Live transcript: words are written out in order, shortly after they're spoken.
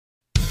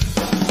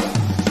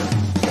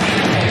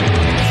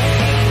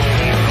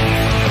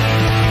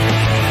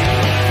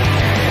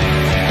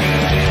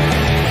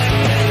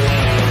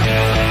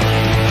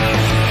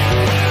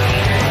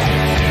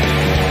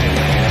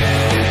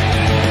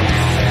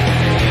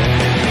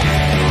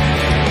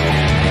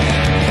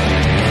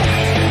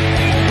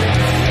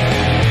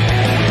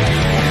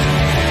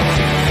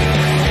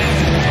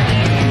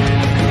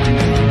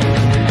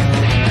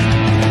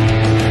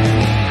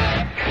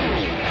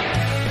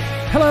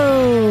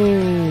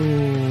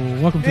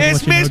welcome to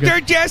It's the What You Know Mr.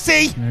 Good.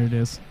 Jesse. There it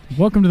is.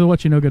 Welcome to the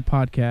What You Know Good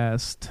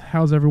podcast.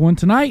 How's everyone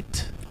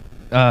tonight?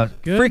 Good.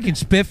 Freaking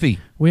spiffy.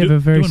 We have a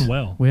very doing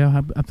well.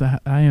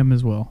 I am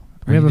as well.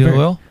 Are you doing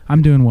well?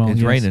 I'm doing well.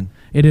 It's yes. raining.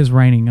 It is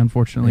raining,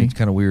 unfortunately. It's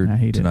kind of weird I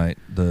hate tonight.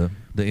 The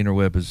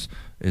interweb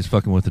is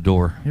fucking with the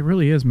door. It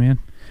really is, man.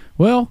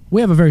 Well,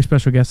 we have a very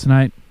special guest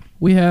tonight.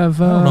 We have...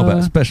 I don't know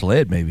about special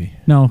ed, maybe.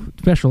 No,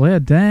 special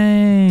ed.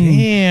 Dang.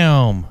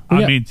 Damn.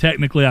 I mean,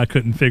 technically, I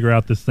couldn't figure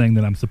out this thing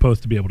that I'm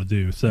supposed to be able to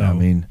do. So I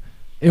mean,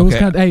 It was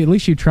okay. kind of... Hey, at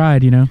least you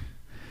tried, you know.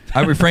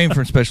 I refrained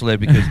from special ed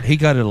because he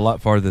got it a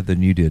lot farther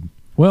than you did.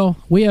 Well,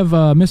 we have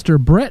Mr.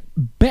 Brett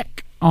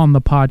Beck on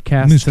the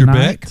podcast Mr. tonight.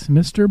 Beck?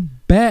 Mr.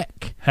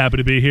 Beck. happy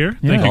to be here.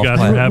 Yeah. Thank you guys Golf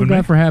for clap. having We're me.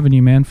 glad for having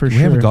you, man, for Do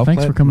we have sure. a golf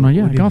Thanks clap? for coming on. We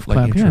Yeah, do, golf like,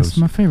 clap. intros. Yes,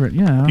 my favorite.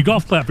 Yeah. You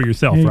golf clap for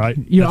yourself, Yeah, right?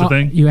 You, That's the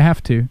thing. You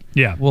have to.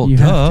 Yeah. Well, You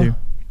have to.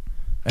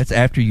 That's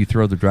after you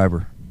throw the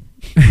driver.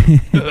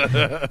 We've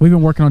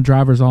been working on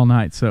drivers all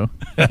night, so.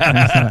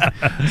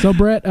 So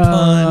Brett,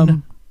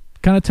 Pun.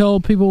 kind of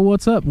tell people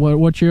what's up.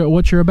 What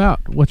you're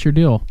about. What's your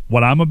deal?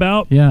 What I'm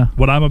about? Yeah.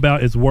 What I'm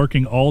about is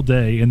working all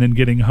day and then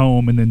getting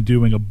home and then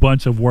doing a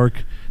bunch of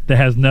work that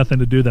has nothing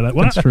to do that.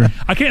 That's true.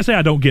 I can't say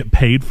I don't get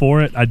paid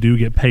for it. I do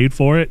get paid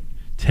for it,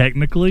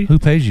 technically. Who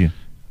pays you?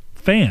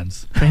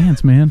 Fans.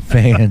 Fans, man.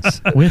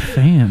 Fans. With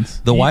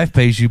fans. The wife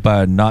pays you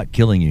by not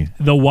killing you.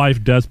 The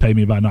wife does pay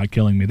me by not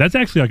killing me. That's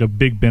actually like a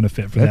big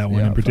benefit for that one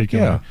in fuck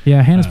particular. yeah.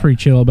 Yeah, Hannah's pretty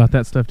chill about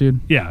that stuff,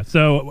 dude. Yeah,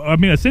 so I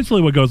mean,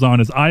 essentially, what goes on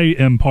is I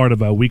am part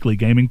of a weekly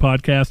gaming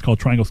podcast called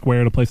Triangle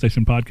Squared, a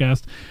PlayStation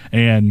podcast,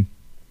 and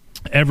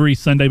every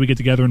Sunday we get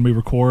together and we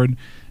record.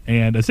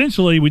 And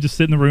essentially, we just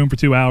sit in the room for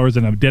 2 hours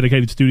in a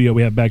dedicated studio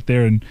we have back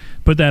there and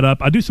put that up.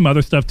 I do some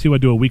other stuff too. I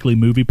do a weekly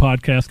movie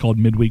podcast called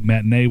Midweek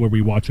Matinee, where we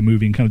watch a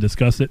movie and kind of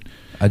discuss it.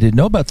 I didn't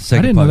know about the I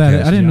second didn't know podcast.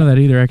 that. I didn't know that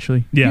either,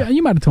 actually. Yeah.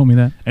 You might have told me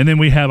that. And then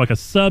we have like a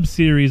sub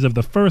series of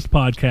the first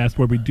podcast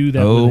where we do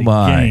that Oh, with a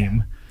my.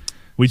 game.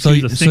 We So,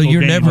 choose a so single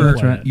you're game never to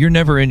play. you're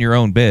never in your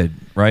own bed,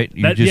 right?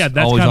 You're just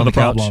that's always kind on of the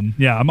couch. problem.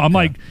 Yeah, I'm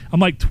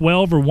like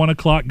 12 or 1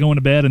 o'clock going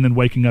to bed and then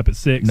waking up at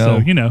 6. No. So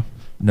you know.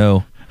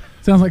 No.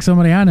 Sounds like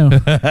somebody I know.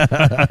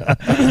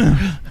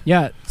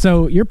 Yeah,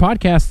 so your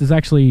podcast is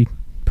actually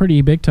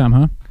pretty big time,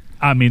 huh?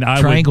 I mean,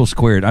 Triangle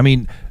Squared. I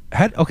mean,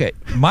 okay.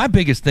 My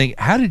biggest thing.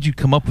 How did you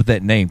come up with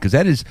that name? Because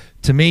that is,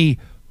 to me,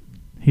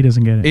 He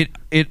doesn't get it.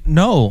 it.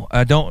 No,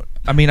 I don't.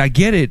 I mean, I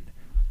get it.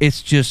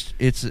 It's just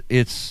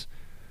it's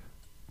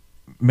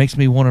makes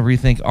me want to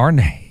rethink our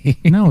name.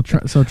 No,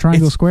 so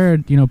Triangle It's-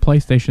 Squared,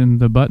 PlayStation,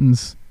 the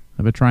buttons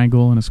of a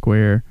triangle and a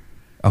square.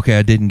 Okay,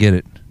 I didn't get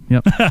it.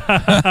 Yep.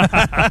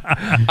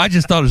 I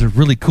just thought it was a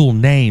really cool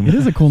name. It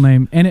is a cool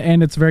name,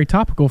 and it's very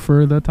topical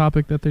for the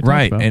topic that they're talking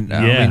Right, about. and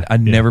I Yeah, mean, I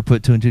yeah. never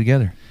put two and two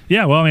together.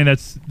 Yeah, well, I mean,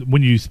 that's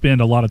when you spend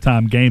a lot of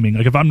time gaming.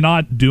 Like, if I'm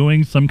not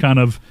doing some kind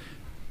of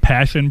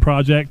passion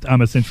project,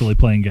 I'm essentially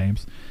playing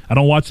games. I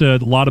don't watch a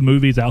lot of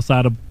movies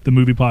outside of the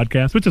movie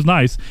podcast, which is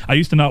nice. I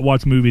used to not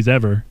watch movies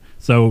ever.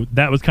 So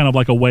that was kind of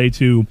like a way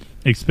to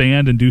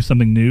expand and do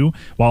something new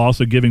while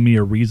also giving me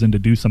a reason to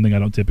do something I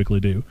don't typically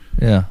do.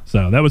 Yeah.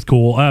 So that was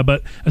cool.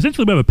 But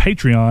essentially, we have a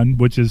Patreon,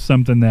 which is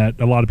something that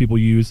a lot of people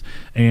use.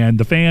 And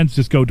the fans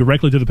just go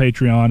directly to the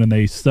Patreon and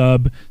they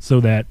sub so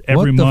that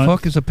every What the month.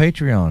 fuck is a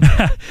Patreon?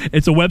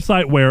 It's a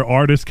website where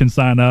artists can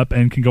sign up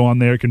and can go on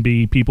there. It can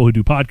be people who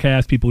do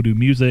podcasts, people who do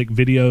music,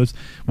 videos,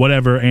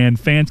 whatever. And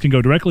fans can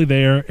go directly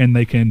there and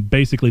they can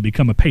basically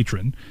become a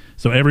patron.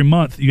 So every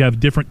month you have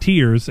different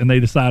tiers and they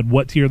decide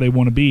what tier they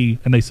want to be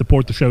and they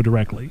support the show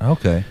directly.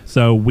 Okay.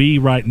 So we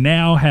right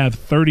now have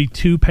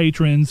 32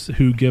 patrons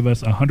who give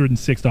us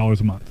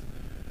 $106 a month.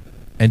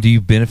 And do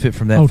you benefit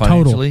from that Oh, total.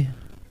 financially?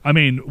 I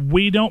mean,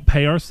 we don't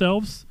pay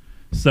ourselves.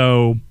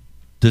 So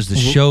Does the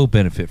show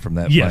benefit from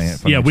that?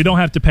 yes, yeah, we don't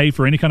have to pay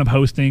for any kind of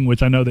hosting,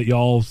 which I know that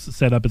y'all's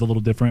setup is a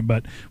little different,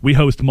 but we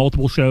host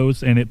multiple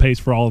shows and it pays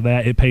for all of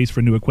that. It pays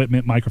for new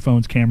equipment,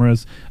 microphones,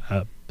 cameras,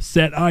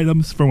 set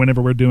items for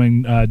whenever we're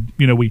doing,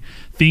 we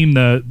theme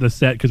the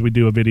set because we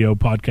do a video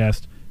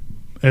podcast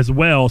as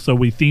well. So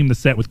we theme the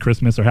set with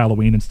Christmas or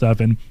Halloween and stuff,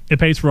 and it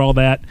pays for all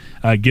that.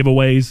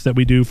 Giveaways that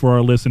we do for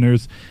our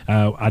listeners.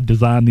 I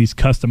design these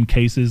custom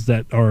cases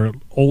that are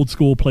old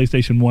school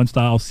PlayStation 1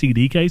 style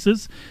CD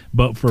cases,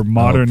 but for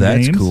modern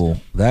that's games. cool.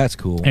 That's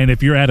cool. And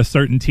if you're at a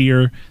certain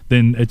tier,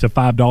 then it's a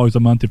 $5 a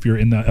month if you're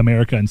in the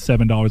America and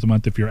 $7 a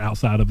month if you're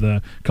outside of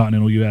the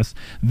continental U.S.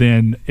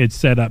 Then it's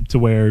set up to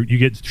where you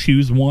get to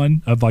choose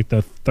one of like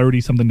the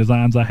 30-something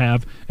designs I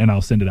have, and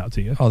I'll send it out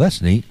to you. Oh,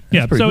 that's neat. That's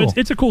yeah, pretty so cool.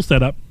 it's a cool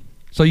setup.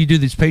 So you do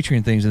these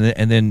Patreon things,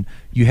 and then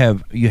you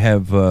have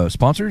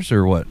sponsors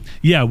or what?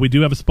 Yeah, we do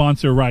have a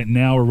sponsor right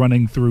now. We're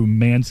running through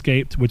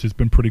Manscaped, which has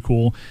been pretty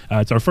cool.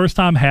 It's our first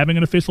time having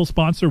an official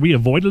sponsor. We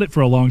avoided it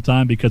for a long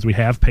time because we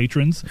have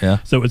patrons.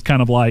 Yeah. So it's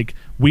kind of like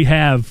we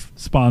have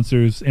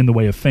sponsors in the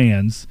way of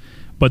fans.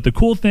 But the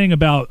cool thing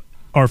about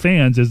our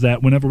fans is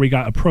that whenever we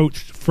got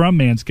approached from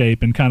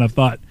Manscaped and kind of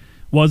thought,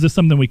 well, is this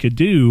something we could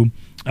do?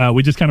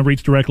 We just kind of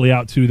reached directly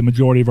out to the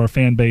majority of our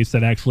fan base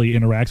that actually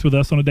interacts with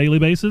us on a daily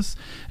basis.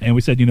 And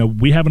we said,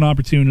 we have an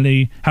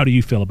opportunity. How do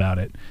you feel about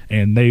it?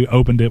 And they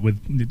opened it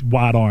with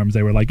wide arms.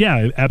 They were like,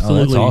 yeah,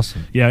 absolutely. Oh, that's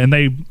awesome. Yeah, and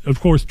they, of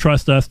course,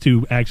 trust us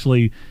to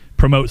actually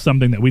promote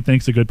something that we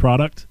think is a good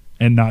product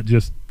and not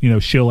just,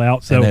 shill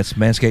out. So and that's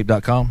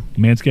manscaped.com.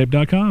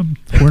 Manscaped.com.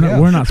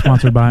 We're not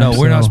sponsored by them. No,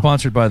 we're not so-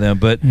 sponsored by them,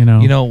 but,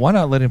 why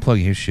not let him plug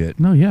his shit?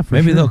 No, yeah, for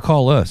Maybe sure. they'll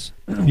call us.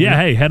 Yeah,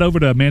 hey, head over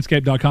to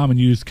manscaped.com and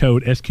use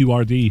code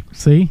SQRD.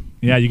 See?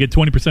 Yeah, you get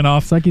 20%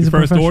 off It's like he's your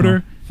a first professional.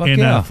 order Fuck and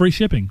yeah. free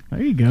shipping.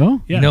 There you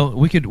go. Yeah.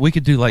 We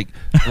could do like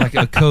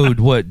a code,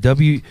 what?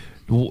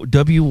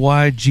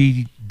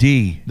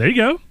 WYGD. There you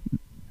go.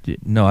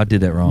 No, I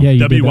did that wrong. Yeah,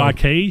 you did that.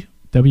 WYK.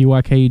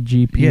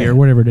 WYKGP Yeah. or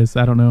whatever it is.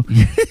 I don't know.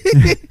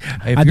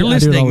 Hey, if I do you're it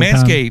listening, all the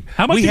time. Manscaped,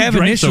 How much we have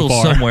you have drank so initials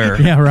far?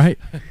 somewhere. Yeah, right.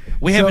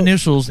 We have So-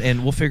 initials,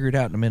 and we'll figure it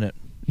out in a minute.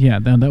 Yeah,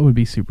 that would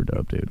be super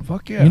dope, dude.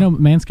 Fuck yeah.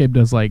 Manscaped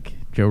does like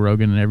Joe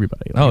Rogan and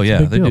everybody. Like, Oh, it's a yeah,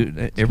 big they deal. do. It's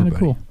kinda Everybody.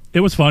 cool.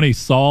 It was funny.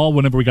 Saul,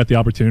 whenever we got the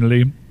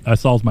opportunity,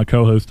 Saul's my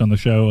co-host on the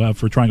show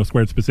for Triangle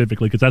Squared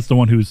specifically, because that's the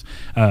one who's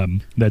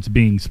that's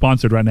being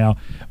sponsored right now.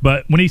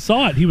 But when he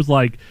saw it, he was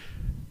like,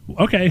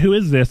 okay, who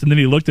is this? And then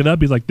he looked it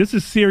up. He's like, this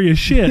is serious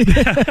shit.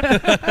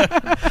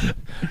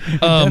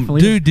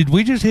 Definitely Dude, did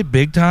we just hit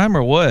big time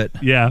or what?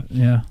 Yeah.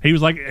 Yeah. He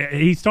was like,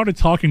 he started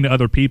talking to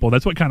other people.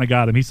 That's what kind of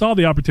got him. He saw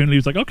the opportunity. He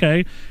was like,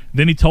 okay.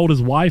 Then he told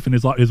his wife, and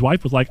his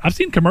wife was like, I've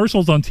seen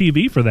commercials on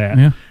TV for that.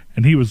 Yeah.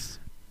 And he was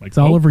like, It's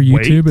all oh, over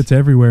YouTube. wait. It's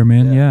everywhere,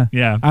 man. Yeah.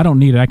 Yeah. I don't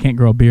need it. I can't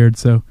grow a beard,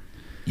 so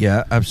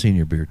Yeah, I've seen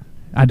your beard.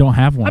 I don't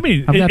have one. I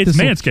mean, I've got it's this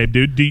little- Manscaped,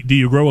 dude. Do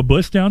you grow a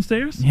bush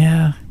downstairs?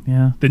 Yeah.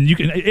 Yeah. Then you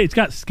can. It's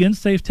got skin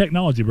safe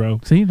technology, bro.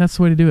 See, that's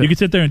the way to do it. You can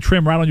sit there and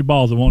trim right on your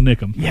balls. It won't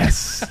nick them.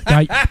 Yes.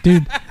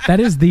 Dude, that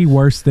is the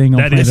worst thing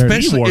on That is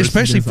planet Earth. worst.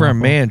 Especially It is for a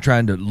awful. man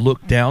trying to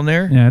look down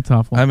there. Yeah, it's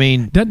awful. I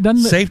mean, Doesn't it-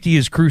 safety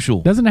is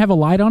crucial. Doesn't it have a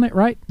light on it,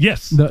 right?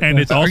 Yes, The- and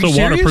it's Are also you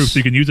serious? waterproof, so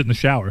you can use it in the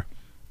shower.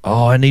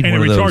 Oh, I need And it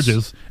one of those.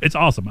 recharges. It's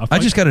awesome. I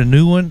just got a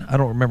new one. I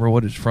don't remember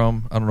what it's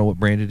from. I don't know what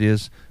brand it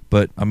is,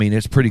 but I mean,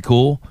 it's pretty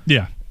cool.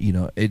 yeah.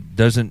 It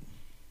doesn't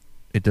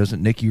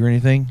nick you or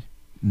anything.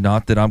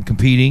 Not that I'm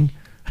competing,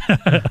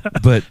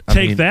 but I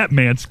Take mean, that,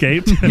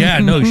 Manscaped. Yeah,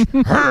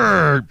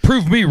 no,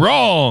 prove me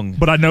wrong.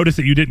 But I noticed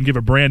that you didn't give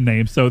a brand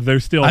name, so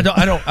there's still. I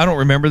don't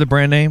remember the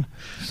brand name.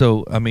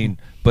 So I mean,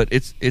 but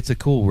it's a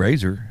cool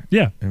razor.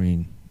 Yeah. I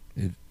mean,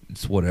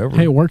 it's whatever.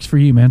 Hey, it works for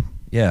you, man.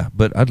 Yeah,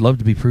 but I'd love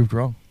to be proved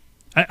wrong.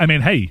 I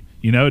mean, hey,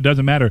 it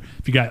doesn't matter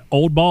if you got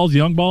old balls,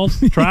 young balls.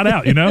 Try it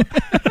out.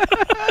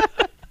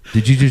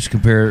 Did you just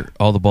compare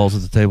all the balls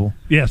at the table?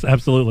 Yes,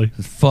 absolutely.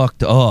 It's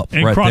fucked up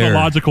In right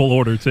chronological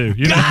order too.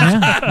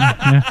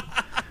 Yeah.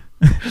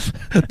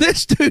 there.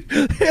 This dude,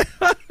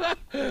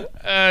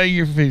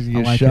 you're facing I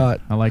a like shot.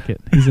 it. I like it.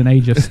 He's an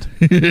ageist.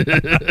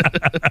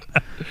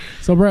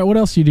 So, Brett, what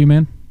else do you do,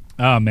 man?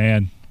 Oh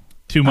man,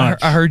 too much.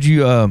 I heard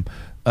you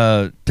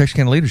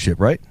Texarkana leadership,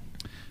 right?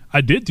 I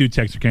did do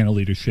Texarkana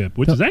leadership,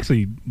 which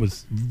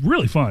was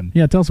really fun.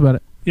 Yeah, tell us about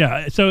it.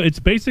 Yeah, so it's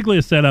basically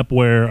a setup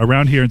where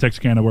around here in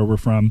Texarkana, where we're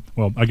from,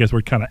 well, I guess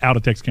we're kind of out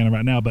of Texarkana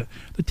right now, but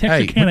the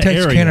Texarkana we're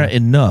Texarkana area.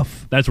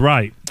 enough. That's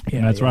right.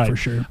 That's right. for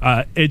sure.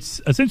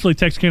 It's essentially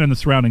Texarkana and the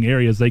surrounding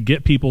areas. They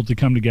get people to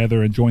come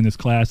together and join this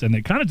class, and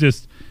it kind of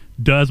just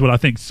does what I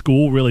think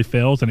school really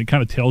fails, and it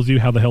kind of tells you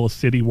how the hell a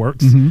city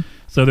works. Mm-hmm.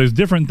 So there's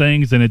different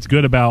things, and it's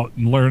good about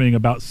learning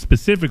about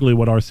specifically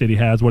what our city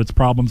has, what its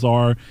problems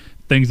are,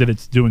 things that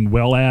it's doing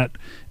well at,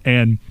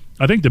 and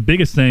I think the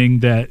biggest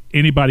thing that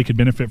anybody could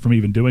benefit from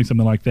even doing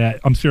something like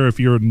that, I'm sure if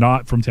you're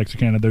not from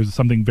Texarkana, there's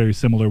something very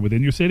similar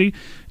within your city,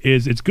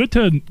 is it's good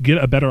to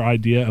get a better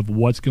idea of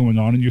what's going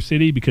on in your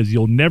city, because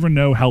you'll never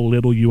know how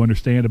little you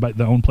understand about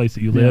the own place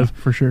that you live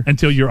for sure.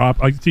 until you have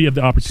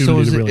the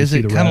opportunity to really is see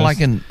it the kind of rest.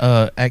 like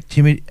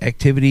an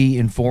activity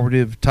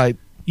informative type?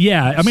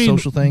 Yeah, I mean,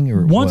 social thing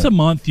or once what? a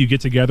month you get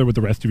together with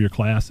the rest of your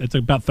class. It's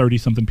about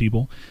 30-something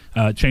people.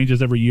 It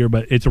changes every year,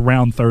 but it's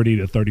around 30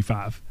 to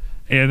 35.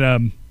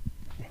 And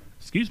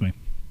excuse me.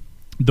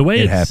 The way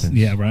It it's happens.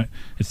 yeah, right.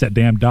 It's that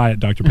damn diet,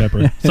 Dr.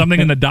 Pepper. Something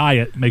in the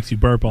diet makes you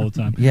burp all the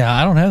time. Yeah,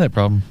 I don't have that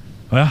problem.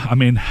 Well, I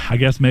mean, I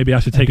guess maybe I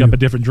should take do. up a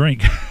different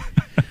drink.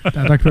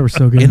 Dr. Pepper's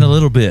so good. In a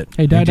little bit.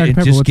 Hey, Diet Dr.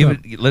 Pepper, just what's give up?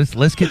 it.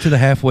 Let's get to the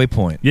halfway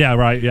point. Yeah,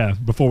 right. Yeah,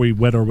 before we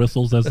wet our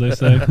whistles, as they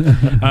say.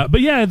 But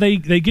yeah, they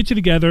get you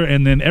together,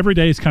 and then every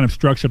day is kind of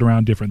structured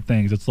around different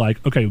things. It's like,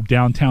 okay,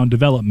 downtown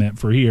development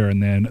for here,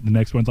 and then the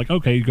next one's like,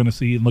 okay, you're going to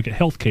see and look at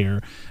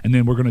healthcare, and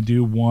then we're going to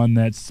do one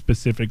that's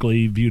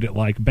specifically viewed at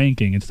like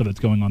banking and stuff that's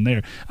going on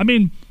there. I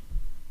mean,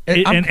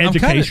 and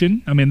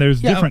education. I mean, there's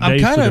different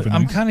days for different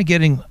I'm things. kind of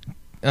getting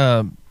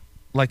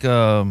like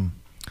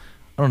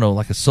I don't know,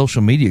 like a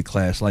social media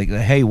class. Like,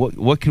 hey,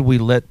 what could we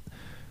let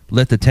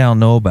the town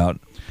know about?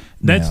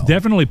 That's now?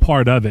 definitely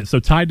part of it. So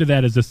tied to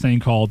that is this thing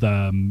called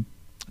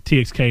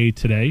TXK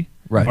Today.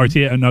 Right. Or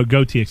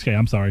Go TXK.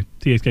 I'm sorry.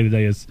 TXK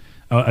Today is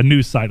a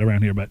news site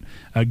around here, but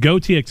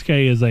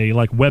GoTXK is a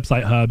like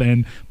website hub,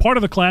 and part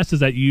of the class is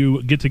that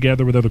you get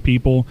together with other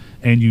people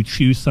and you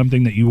choose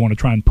something that you want to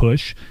try and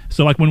push.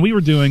 So like when we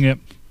were doing it,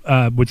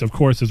 which of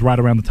course is right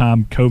around the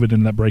time COVID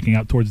ended up breaking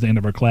out towards the end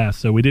of our class,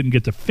 so we didn't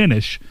get to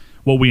finish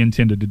what we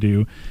intended to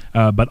do.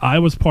 But I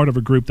was part of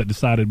a group that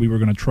decided we were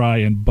going to try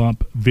and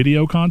bump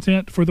video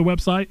content for the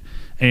website.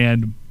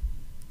 And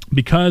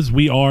because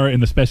we are in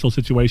the special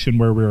situation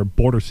where we're a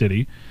border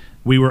city,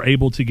 we were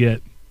able to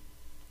get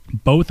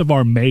both of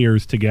our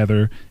mayors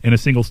together in a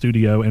single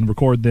studio and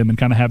record them and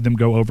kind of have them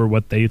go over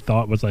what they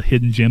thought was a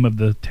hidden gem of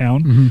the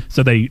town. Mm-hmm.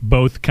 So they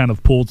both kind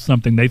of pulled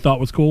something they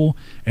thought was cool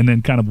and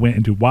then kind of went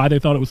into why they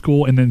thought it was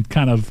cool and then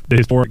kind of the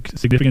historic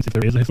significance, if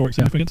there is a historic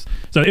significance.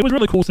 So it was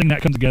really cool seeing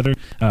that come together.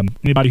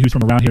 Anybody who's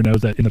from around here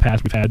knows that in the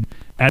past we've had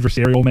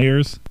adversarial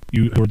mayors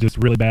who are just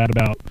really bad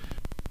about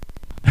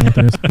What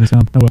that is.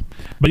 Oh, well.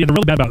 but yeah, they're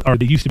really bad about, or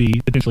they used to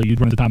be, potentially you'd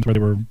run into times where they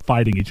were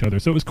fighting each other.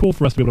 So it was cool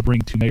for us to be able to bring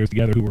two mayors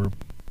together who were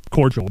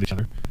cordial with each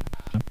other.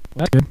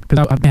 That's good.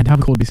 Because, man, how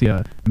cool would be see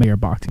a mayor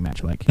boxing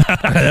match? Like,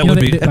 That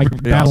would be like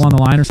pretty battle awesome. on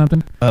the line or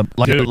something?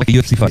 like a Dude.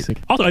 UFC fight. Sick.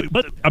 Also,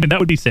 but I mean, that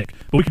would be sick.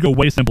 But we could go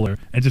way simpler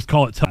and just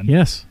call it ton.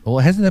 Yes. Well,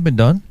 hasn't that been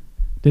done?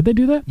 Did they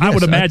do that? I would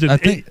Yes, imagine I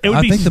think, it would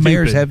I be think the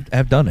mayors stupid.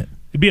 have done it.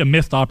 It'd be a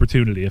missed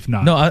opportunity if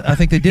not. No, I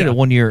think they did Yeah. it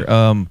one year.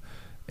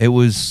 It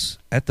was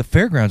at the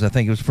fairgrounds. I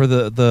think it was for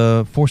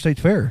the 4-state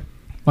fair.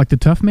 Like the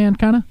tough man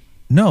kind of?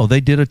 No, they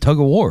did a tug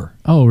of war.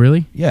 Oh,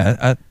 really?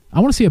 Yeah, I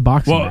want to see a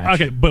boxing Well,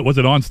 match. okay, but was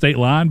it on state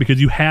line? Because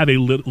you have a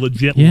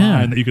legit Yeah.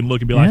 line that you can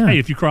look and be like, Yeah. hey,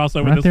 if you cross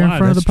over Right this there in line,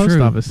 front of that's the post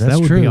true. office. That's That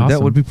would true. be awesome.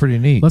 That would be pretty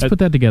neat. Let's put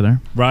that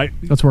together. right.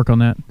 Let's work on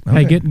that.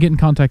 Okay. Hey, get in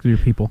contact with your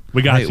people.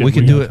 We got Hey, you. we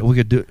could do it. We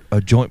could do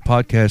a joint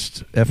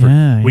podcast effort.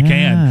 Yeah, We yeah.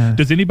 can.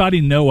 Does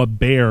anybody know a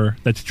bear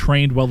that's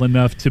trained well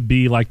enough to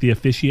be like the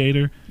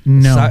officiator?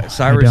 No, Cyrus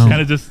I don't.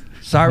 Kind of just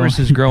Cyrus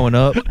is growing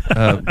up.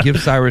 Give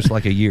Cyrus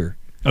like a year.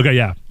 okay,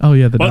 yeah. Oh,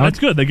 yeah, the Well, dog? that's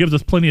good. That gives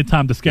us plenty of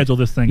time to schedule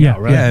this thing Yeah,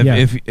 out, right? Yeah, Yeah,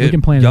 if we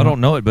can plan it y'all out.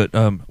 don't know it, but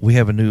we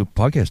have a new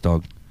podcast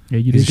dog. Yeah,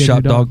 you He's did get a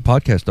Shop new Dog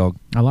podcast dog.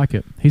 I like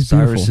it. He's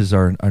Cyrus beautiful. is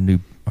our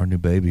new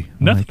baby.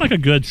 Nothing like a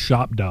good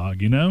shop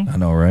dog, you know? I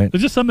know, right?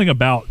 There's just something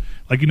about,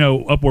 like, you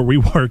know, up where we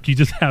work, you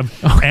just have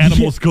Oh,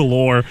 animals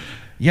galore.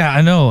 Yeah,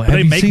 I know.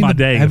 They make my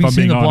day, Have if you I'm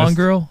seen being the blonde honest.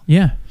 girl?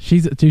 Yeah,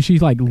 she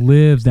like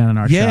lives down in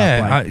our shop.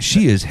 Yeah, Like,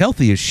 she is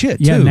healthy as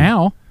shit yeah, too.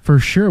 now for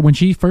sure. When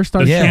she first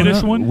started The showing Spanish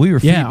up, one? We were.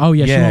 Yeah, oh,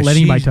 yeah, she won't let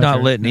anybody she's touch not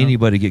her. letting No.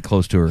 anybody get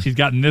close to her. She's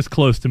gotten this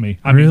close to me.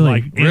 I mean, Really?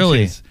 like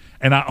Really? inches.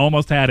 And I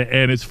almost had it.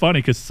 And it's funny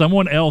because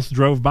someone else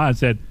drove by and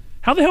said,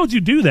 how the hell did you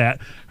do that?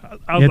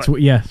 I was it's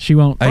like, yeah, she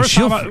won't. Hey, First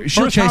she'll time I-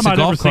 she'll first chase time a I'd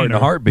golf ever cart seen in a her.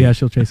 heartbeat. Yeah,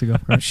 she'll chase a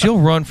golf cart. She'll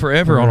run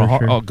forever on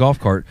For sure. a golf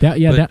cart.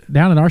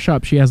 Down in our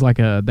shop, she has like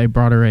they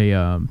brought her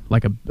a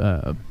like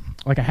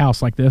a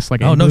house like this,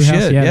 like an Oh, no igloo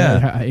house. shit,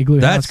 yeah. a igloo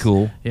That's house.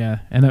 cool. Yeah,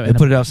 and a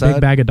put it outside?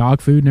 big bag of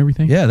dog food and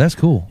everything. Yeah, that's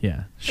cool.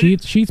 yeah. She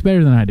eats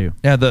better than I do.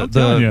 Yeah, I'm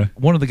telling you.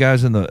 one of the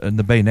guys in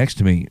the bay next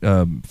to me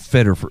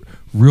fed her for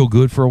real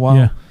good for a while,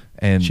 Yeah.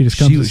 and She just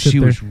comes to sit she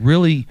there. was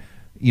really,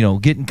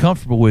 getting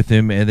comfortable with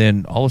him, and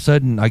then all of a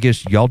sudden, I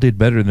guess y'all did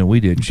better than we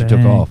did. She took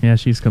Dang. off. Yeah,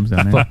 she just comes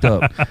down there. Fucked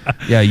up.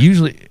 Yeah,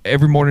 usually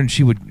every morning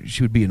she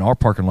would be in our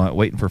parking lot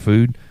waiting for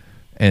food,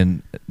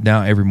 and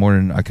now every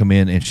morning I come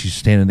in and she's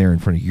standing there in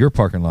front of your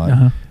parking lot.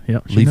 Uh-huh.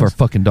 Yep. she Leave our knows.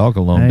 fucking dog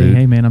alone, Hey, dude.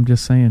 hey, man, I'm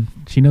just saying.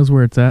 She knows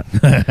where it's at.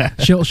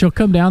 she'll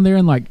come down there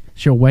and like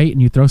she'll wait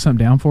and you throw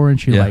something down for her and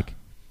she Yeah. like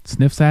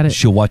sniffs at it.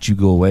 She'll watch you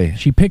go away.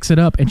 She picks it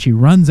up and she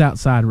runs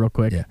outside real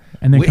quick. Yeah.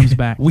 And then we, comes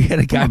back. We had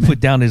a guy put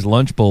down his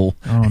lunch bowl,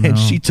 Oh, and no.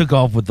 she took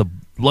off with the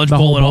lunch The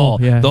bowl whole and bowl,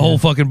 all. yeah, the yeah. whole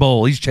fucking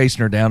bowl. He's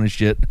chasing her down and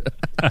shit.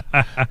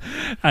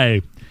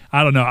 Hey,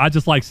 I don't know. I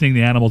just like seeing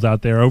the animals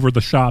out there. Over at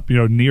the shop,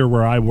 near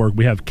where I work,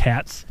 we have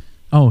cats.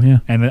 Oh yeah.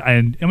 And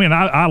I mean,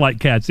 I like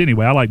cats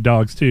anyway. I like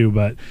dogs too,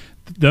 but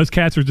those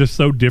cats are just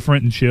so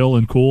different and chill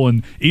and cool.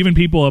 And even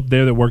people up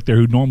there that work there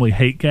who normally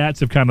hate cats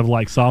have kind of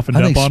like softened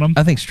up on them.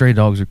 I think stray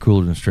dogs are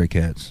cooler than stray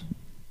cats.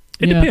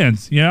 It Yeah.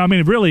 depends. I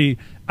mean, really,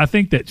 I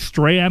think that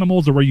stray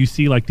animals are where you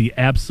see like the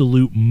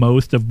absolute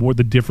most of more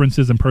the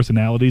differences in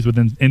personalities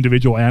within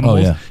individual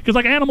animals. yeah. Because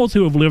like animals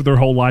who have lived their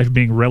whole life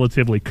being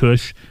relatively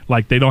cush,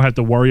 like they don't have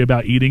to worry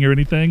about eating or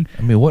anything.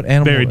 I mean, what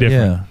animal? Very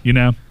different.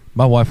 Yeah.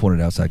 My wife wanted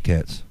outside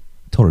cats.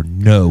 Told her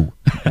no.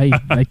 Hey,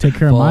 they take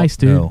care of Fuck mice,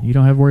 dude. no. You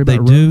don't have to worry They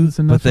about do, rodents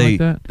and but nothing like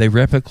that. they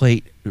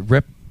replicate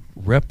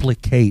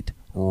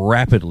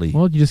rapidly.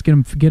 Well, you just get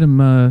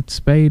them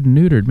spayed and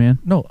neutered, man.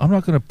 No, I'm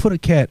not going to put a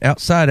cat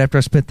outside after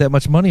I spent that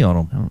much money on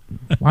them.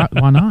 Why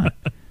not?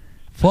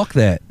 Fuck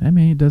that. I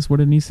mean, it does what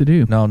it needs to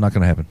do. No, not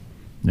going to happen.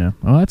 Yeah.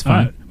 Oh, that's All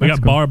fine. right. We That's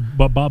got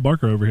cool. Bob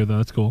Barker over here, though.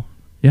 That's cool.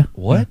 Yeah.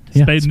 What?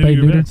 Yeah. Spayed and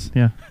neuter your pets?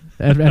 Yeah.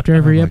 After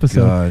every Oh, my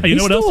episode. God. Hey, you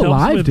He's know what else still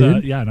helps alive, with,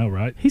 dude. yeah, I know,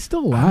 right? He's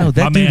still I know, alive.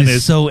 that My dude man is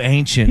is- so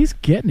ancient. He's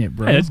getting it,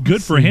 bro. Hey, it's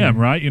good for him,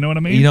 right? You know what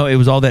I mean? It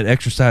was all that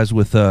exercise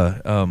with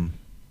what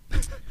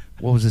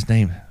was his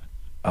name?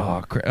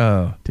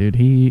 Dude,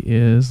 he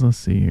is. Let's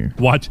see here.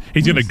 Watch.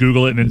 He's going to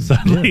Google it, and then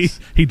suddenly Yes.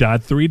 he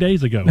died 3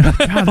 days ago. God,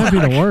 that'd be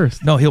the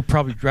worst. no, he'll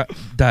probably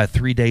die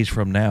 3 days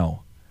from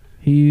now.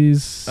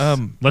 He's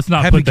Let's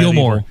not Happy put that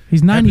Gilmore. either.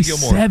 he's Happy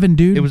Gilmore. 97,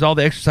 dude. It was all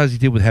the exercise he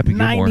did with Happy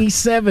Gilmore.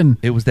 97.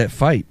 It was that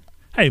fight.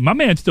 Hey, my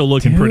man's still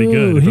looking pretty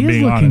good. If He I'm is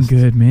being looking honest.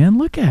 good, man.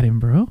 Look at him,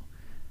 bro.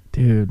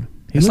 Dude.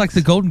 It's like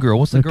the Golden Girl.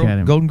 What's the Look at girl,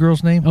 him. Golden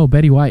Girl's name? Oh,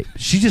 Betty White.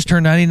 She just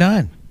turned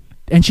 99.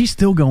 And she's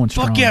still going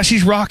strong. Fuck yeah,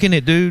 she's rocking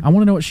it, dude. I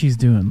want to know what she's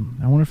doing.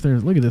 I wonder if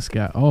there's... Look at this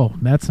guy. Oh,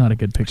 that's not a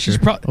good picture.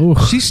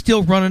 She's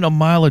still running a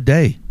mile a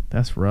day.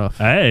 That's rough.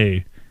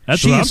 Hey,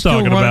 that's She what I'm is still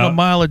talking running about. a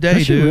mile a day,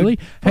 Does she dude. really?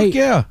 Fuck Hey,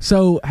 yeah.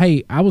 So,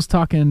 hey, I was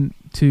talking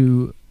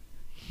to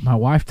my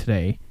wife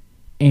today,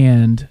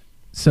 and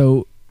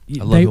so...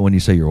 I love it when you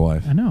say your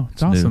wife. I know.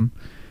 It's It's new. awesome.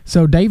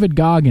 So David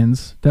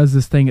Goggins does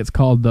this thing. It's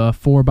called the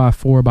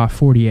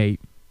 4x4x48.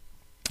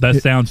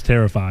 That sounds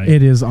terrifying.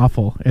 It is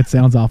awful. It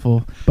sounds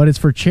awful. But it's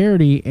for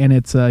charity, and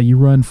it's you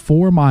run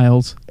 4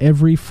 miles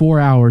every 4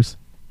 hours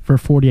for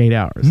 48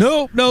 hours.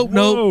 No.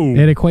 Whoa.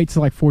 It equates to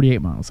like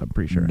 48 miles, I'm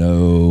pretty sure.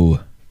 No.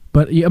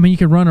 But, I mean, you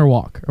can run or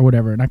walk or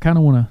whatever, and I kind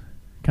of want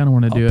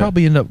to do I'll it.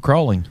 probably end up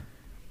crawling.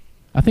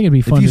 I think it'd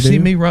be fun If you to do. see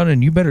me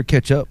running, you better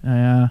catch up.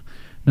 No,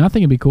 I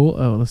think it'd be cool.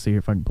 Oh, let's see here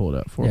if I can pull it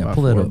up. 4x4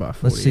 pull that up. by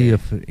 48. Let's see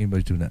if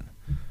anybody's doing that.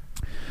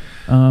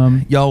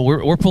 Um, Y'all,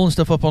 we're pulling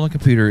stuff up on the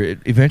computer.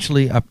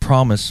 Eventually, I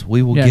promise,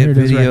 we will Yeah, get here it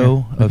is right video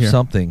here. Look of here.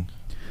 something.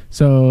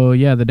 So,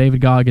 yeah, the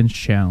David Goggins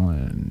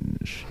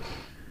Challenge.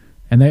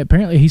 And they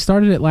apparently he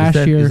started it last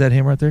year. Is that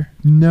him right there?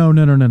 No.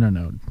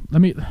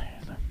 Let me.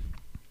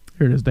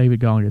 Here it is, David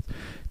Goggins.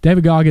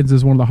 David Goggins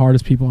is one of the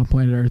hardest people on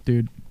planet Earth,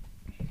 dude.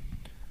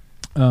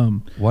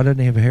 Why doesn't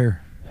he have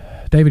hair?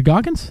 David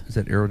Goggins? Is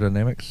that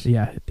aerodynamics?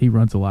 Yeah, he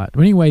runs a lot.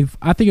 But anyway,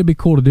 I think it'd be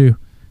cool to do.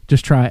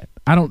 Just try it.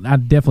 I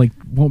definitely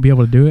won't be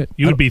able to do it.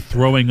 You would be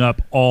throwing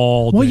up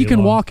all day Well, you can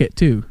long. walk it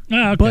too.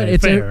 Ah, okay, but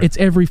it's fair. it's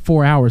every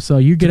 4 hours, so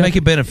you get To up, make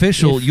it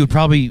beneficial, if- you would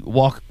probably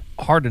walk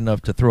hard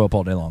enough to throw up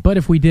all day long. But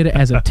if we did it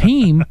as a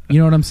team, you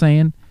know what I'm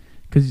saying?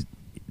 Because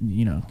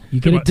you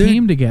get a Dude,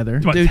 team together,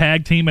 Talking about Dude,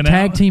 tag teaming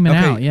tag out? teaming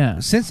out. Yeah.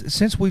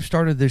 Since we've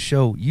started this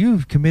show,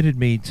 you've committed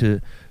me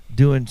to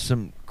doing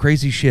some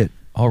crazy shit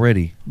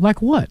already.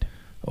 Like what?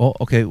 Oh,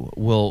 okay.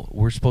 Well,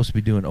 we're supposed to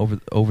be doing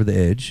over the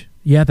edge.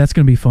 Yeah, that's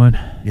gonna be fun.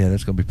 Yeah,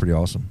 that's going to be pretty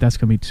awesome. That's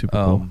gonna be super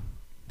cool.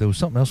 There was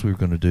something else we were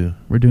going to do.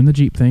 We're doing the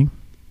Jeep thing.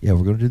 Yeah,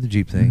 we're going to do the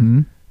Jeep thing.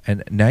 Mhm.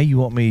 And now you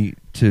want me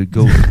to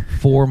go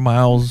 4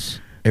 miles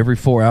every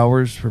 4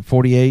 hours for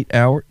 48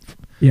 hours?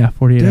 Yeah,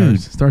 48 Dude.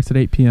 hours. Starts at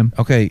 8 p.m.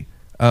 Okay.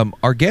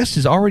 Our guest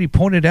has already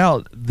pointed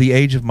out the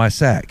age of my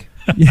sack.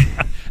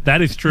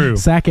 That is true.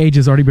 Sack age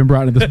has already been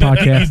brought into this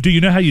podcast. Do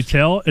you know how you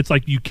tell? It's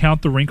like you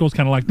count the wrinkles,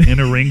 kind of like the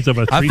inner rings of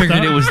a tree I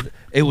figured stump.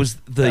 it was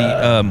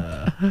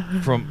the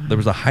there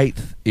was a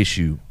height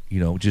issue.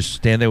 Just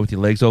stand there with your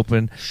legs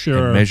open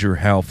Sure. and measure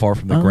how far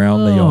from the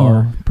ground they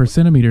are. Per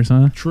centimeters,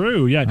 huh?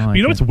 True, yeah. I like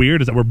You know it. what's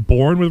weird is that we're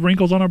born with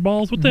wrinkles on our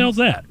balls. What the hell's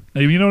that?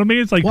 You know what I mean?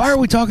 It's like, Why are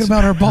we talking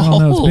about our I balls? don't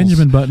know. It's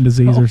Benjamin Button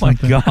disease Oh or my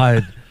something.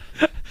 God!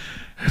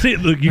 see,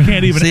 look, you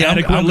can't even See, I'm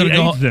adequately gonna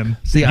go. age them.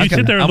 See, you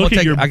sit there and look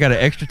at your. I got an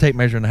extra tape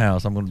measure in the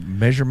house. I'm going to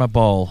measure my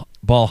ball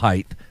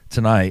height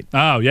tonight.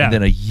 Oh yeah. And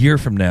then a year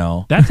from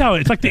now. That's how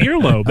it's like the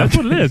earlobe. That's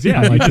what it is. Yeah,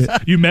 I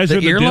like you measure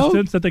The the, earlobe?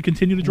 distance that they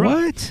continue to drop.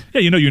 What?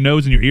 Yeah, your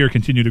nose and your ear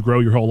continue to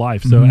grow your whole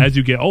life. So Mhm. as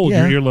you get old,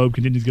 Yeah. your earlobe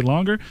continues to get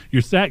longer.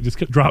 Your sack just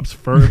drops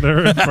further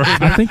and further.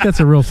 I think that's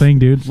a real thing,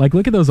 dude. Like,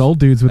 look at those old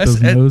dudes with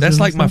those noses. That's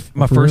and like stuff.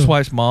 my For first real.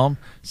 wife's mom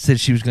said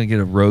she was going to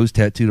get a rose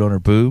tattooed on her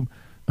boob.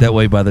 That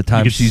way, by the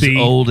time could she's see.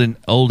 old and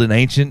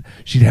ancient,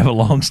 she'd have a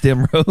long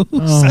stem rose.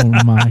 Oh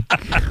my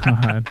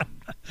god,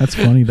 that's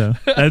funny though.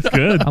 That's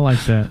good. I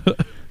like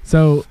that.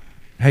 So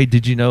Hey,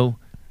 did you know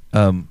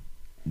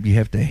you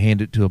have to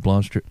hand it to a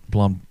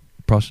blonde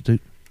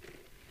prostitute?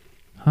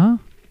 huh?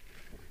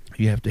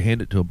 You have to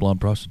hand it to a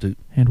blonde prostitute.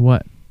 And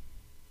what?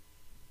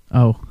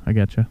 Oh, I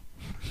gotcha.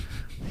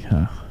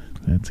 Yeah,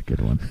 that's a good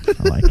one.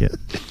 I like it.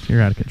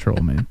 You're out of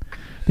control, man.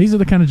 These are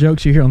the kind of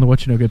jokes you hear on the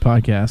What You Know Good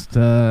podcast.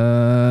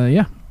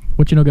 Yeah.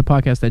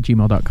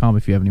 WhatYouKnowGoodPodcast@gmail.com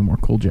if you have any more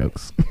cool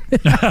jokes.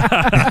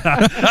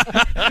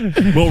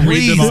 We'll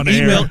read them on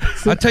email. air.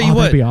 I'll tell you Oh,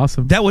 what. that'd be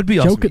awesome. That would be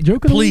awesome.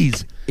 Joke of the week.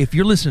 Please, if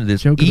you're listening to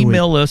this, Joke of the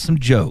email us some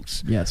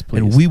jokes. Yes, please.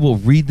 And we will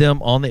read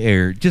them on the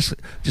air, just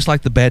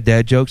like the bad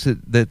dad jokes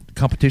that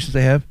competitions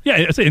they have. Yeah,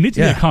 it needs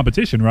to be Yeah. a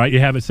competition, right? You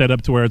have it set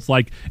up to where it's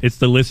like it's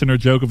the listener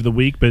joke of the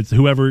week, but it's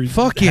whoever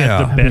Fuck has yeah.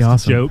 the That'd be best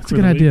awesome. joke. That's a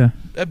for good the week. idea.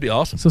 That'd be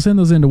awesome. So send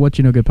those in to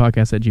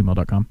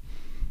WhatYouKnowGoodPodcast@gmail.com.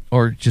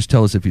 Or just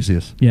tell us if you see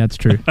us. Yeah, it's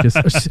true.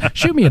 Just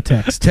shoot me a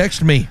text.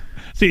 Text me.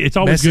 See, it's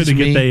always good to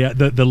Message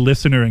get the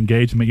listener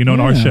engagement. In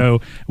our Yeah.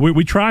 show,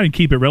 we try and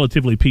keep it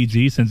relatively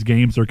PG since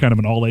games are kind of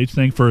an all age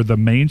thing for the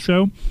main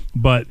show.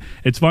 But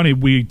it's funny.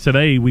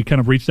 Today we kind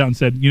of reached out and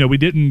said, we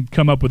didn't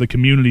come up with a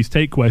community's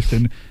take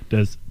question.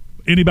 Does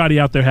anybody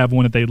out there have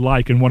one that they'd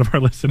like? And one of our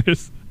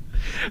listeners,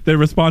 their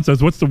response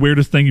was, "What's the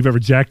weirdest thing you've ever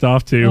jacked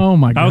off to?" Oh,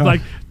 my I was God.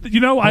 like,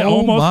 I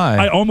Oh,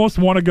 my. almost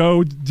want to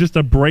go just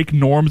to break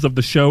norms of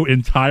the show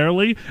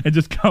entirely and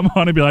just come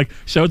on and be like,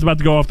 "Show's about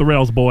to go off the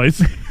rails,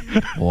 boys."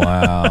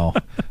 Wow.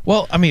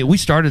 Well, I mean, we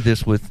started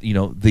this with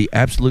the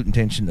absolute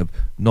intention of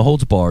no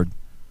holds barred,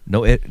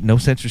 no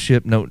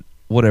censorship, no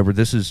whatever.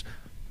 This is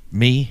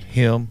me,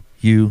 him,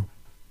 you,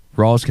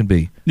 raw as can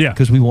be. Yeah.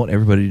 Because we want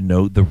everybody to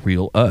know the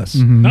real us,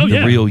 Mhm. Oh, the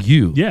yeah. real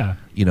you. Yeah.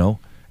 You know,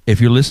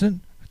 if you're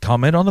listening,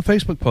 comment on the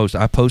Facebook post.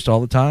 I post all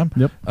the time.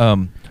 Yep.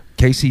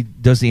 Casey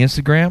does the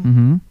Instagram.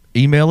 Mm-hmm.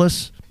 Email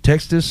us,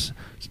 text us.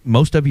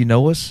 Most of you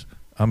know us.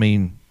 I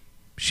mean,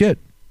 shit.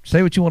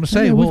 Say what you want to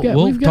say. Yeah,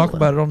 we'll talk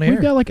about it on the air.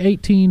 We've got like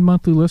 18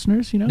 monthly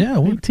listeners, you know? Yeah,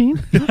 we're- 18.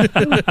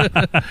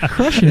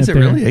 Crushing Is it it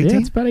there. really 18? Yeah,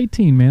 it's about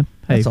 18, man.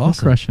 Hey, That's we're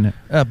awesome. crushing it.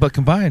 But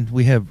combined,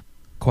 we have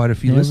quite a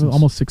few Yeah, listens.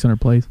 almost 600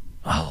 plays.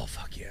 Oh,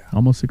 fuck yeah.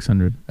 Almost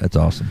 600. That's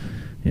awesome.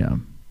 Yeah.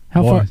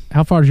 Boy.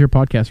 How far does your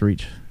podcast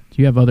reach?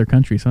 Do you have other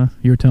countries, huh?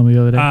 You were telling me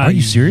the other day. Are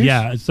you serious?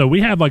 Yeah. So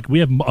we have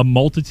a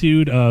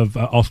multitude of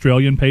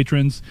Australian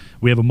patrons.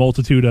 We have a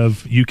multitude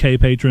of UK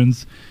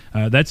patrons.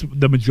 That's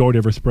the majority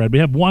of our spread. We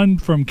have one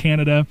from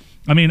Canada.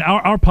 I mean,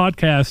 our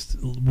podcast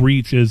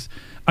reach is.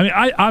 I mean,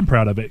 I'm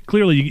proud of it.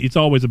 Clearly, it's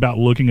always about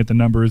looking at the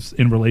numbers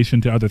in relation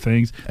to other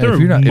things. And There if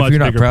you're are not, much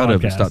bigger proud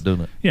of it, podcasts. stop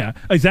doing it. Yeah,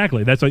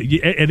 exactly. That's like,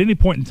 at any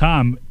point in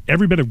time,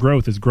 every bit of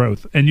growth is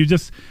growth, and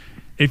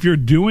if you're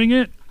doing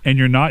it and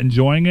you're not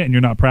enjoying it and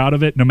you're not proud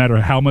of it, no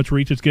matter how much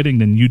reach it's getting,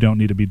 then you don't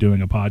need to be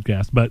doing a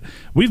podcast. But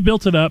we've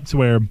built it up to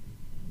where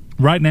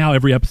right now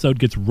every episode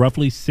gets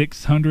roughly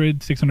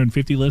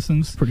 650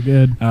 listens. Pretty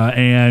good.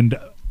 And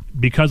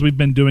because we've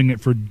been doing it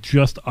for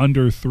just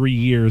under 3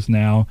 years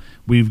now,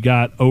 we've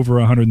got over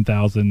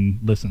 100,000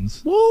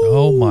 listens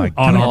Oh, my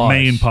on gosh. our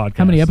main podcast.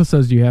 How many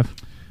episodes do you have?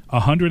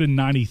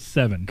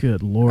 197.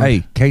 Good Lord.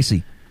 Hey,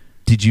 Casey,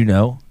 did you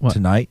know What?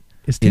 tonight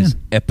It's 10. is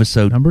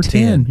episode Number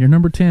 10. You're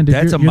number 10. Dude.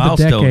 That's you're, a you're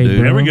milestone, the decade, dude.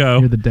 Bro. There we go.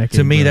 You're the decade.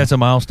 To me, bro. that's a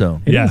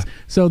milestone. It Yeah. is.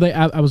 So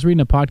I was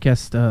reading a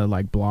podcast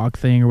like blog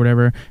thing or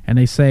whatever, and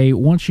they say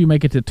once you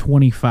make it to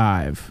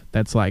 25,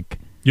 that's like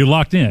You're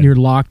locked in. you're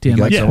locked in. You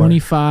got Like somewhere.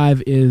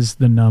 25 is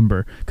the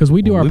number because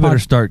we do Well, our we better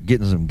podcast. start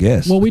getting some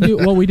guests. Well, we do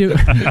our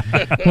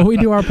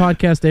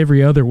podcast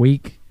every other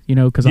week. You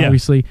know, because Yeah.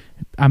 obviously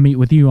I meet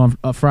with you on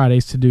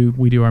Fridays to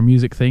we do our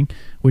music thing,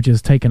 which is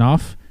taken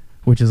off,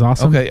 which is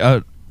awesome.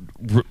 Okay,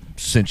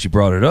 since you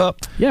brought it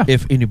up, Yeah.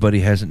 if anybody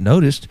hasn't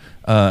noticed,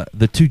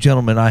 the two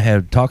gentlemen I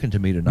had talking to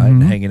me tonight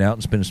and Mhm. hanging out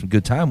and spending some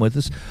good time with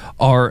us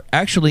are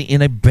actually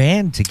in a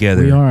band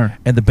together. We are.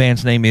 And the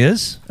band's name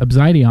is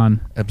Obsidian.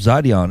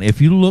 Obsidian.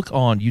 If you look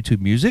on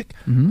YouTube Music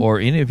Mhm. or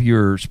any of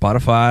your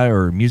Spotify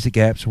or music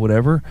apps or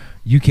whatever,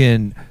 you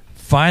can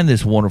find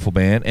this wonderful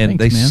band, and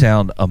Thanks, they man.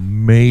 sound I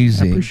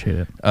amazing. appreciate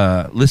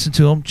it. Listen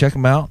to them, check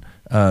them out.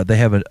 They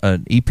have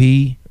an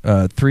EP,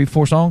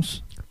 3-4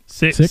 songs,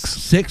 Six.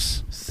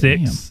 Six?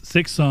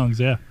 Six songs,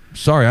 yeah.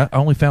 Sorry, I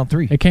only found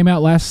 3. It came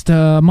out last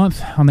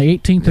month on the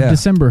 18th of Yeah.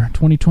 December,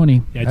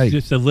 2020. Yeah, it's Hey.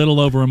 just a little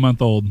over a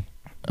month old.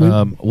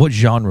 What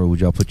genre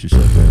would y'all put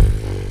yourself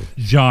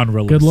in?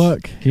 Genreless. Good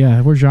luck.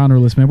 Yeah, we're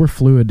genreless, man. We're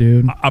fluid,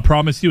 dude. I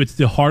promise you, it's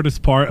the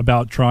hardest part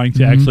about trying to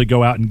Mhm. actually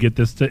go out and get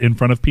this in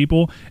front of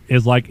people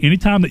is like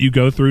anytime that you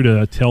go through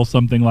to tell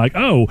something like,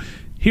 oh,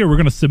 here, we're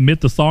going to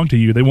submit the song to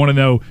you. They want to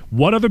know,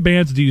 what other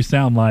bands do you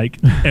sound like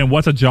and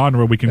what's a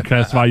genre we can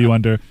classify you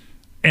under?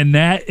 And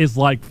that is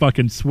like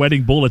fucking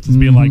sweating bullets and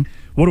being Mhm. like,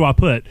 what do I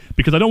put?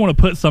 Because I don't want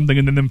to put something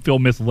and then them feel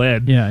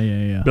misled. Yeah.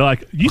 Be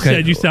like, you Okay.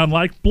 said you sound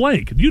like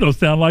blank. You don't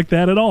sound like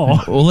that at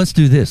all. Well, let's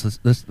do this.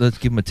 Let's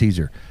give them a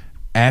teaser.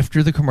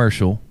 After the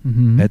commercial,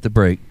 Mhm. at the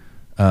break,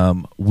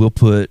 we'll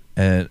put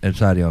an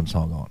Obsidian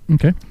song on.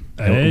 Okay.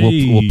 And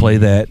we'll play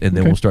that, and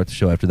then Okay. we'll start the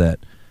show after that.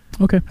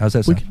 Okay. How's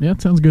that sound? Yeah,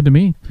 it sounds good to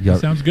me. Y'all-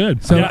 Sounds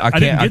good. So- Yeah, I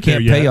didn't can't get there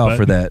pay yet, y'all but-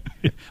 for that.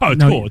 Oh, it's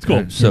No, cool. It's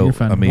cool. So you're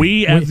fine. I mean,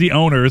 We, as the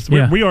owners,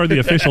 Yeah. we are the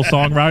official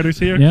songwriters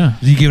here. Yeah.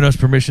 you giving us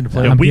permission to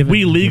play? And I'm we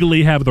giving-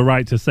 legally have the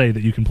right to say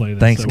that you can play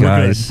this. Thanks, so we're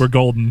good. guys. We're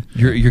golden.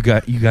 You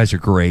guys are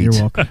great. You're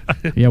welcome.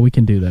 Yeah, we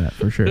can do that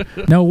for sure.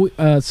 No,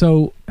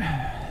 so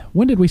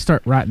when did we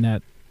start writing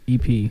that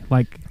EP?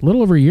 Like a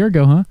little over a year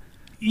ago, huh?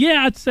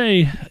 Yeah, I'd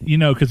say,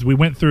 because we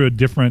went through a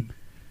different.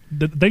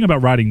 The thing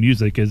about writing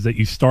music is that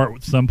you start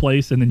with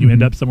someplace and then you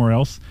end Mhm. up somewhere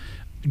else.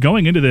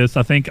 Going into this,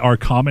 I think our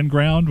common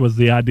ground was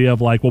the idea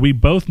of like, well, we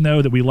both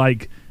know that we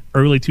like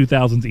early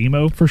 2000s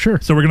emo, For sure.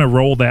 so we're going to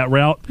roll that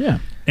route. Yeah.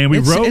 And we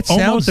wrote It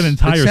almost sounds- an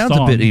entire it sounds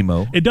song. a bit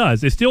emo. It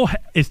does. It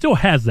still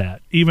has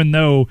that. Even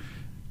though,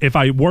 if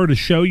I were to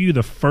show you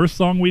the first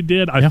song we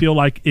did, I Yeah. feel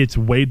like it's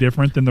way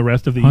different than the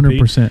rest of the EP.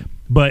 100%.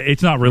 But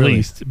it's not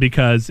released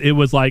because it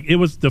was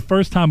the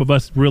first time of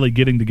us really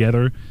getting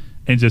together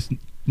and just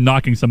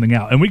knocking something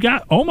out. And we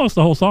got almost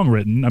the whole song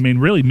written. I mean,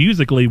 really,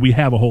 musically, we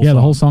have a whole Yeah, song.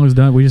 the whole song is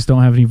done. We just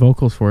don't have any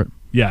vocals for it.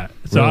 Yeah.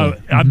 So Really?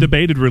 I've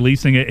debated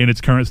releasing it in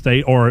its current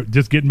state or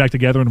just getting back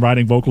together and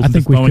writing vocals I and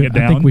think just we throwing could. it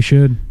down. I think we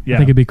should. Yeah. I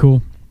think it'd be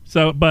cool.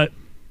 So, but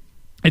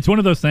it's one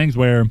of those things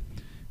where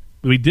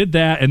we did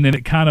that, and then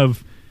it kind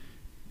of,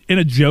 in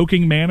a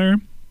joking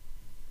manner,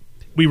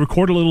 we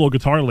recorded a little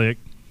guitar lick,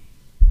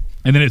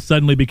 and then it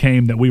suddenly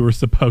became that we were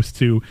supposed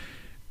to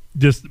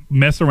just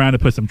mess around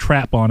and put some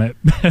trap on it,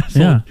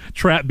 some Yeah.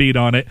 trap beat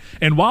on it.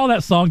 And while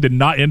that song did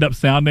not end up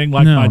sounding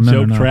like No, my no,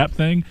 joke no. trap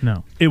thing,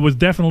 No. it was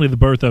definitely the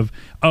birth of,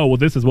 oh, well,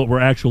 this is what we're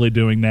actually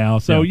doing now.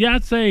 So, yeah,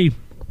 I'd say,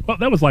 well,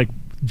 that was like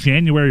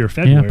January or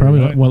February. Yeah,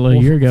 probably right?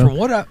 a year ago. From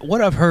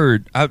what I've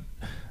heard,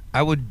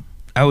 I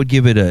would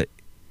give it a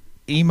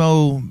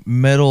emo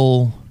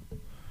metal.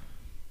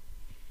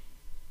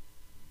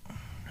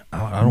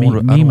 I don't want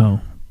to.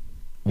 Mimo.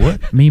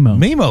 What? Mimo.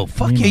 Mimo.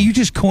 Fuck Mimo. yeah! You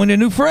just coined a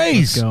new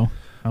phrase. Let's go.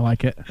 I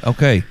like it.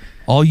 Okay,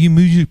 all you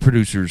music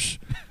producers,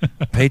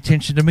 pay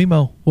attention to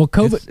Mimo. Well,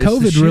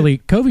 COVID really,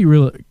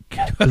 COVID,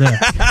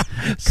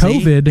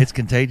 it's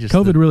contagious.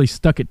 COVID really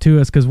stuck it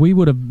to us because we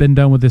would have been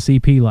done with this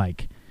EP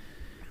like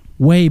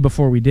way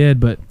before we did,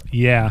 but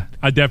Yeah,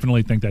 I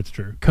definitely think that's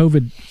true.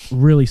 COVID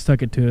really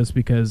stuck it to us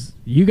because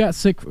you got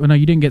sick. Well, no,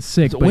 you didn't get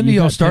sick. So but when did you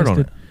y'all got start on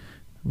tested. it?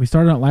 We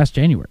started on it last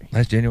January.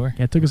 Last January.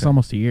 Yeah, it took us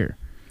almost a year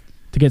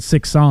to get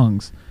 6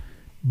 songs.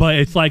 But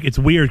it's like, it's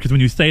weird because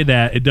when you say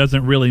that, it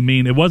doesn't really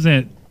mean it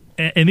wasn't.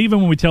 And even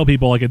when we tell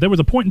people, like, there was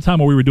a point in time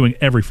where we were doing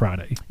every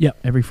Friday. Yep,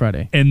 every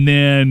Friday. And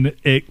then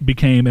it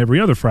became every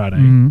other Friday.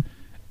 Mm-hmm.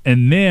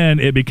 And then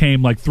it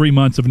became like 3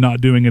 months of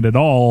not doing it at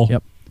all.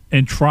 Yep.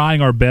 And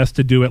trying our best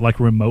to do it like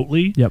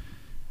remotely. Yep.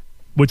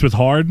 Which was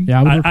hard.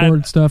 Yeah, I would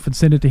record stuff and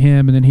send it to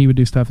him, and then he would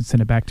do stuff and send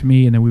it back to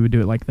me, and then we would do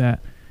it like that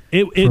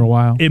for a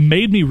while. It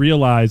made me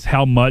realize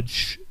how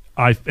much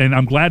and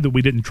I'm glad that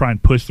we didn't try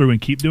and push through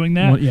and keep doing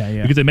that. Well,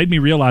 yeah. Because it made me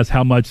realize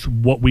how much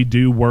what we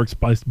do works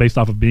based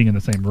off of being in the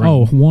same room.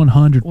 Oh,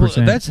 100%. Well,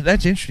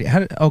 that's interesting.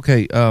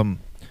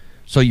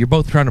 So you're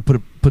both trying to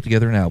put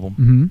together an album.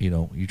 Mm-hmm. You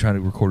know, you're trying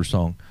to record a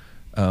song.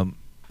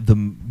 The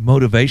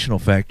motivational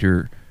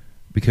factor,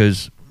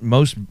 because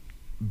most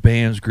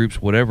bands,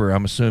 groups, whatever,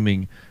 I'm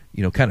assuming,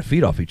 you know, kind of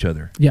feed off each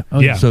other. Yeah. Oh,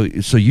 Yeah. So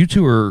you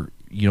two are,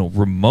 you know,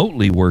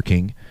 remotely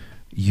working.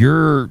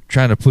 You're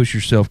trying to push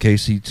yourself,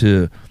 Casey,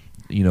 to,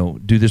 you know,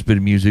 do this bit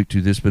of music,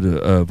 do this bit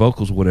of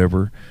vocals,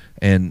 whatever.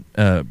 And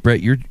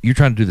Brett, you're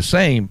trying to do the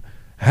same.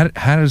 How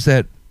does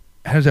that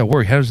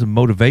work? How does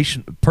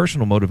the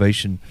personal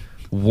motivation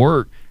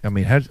work? I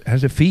mean, how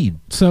does it feed?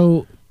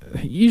 So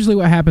usually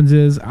what happens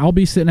is I'll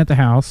be sitting at the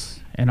house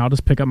and I'll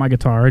just pick up my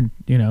guitar. And,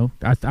 you know,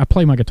 I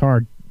play my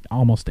guitar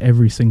almost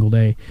every single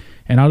day,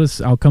 and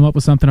I'll come up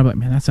with something. I'm like,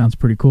 man, that sounds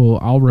pretty cool.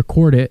 I'll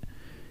record it,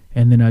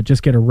 and then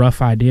just get a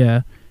rough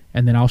idea,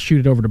 and then I'll shoot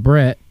it over to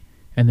Brett.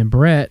 And then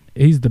Brett,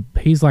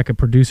 he's like a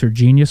producer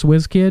genius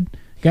whiz kid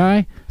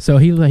guy. So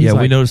he's we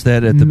like, noticed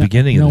that at the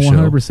beginning of the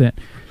show. 100%.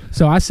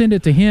 So I send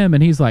it to him,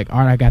 and he's like, all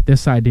right, I got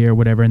this idea or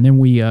whatever. And then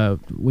we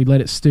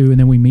let it stew, and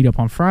then we meet up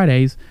on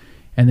Fridays,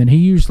 and then he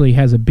usually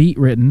has a beat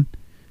written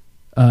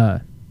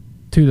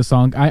to the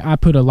song. I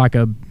put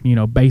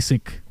a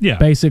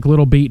basic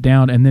little beat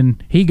down, and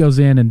then he goes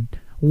in and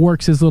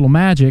works his little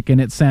magic,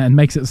 and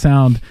makes it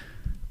sound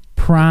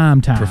prime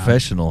time,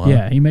 professional. Huh?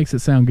 Yeah, he makes it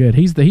sound good.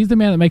 He's the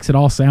man that makes it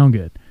all sound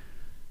good.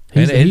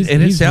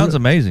 It sounds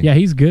amazing. Yeah,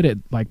 he's good at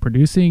like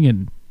producing,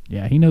 and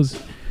yeah, he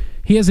knows.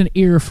 He has an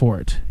ear for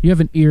it. You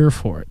have an ear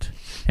for it,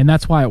 and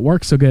that's why it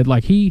works so good.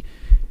 Like he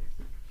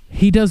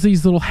does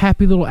these little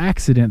happy little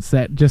accidents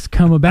that just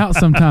come about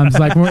sometimes,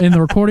 like we're in the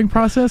recording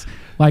process.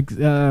 Like,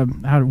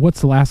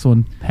 what's the last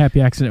one?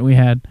 Happy accident we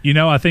had? You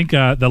know, I think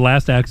the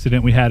last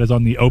accident we had is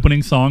on the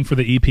opening song for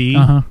the EP.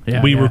 Uh-huh.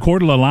 Yeah, we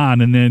recorded a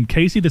line, and then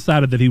Casey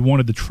decided that he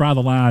wanted to try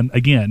the line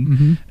again.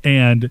 Mm-hmm.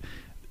 And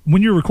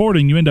when you're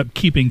recording, you end up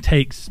keeping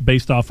takes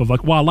based off of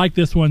like, well, I like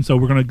this one, so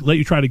we're going to let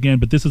you try it again,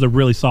 but this is a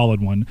really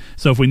solid one.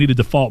 So if we need to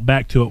default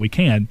back to it, we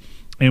can.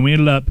 And we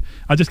ended up,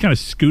 I just kind of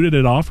scooted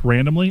it off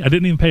randomly. I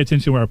didn't even pay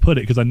attention where I put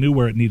it because I knew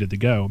where it needed to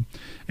go.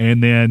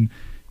 And then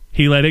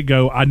he let it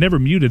go. I never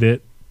muted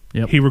it.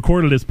 Yep. He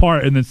recorded his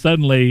part, and then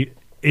suddenly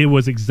it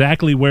was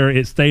exactly where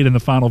it stayed in the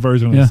final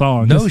version of the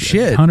song. No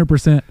shit.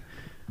 100%.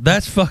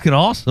 That's fucking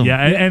awesome. Yeah,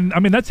 and I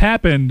mean, that's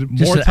happened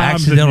Just more an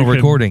times than accidental you can-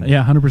 recording.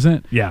 Yeah,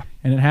 100%. Yeah.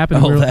 And it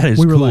happened. Oh, that is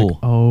we were cool. like,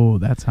 oh,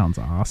 that sounds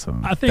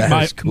awesome. I think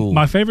That is cool.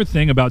 my favorite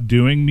thing about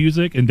doing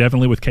music, and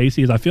definitely with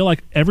Casey, is I feel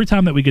like every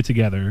time that we get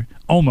together,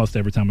 almost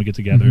every time we get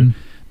together, Mhm.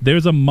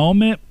 there's a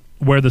moment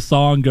where the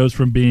song goes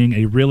from being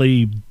a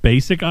really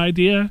basic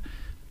idea,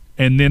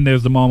 and then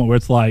there's the moment where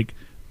it's like,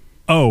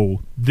 oh,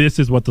 this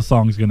is what the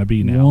song's going to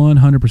be now.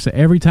 100%.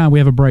 Every time we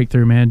have a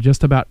breakthrough, man,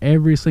 just about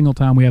every single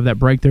time we have that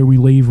breakthrough, we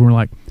leave and we're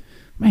like,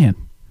 man,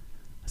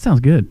 that sounds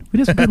good. We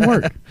did some good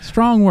work.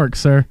 Strong work,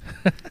 sir.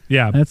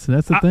 Yeah. That's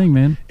the thing,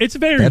 man. It's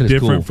very That is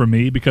different cool. for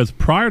me because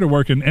prior to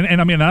working,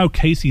 and I mean, I know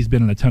Casey's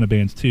been in a ton of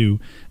bands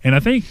too, and I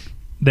think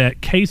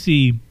that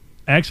Casey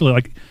actually,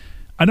 like,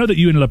 I know that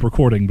you ended up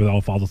recording with All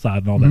Falls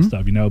Aside and all that Mhm.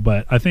 stuff, you know,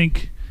 but I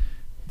think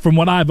from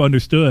what I've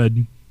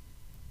understood,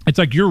 it's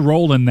like your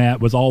role in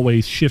that was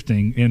always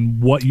shifting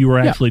in what you were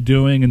actually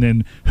doing and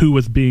then who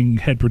was being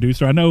head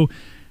producer. I know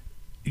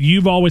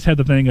you've always had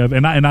the thing of,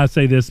 and I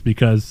say this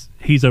because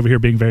he's over here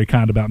being very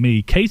kind about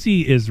me.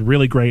 Casey is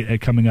really great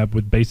at coming up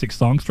with basic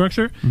song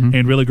structure Mhm.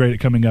 and really great at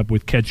coming up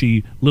with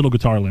catchy little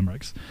guitar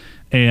limericks.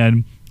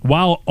 And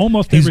while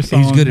almost every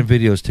song, He's good in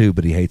videos too,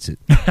 but he hates it.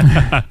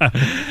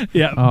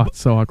 yeah, Oh, it's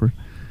so awkward.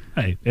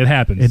 hey, it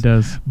happens. It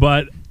does.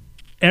 But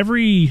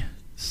every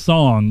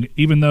song,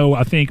 even though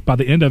I think by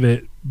the end of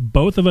it,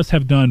 both of us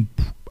have done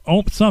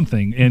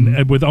something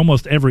and with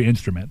almost every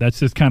instrument. That's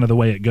just kind of the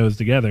way it goes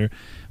together.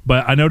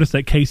 But I noticed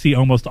that Casey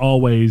almost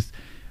always,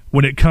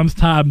 when it comes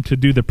time to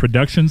do the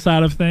production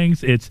side of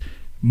things, it's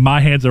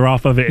my hands are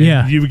off of it.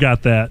 Yeah. And you've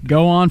got that.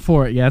 Go on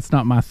for it. Yeah, it's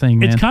not my thing,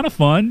 man. It's kind of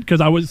fun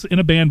because I was in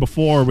a band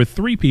before with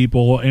 3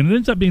 people, and it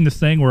ends up being this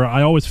thing where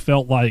I always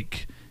felt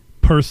like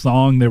per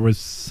song there was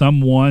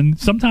someone,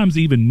 sometimes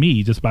even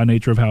me, just by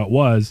nature of how it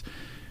was,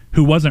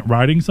 who wasn't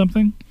writing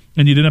something,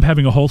 and you'd end up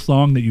having a whole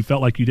song that you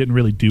felt like you didn't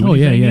really do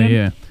anything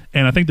in.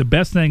 And I think the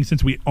best thing,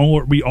 since we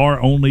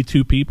are only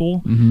 2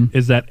 people,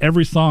 is that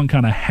every song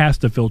kind of has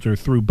to filter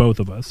through both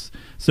of us.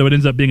 So it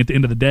ends up being, at the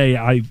end of the day,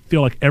 I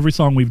feel like every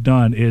song we've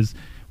done is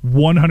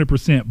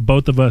 100%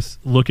 both of us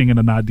looking at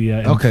an idea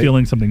and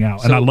feeling something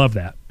out. And I love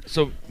that.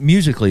 So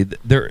musically,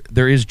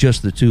 there is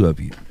just the 2 of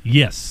you.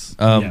 Yes.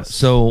 Yes.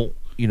 So,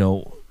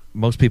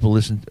 most people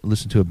listen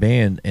to a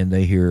band and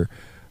they hear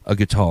a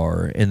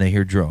guitar and they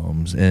hear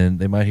drums and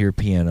they might hear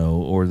piano,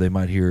 or they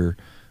might hear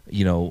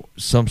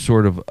some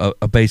sort of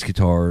a bass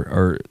guitar,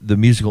 or the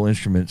musical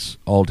instruments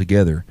all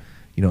together.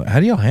 How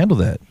do y'all handle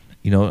that?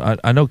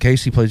 I know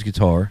Casey plays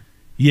guitar.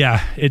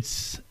 Yeah,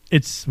 it's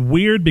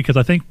weird because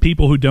I think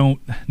people who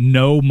don't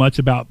know much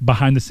about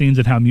behind the scenes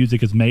and how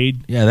music is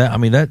made. Yeah, that's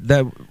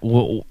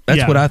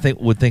what I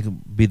would think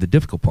would be the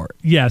difficult part.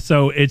 Yeah,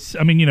 so it's,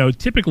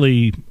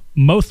 typically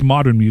most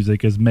modern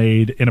music is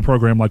made in a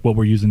program like what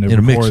we're using to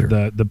record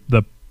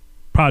the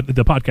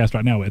podcast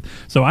right now with.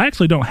 So I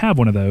actually don't have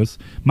one of those.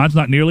 Mine's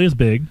not nearly as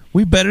big.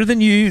 We better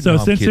than you. So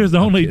since there's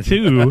only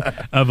 2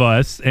 of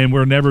us, and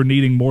we're never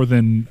needing more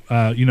than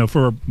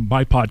for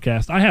my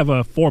podcast, I have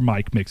a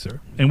 4-mic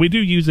mixer, and we do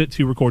use it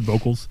to record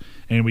vocals,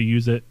 and we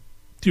use it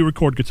to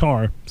record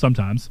guitar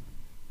sometimes.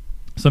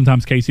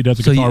 Sometimes Casey does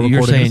a guitar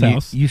recording in his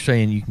house. You're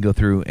saying you can go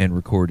through and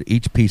record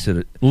each piece of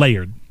it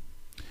layered.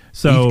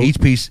 So each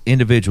piece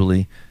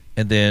individually,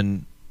 and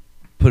then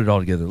put it all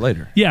together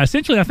later. Yeah,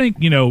 essentially, I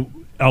think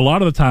a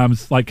lot of the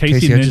times, like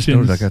Casey mentions, I just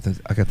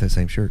noticed I got that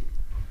same shirt.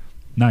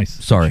 Nice.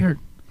 Sorry. Shirt.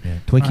 Yeah,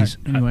 Twinkies.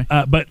 Right, anyway,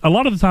 but a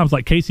lot of the times,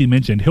 like Casey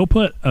mentioned, he'll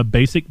put a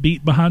basic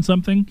beat behind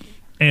something,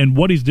 and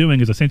what he's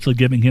doing is essentially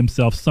giving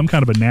himself some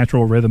kind of a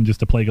natural rhythm just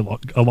to play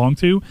along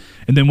to.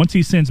 And then once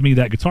he sends me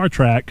that guitar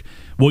track,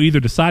 we'll either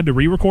decide to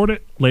re-record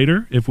it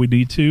later if we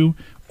need to,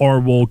 or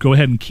we'll go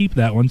ahead and keep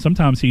that one.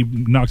 Sometimes he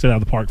knocks it out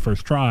of the park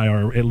first try,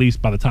 or at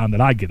least by the time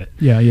that I get it.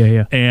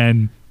 Yeah.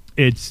 And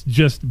it's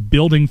just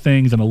building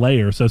things in a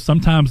layer. So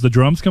sometimes the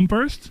drums come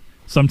first,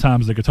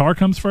 sometimes the guitar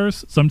comes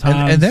first,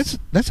 sometimes... And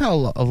that's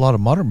how a lot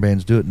of modern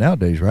bands do it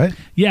nowadays, right?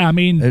 Yeah, I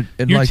mean...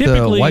 And like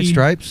the White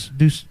Stripes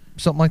do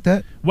something like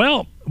that?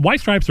 Well,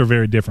 White Stripes are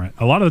very different.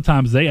 A lot of the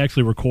times they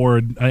actually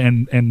record,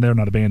 and they're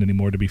not a band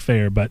anymore, to be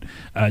fair, but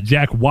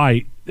Jack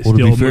White is still...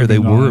 Well, to be fair, they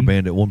were a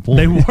band at one point.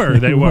 They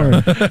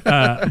were.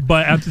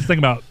 But I'm just thinking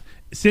about,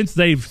 since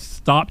they've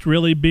stopped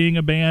really being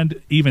a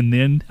band, even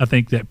then, I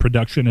think that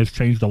production has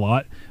changed a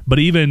lot. But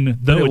even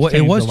though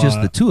it was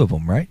just the 2 of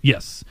them, right?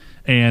 Yes.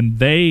 And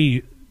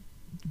they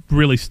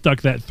really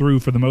stuck that through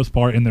for the most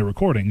part in their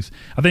recordings.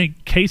 I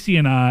think Casey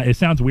and I, it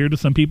sounds weird to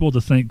some people to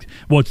think,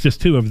 well, it's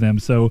just 2 of them,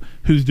 so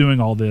who's doing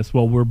all this?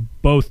 Well, we're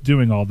both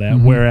doing all that.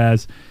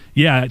 Whereas,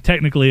 yeah,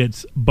 technically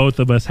it's both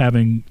of us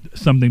having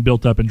something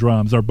built up in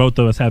drums, or both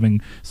of us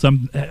having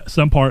some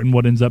part in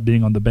what ends up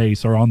being on the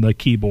bass or on the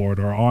keyboard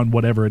or on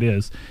whatever it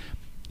is.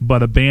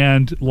 But a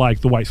band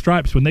like the White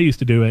Stripes, when they used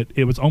to do it,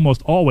 it was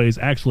almost always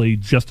actually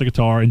just a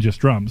guitar and just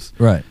drums.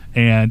 Right.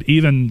 And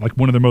even like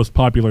one of their most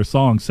popular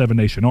songs, Seven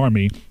Nation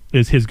Army,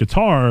 is his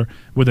guitar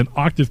with an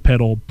octave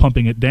pedal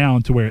pumping it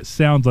down to where it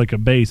sounds like a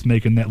bass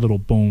making that little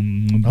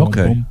boom, boom,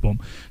 boom, boom.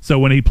 So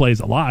when he plays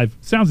it live,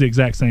 it sounds the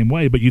exact same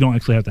way, but you don't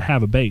actually have to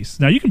have a bass.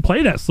 Now, you can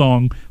play that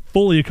song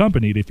fully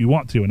accompanied if you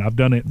want to, and I've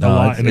done it a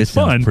lot, and it's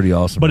fun. Pretty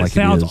awesome. But like it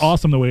sounds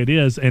awesome the way it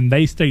is, and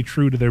they stay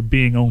true to there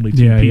being only 2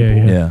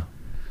 people. Yeah.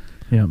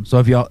 So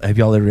have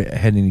y'all ever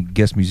had any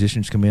guest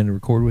musicians come in to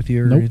record with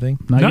you or anything?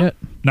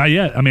 Not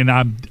yet. I mean,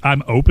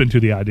 I'm open to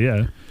the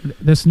idea.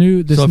 This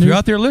new if you're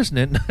out there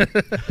listening,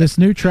 this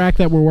new track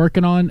that we're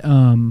working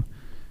on,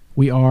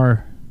 we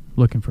are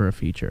looking for a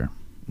feature.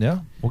 Yeah.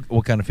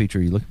 What kind of feature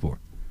are you looking for?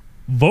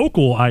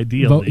 Vocal,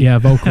 ideally.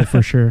 Vocal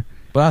for sure.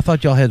 But I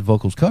thought y'all had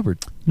vocals covered.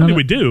 I mean,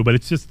 we do, but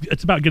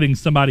it's about getting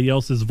somebody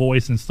else's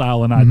voice and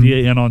style and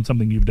idea in on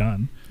something you've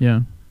done. Yeah.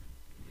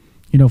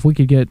 If we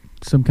could get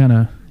some kind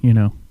of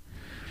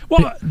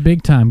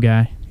big time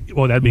guy.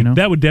 Well,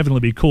 that would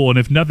definitely be cool, and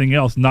if nothing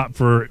else, not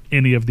for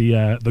any of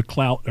the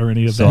clout or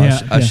any of so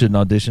that. I shouldn't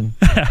audition.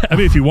 I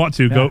mean, if you want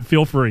to, go.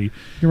 Feel free.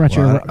 You're right.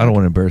 I don't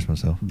want to embarrass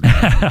myself.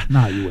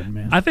 No, you wouldn't,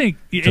 man. I think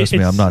trust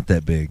me, I'm not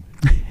that big.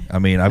 I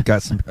mean, I've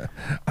got some.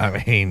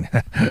 I mean,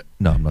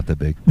 no, I'm not that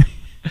big.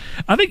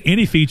 I think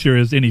any feature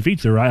is any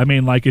feature, right? I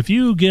mean, like if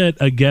you get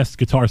a guest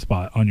guitar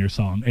spot on your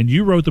song and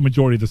you wrote the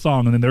majority of the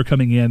song, and then they're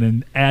coming in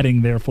and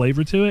adding their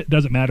flavor to it,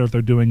 doesn't matter if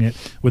they're doing it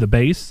with a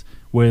bass,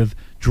 with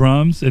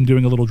drums, and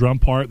doing a little drum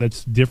part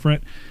that's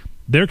different.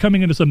 They're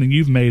coming into something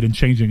you've made and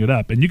changing it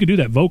up, and you can do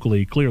that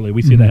vocally. Clearly,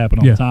 we see that happen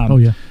all the time. Oh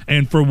yeah.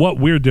 And for what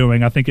we're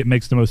doing, I think it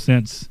makes the most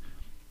sense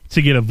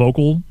to get a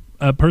vocal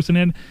person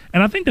in,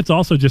 and I think that's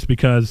also just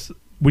because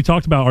we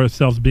talked about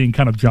ourselves being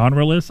kind of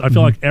genreless. I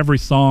feel like every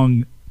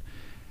song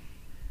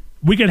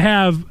we could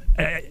have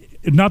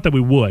not that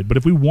we would, but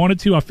if we wanted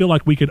to, I feel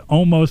like we could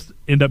almost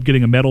end up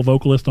getting a metal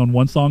vocalist on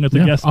one song as a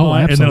guest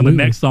spot, and then on the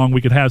next song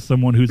we could have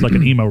someone who's like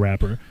an emo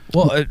rapper.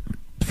 Well,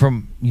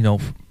 from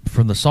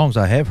the songs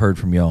I have heard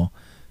from y'all,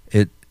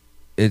 it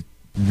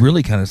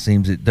really kind of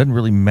seems it doesn't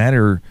really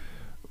matter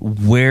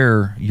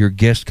where your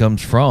guest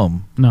comes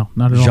from. No,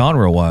 not at all.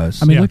 Genre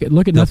wise, I mean, look at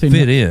They'll Nothing.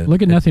 fit in.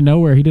 Look at Nothing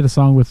Nowhere. He did a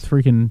song with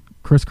freaking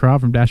Chris Carrabba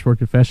from Dashboard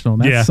Confessional.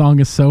 And that song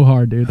is so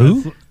hard, dude.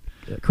 Who?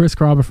 Chris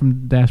Carrabba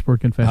from Dashboard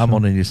Confessional. I'm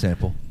gonna need a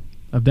sample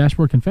Of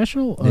Dashboard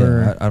Confessional?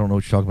 Yeah, I don't know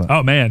what you're talking about.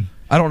 Oh man,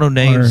 I don't know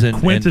names and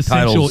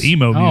quintessential titles.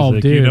 emo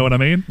music. dude. You know what I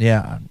mean?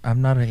 Yeah,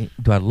 I'm not a.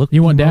 Do I look?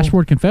 You want emo?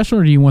 Dashboard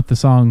Confessional, or do you want the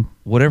song?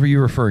 Whatever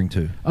you're referring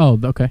to. Oh,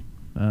 okay.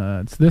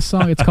 It's this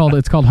song. It's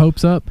called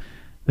Hopes Up.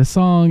 This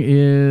song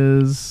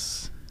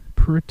is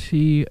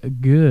pretty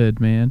good,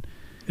 man.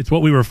 It's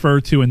what we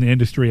refer to in the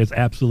industry as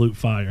absolute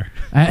fire.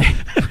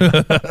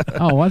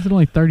 Oh, why is it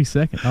only 30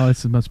 seconds? Oh,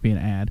 this must be an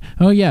ad.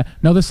 Oh, yeah.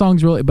 No, this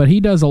song's really... But he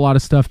does a lot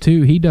of stuff,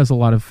 too. He does a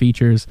lot of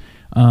features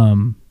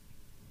that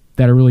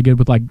are really good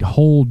with, like,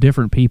 whole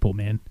different people,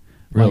 man.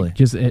 Really? Like,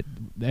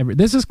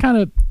 this is kind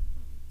of...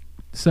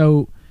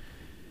 So,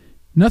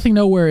 Nothing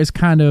Nowhere is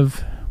kind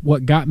of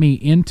what got me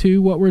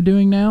into what we're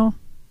doing now.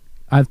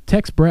 I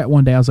text Brett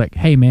one day. I was like,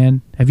 hey,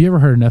 man, have you ever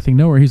heard of Nothing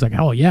Nowhere? He's like,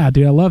 oh, yeah,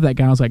 dude, I love that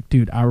guy. I was like,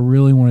 dude, I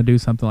really want to do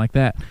something like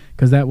that,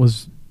 because that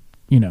was,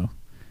 And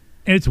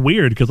it's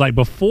weird because, like,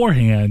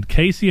 beforehand,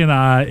 Casey and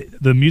I,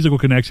 the musical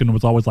connection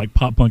was always like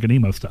pop punk and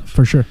emo stuff.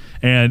 For sure.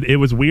 And it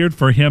was weird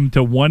for him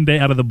to one day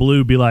out of the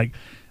blue be like,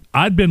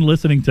 I'd been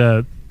listening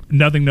to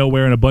Nothing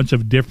Nowhere and a bunch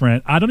of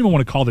different, I don't even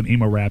want to call them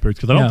emo rappers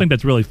because I don't think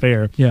that's really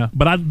fair. Yeah.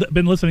 But I've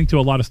been listening to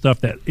a lot of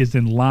stuff that is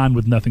in line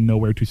with Nothing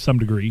Nowhere to some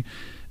degree.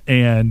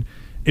 And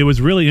it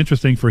was really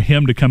interesting for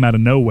him to come out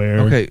of nowhere.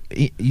 Okay,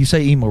 you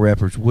say emo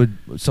rappers. Would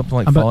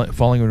something like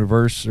Falling in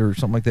Reverse or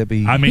something like that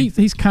be? I mean,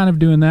 he's kind of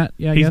doing that.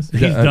 Yeah, I guess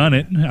he's done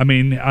it. I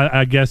mean,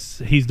 I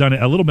guess he's done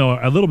it a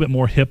little bit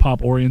more hip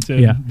hop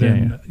oriented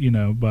than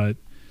But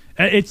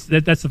that's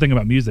the thing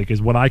about music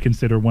is what I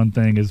consider one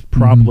thing is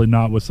probably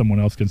not what someone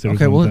else considers.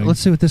 Okay, one well, thing.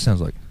 let's see what this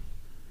sounds like.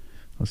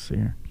 Let's see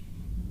here.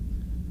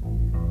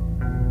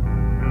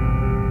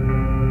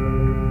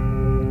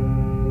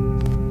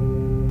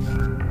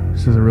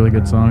 This is a really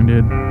good song,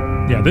 dude.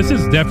 Yeah, this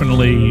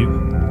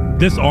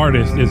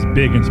artist is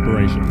big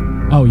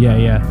inspiration. Oh,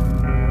 yeah.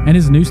 And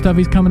his new stuff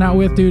he's coming out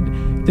with,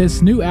 dude.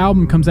 This new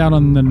album comes out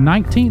on the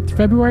 19th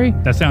February.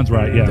 That sounds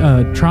right,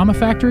 yeah. Trauma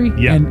Factory.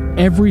 Yeah. And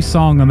every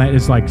song on that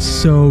is like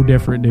so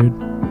different, dude.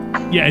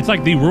 Yeah, it's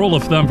like the rule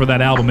of thumb for that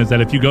album is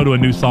that if you go to a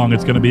new song,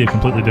 it's going to be a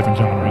completely different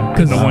genre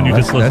than the one you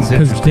just listened to.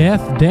 Because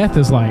death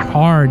is like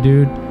hard,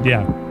 dude.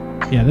 Yeah.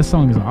 Yeah, this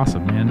song is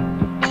awesome,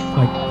 man.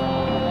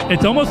 Like,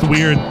 it's almost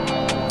weird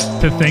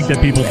to think that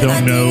people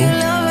don't know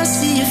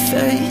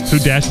who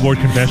Dashboard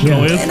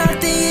Confessional is.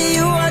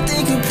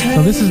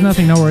 So this is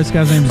Nothing Nowhere. This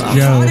guy's name is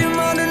Joe.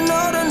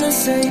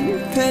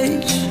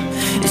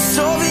 It's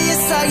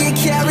obvious I get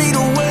carried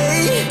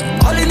away.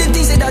 All of the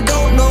things that I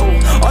don't know,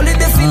 all of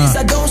the feelings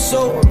I don't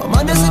show. My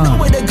mind doesn't know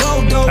where to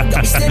go, though.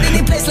 I'm standing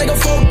in place like a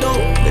photo.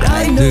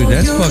 Dude,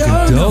 that's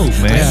fucking dope,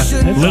 man.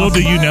 Yeah. Little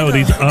do you know,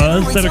 these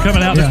uhs that are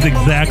coming out, that's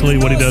exactly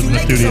what he does in the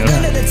studio.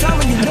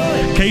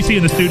 Casey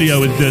in the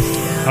studio is just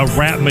a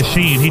rap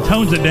machine. He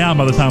tones it down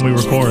by the time we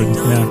record.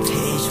 Yeah.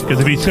 Because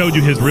if he showed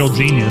you his real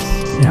genius.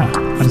 Yeah.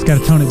 I just got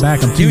to tone it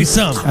back. Give me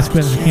some. I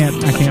can't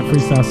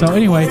freestyle. So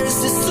anyway.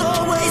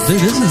 Dude,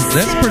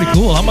 that's pretty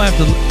cool. I might have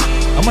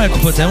to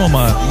put them on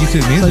my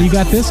YouTube music. So you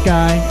got this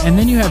guy, and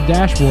then you have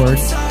Dashboard,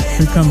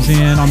 who comes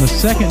in on the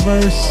second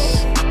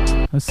verse.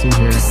 Let's see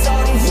here.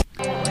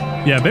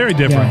 Yeah, very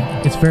different.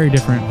 Yeah, it's very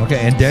different. Okay,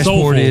 and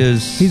Dashboard Soulful.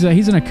 is He's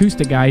an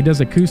acoustic guy. He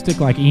does acoustic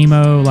like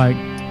emo, like.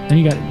 Then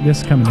you got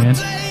this coming in.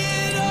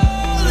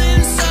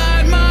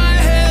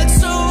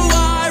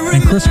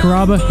 And Chris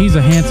Carrabba, he's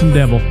a handsome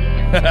devil.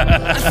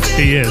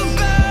 He is.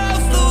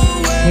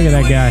 Look at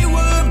that guy.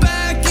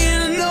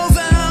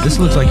 This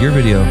looks like your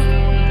video.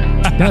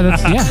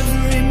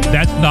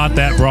 That's not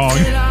that wrong.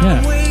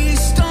 Yeah.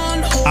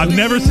 I've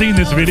never seen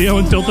this video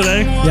until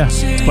today. Yeah.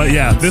 But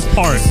yeah, this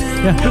part.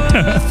 Yeah.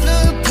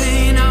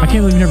 I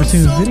can't believe you've never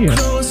seen this video.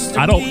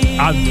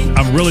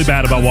 I'm really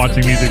bad about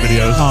watching music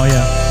videos. Oh,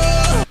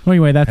 yeah. Well,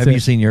 anyway, that's it. Have you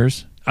seen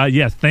yours?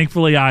 Yes.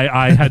 Thankfully,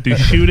 I had to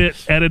shoot it,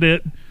 edit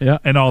it,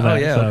 and all that. Oh,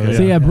 yeah, So,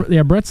 okay.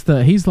 So, Brett's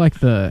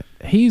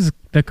he's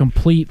the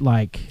complete,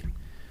 like,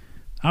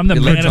 I'm the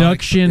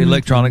production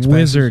electronics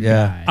wizard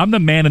yeah. guy. I'm the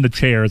man in the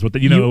chairs with the,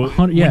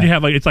 when you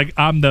have like, it's like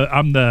I'm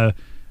the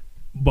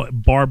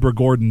Barbara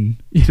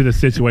Gordon to the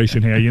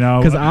situation here,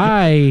 Because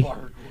I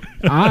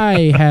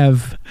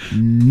have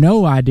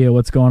no idea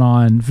what's going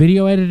on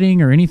video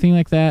editing or anything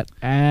like that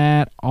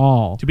at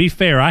all. To be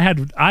fair, I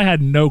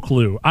had no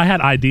clue. I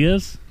had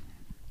ideas,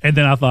 and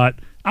then I thought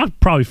I'd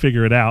probably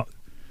figure it out.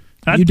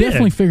 You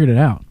definitely figured it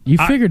out. You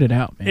figured it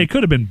out, man. It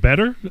could have been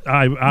better.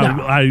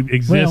 I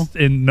exist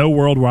in no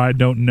world where I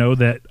don't know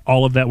that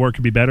all of that work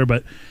could be better.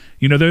 But,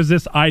 there's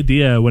this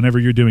idea whenever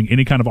you're doing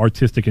any kind of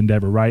artistic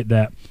endeavor, right,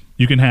 that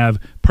You can have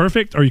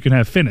perfect or you can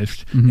have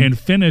finished. And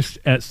finished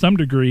at some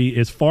degree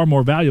is far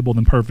more valuable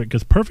than perfect,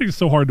 because perfect is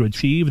so hard to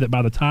achieve that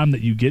by the time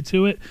that you get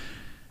to it,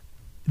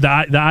 the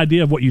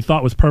idea of what you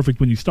thought was perfect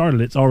when you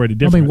started, it's already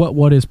different. I mean,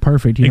 what is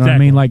perfect? You know what I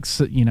mean? Like,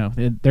 so, you know,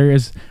 there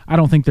is. I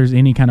don't think there's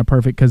any kind of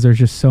perfect, because there's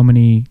just so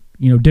many.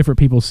 You know, different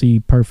people see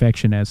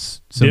perfection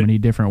as so many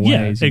different ways. Yeah,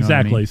 you know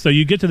exactly. what I mean? So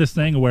you get to this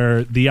thing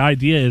where the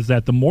idea is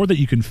that the more that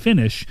you can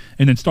finish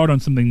and then start on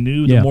something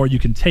new, the more you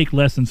can take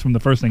lessons from the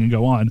first thing and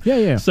go on.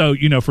 Yeah. So,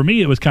 you know, for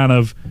me, it was kind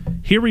of,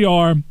 here we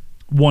are,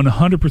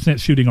 100%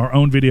 shooting our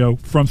own video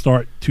from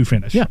start to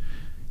finish. Yeah.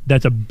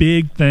 That's a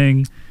big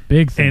thing.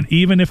 Big thing. And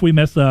even if we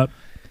mess up,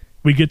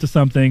 we get to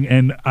something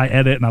and I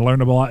edit and I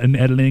learned a lot in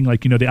editing.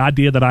 Like, you know, the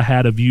idea that I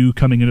had of you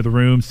coming into the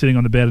room, sitting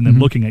on the bed and then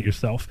looking at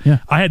yourself. Yeah.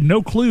 I had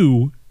no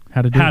clue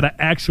how to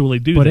actually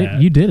do but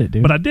that. You did it,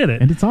 dude. But I did it.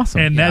 And it's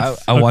awesome. And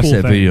that's I watched cool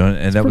that thing. video,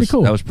 and that was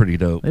cool. that was pretty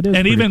dope. It is And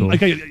pretty even cool.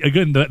 like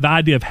again, the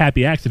idea of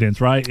happy accidents,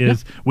 right?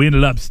 Is we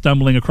ended up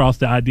stumbling across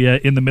the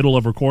idea in the middle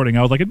of recording.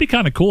 I was like, it'd be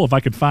kind of cool if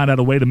I could find out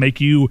a way to make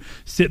you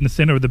sit in the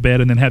center of the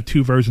bed and then have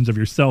two versions of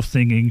yourself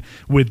singing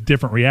with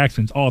different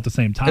reactions all at the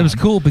same time. It was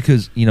cool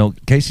because, you know,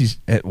 Casey's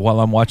while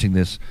I'm watching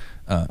this,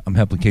 I'm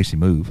helping Casey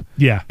move.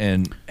 Yeah.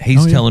 And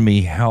he's telling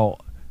me how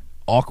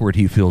awkward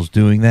he feels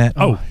doing that.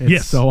 Oh, It's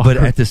yes. so But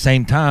awkward. at the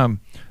same time,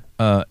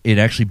 it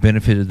actually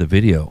benefited the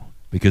video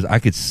because I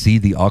could see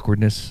the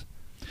awkwardness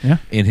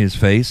in his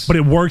face. But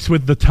it works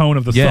with the tone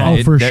of the yeah,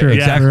 song. for sure.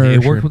 Exactly. For It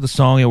worked sure. with the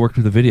song. It worked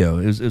with the video.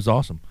 It was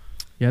awesome.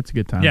 Yeah, it's a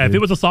good time. Yeah, if dude.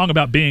 it was a song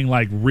about being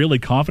like really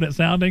confident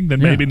sounding,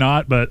 then Yeah. maybe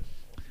not. But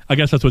I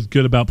guess that's what's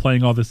good about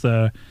playing all this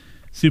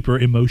super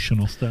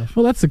emotional stuff.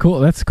 Well, that's the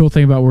cool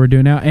thing about what we're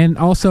doing now. And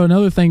also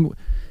another thing,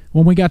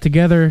 when we got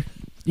together,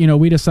 you know,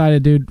 we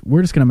decided, dude,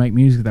 we're just gonna make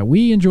music that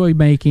we enjoy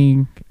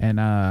making, and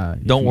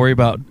Don't worry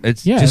about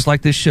it's Yeah, just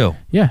like this show.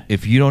 Yeah,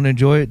 If you don't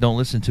enjoy it, don't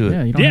listen to it.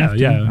 yeah, you don't Yeah, have to.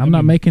 yeah. I'm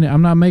not making it.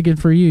 I'm not making it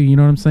for you. You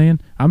know what I'm saying?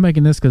 I'm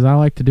making this because I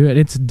like to do it.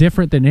 It's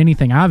different than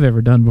anything I've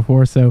ever done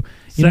before. So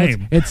you know,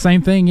 Same. it's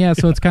same thing. Yeah.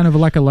 So it's kind of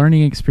like a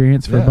learning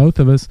experience for Yeah. both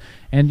of us.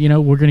 And you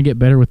know, we're gonna get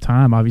better with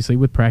time. Obviously,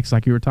 with practice,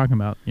 like you were talking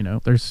about. You know,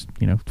 there's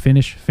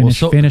finish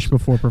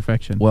before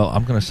perfection. Well,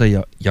 I'm gonna say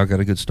y'all got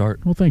a good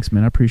start. Well, thanks,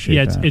 man. I appreciate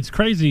Yeah, that. it's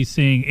crazy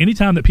seeing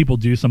anytime that people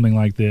do something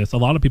like this. A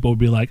lot of people would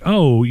be like,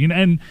 "Oh, you know,"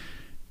 and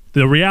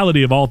the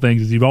reality of all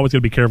things is you've always got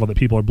to be careful that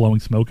people are blowing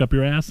smoke up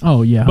your ass.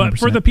 Oh yeah, 100%. But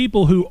for the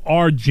people who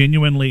are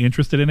genuinely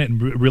interested in it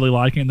and really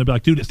liking it, and they'll be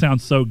like, "Dude, it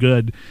sounds so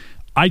good."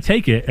 I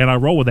take it and I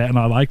roll with that and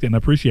I liked it and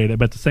appreciate it.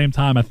 But at the same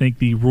time, I think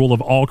the rule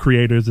of all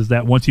creators is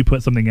that once you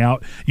put something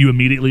out, you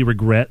immediately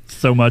regret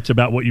so much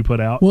about what you put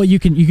out. Well, you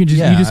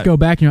just go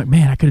back and you're like,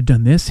 man, I could have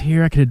done this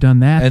here, I could have done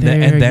that And,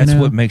 there, and that's you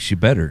know? what makes you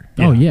better.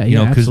 Oh yeah, You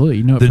know, 'cause absolutely.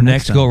 You know it the for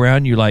next time. go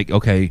around, you're like,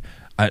 okay,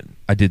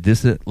 I did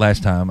this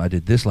last time. I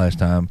did this last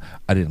time.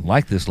 I didn't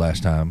like this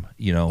last time.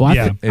 You know, Well,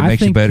 Yeah. it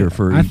makes you better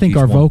for. I think each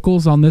our one.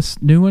 vocals on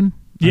this new one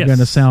are Yes. going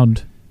to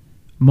sound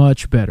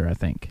much better. I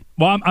think.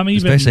 Well, I'm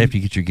even especially after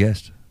you get your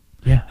guest.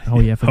 Yeah. Oh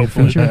yeah. For the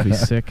Hopefully. future, it'd be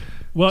sick.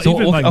 well,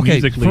 even like okay,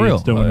 musically, for real,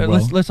 it's doing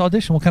well. let's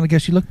audition. What kind of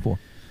guest you looking for?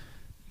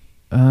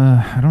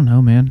 I don't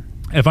know, man.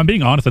 If I'm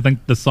being honest, I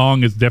think the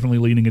song is definitely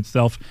leaning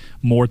itself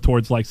more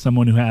towards like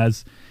someone who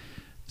has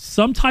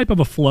some type of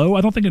a flow.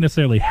 I don't think it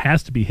necessarily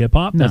has to be hip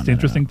hop. No, That's the no,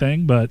 interesting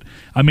thing. But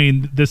I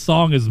mean, this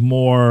song is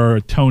more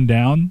toned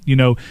down. You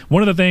know,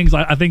 one of the things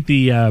I think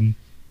the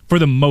for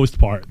the most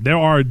part, there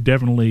are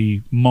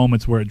definitely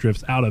moments where it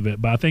drifts out of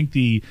it. But I think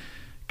the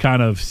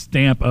kind of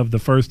stamp of the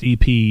first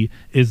EP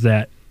is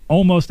that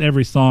almost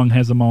every song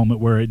has a moment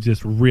where it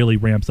just really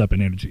ramps up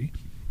in energy.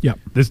 Yep.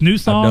 This new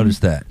song, I've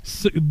noticed that.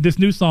 this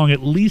new song,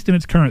 at least in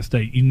its current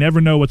state, you never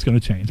know what's going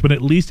to change, but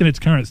at least in its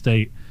current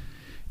state,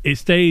 it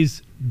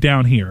stays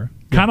down here.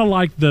 Kind of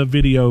like the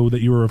video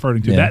that you were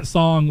referring to. Yeah. That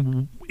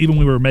song, even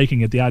when we were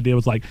making it, the idea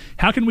was like,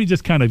 how can we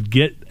just kind of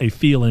get a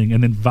feeling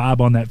and then vibe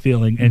on that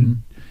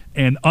feeling?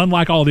 And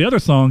unlike all the other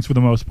songs, for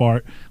the most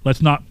part, let's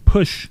not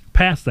push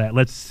past that.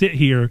 Let's sit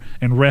here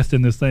and rest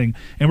in this thing.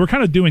 And we're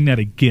kind of doing that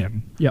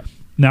again. Yep.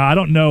 Now, I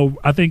don't know.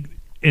 I think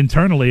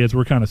internally, as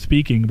we're kind of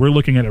speaking, we're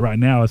looking at it right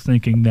now as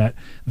thinking that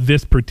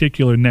this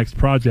particular next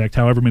project,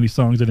 however many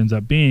songs it ends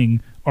up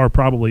being, are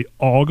probably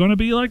all going to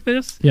be like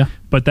this. Yeah.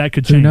 But that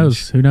could change. Who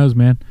knows? Who knows,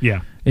 man?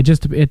 Yeah. It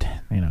just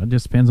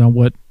depends on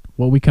what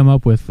we come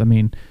up with. I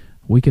mean,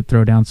 we could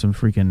throw down some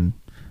freaking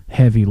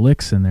heavy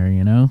licks in there,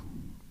 you know.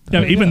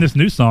 Yeah, even this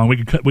new song,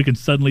 we could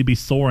suddenly be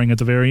soaring at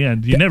the very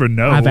end. You never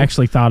know. I've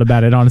actually thought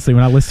about it, honestly.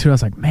 When I listened to it, I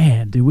was like,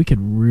 man, dude, we could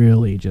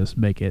really just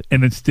make it.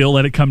 and then still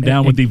let it come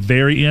down with the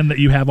very end that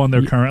you have on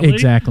there currently.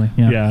 Exactly.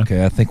 Yeah. Yeah.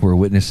 Okay, I think we're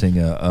witnessing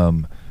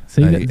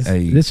See,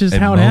 this is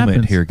how it moment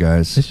happens here,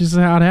 guys. This is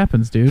how it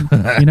happens, dude.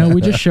 You know, we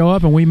just show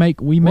up and we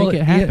make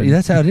it happen. Yeah,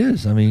 that's how it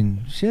is. I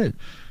mean, shit.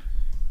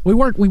 We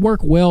work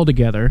well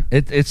together.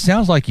 It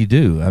sounds like you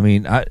do. I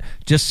mean, I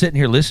just sitting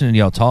here listening to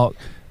y'all talk.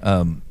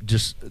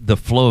 Just the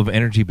flow of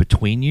energy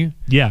between you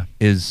Yeah.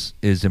 is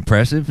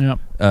impressive.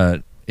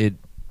 Yep.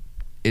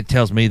 It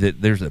tells me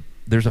that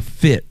there's a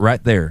fit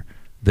right there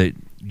that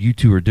you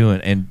two are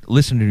doing, and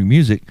listening to your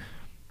music.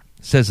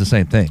 says the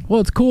same thing. Well,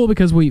 it's cool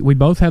because we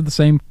both have the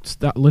same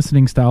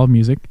listening style of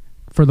music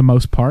for the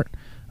most part.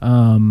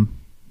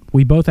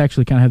 We both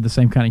actually kind of have the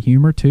same kind of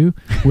humor too,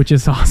 which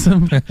is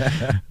awesome.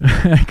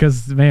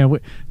 Because man,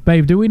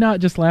 babe, do we not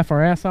just laugh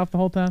our ass off the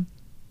whole time?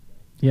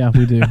 Yeah,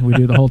 we do. We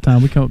do the whole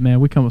time. We come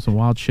up with some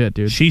wild shit,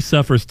 dude. She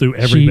suffers through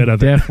every bit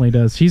of it. She definitely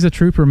does. She's a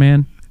trooper,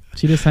 man.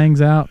 She just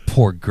hangs out.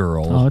 Poor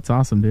girl. Oh, it's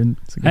awesome, dude.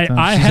 It's a good time.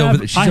 I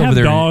She's have over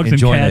there dogs and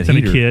enjoying cats that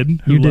and a heater.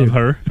 kid who You do. love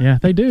her. Yeah,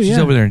 they do. She's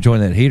yeah. over there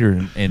enjoying that heater,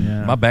 and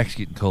Yeah. my back's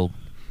getting cold.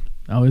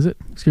 Oh, is it?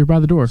 So you're by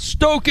the door.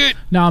 Stoke it.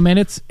 No, man,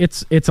 it's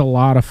a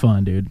lot of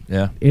fun, dude.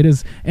 Yeah. It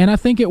is, and I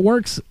think it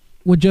works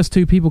with just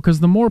two people because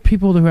the more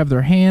people who have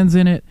their hands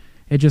in it,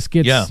 it just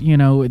gets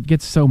it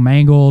gets so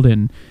mangled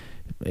and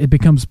it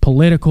becomes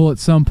political at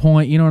some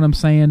point. You know what I'm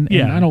saying?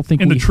 Yeah, And I don't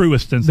think in the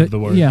truest sense of the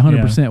word. Yeah,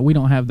 100%. We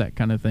don't have that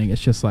kind of thing.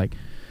 It's just like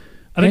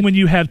I think when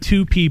you have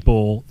two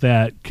people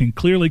that can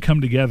clearly come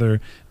together,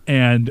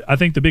 and I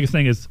think the biggest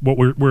thing is what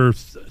we're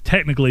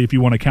technically, if you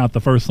want to count the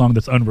first song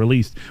that's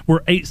unreleased, we're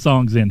 8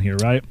 songs in here,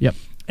 right? Yep.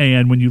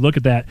 And when you look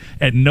at that,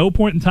 at no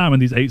point in time in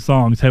these 8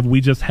 songs have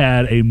we just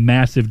had a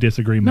massive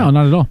disagreement. No,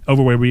 not at all.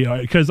 Over where we are,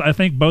 because I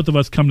think both of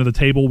us come to the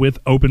table with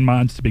open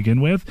minds to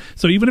begin with.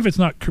 So even if it's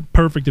not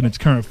perfect in its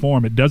current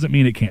form, it doesn't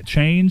mean it can't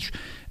change.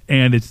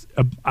 And it's,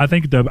 I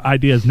think the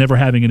idea is never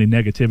having any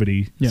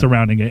negativity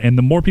surrounding it. And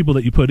the more people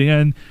that you put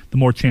in, the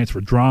more chance for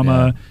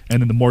drama,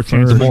 and then the more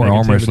chance The for more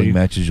arm negativity. wrestling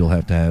matches you'll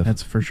have to have.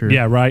 That's for sure.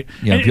 Yeah, right.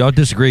 Yeah, And if y'all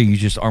disagree, you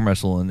just arm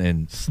wrestle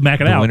and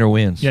smack it the out. winner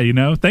wins.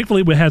 Yeah,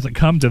 thankfully it hasn't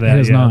come to that It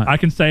has yet. not. I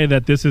can say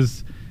that this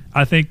is,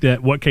 I think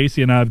that what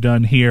Casey and I have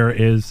done here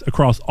is,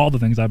 across all the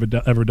things I've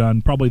ever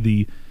done, probably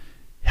the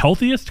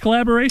healthiest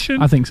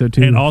collaboration. I think so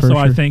too. And also for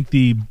I sure. think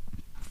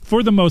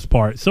for the most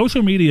part,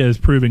 social media is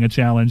proving a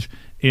challenge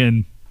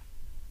in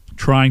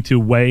trying to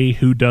weigh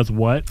who does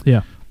what,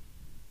 Yeah.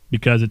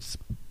 because it's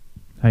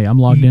Hey, I'm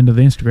logged into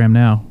the Instagram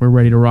now. We're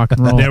ready to rock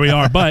and roll. there we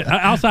are. But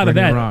outside of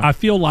Ready that, to rock. I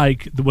feel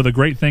like the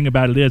great thing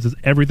about it is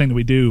everything that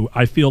we do,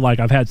 I feel like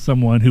I've had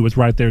someone who was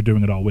right there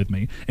doing it all with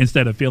me,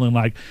 instead of feeling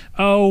like,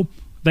 oh,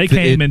 they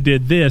came and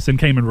did this and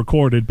came and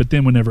recorded, but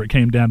then whenever it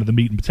came down to the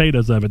meat and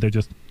potatoes of it,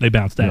 they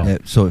bounced out. Yeah,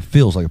 so it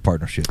feels like a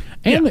partnership.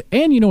 And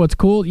you know what's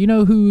cool? You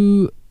know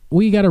who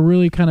we got a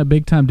really kind of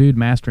big time dude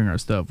mastering our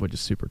stuff, which is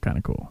super kind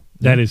of cool.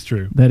 That is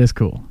true. That is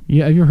cool.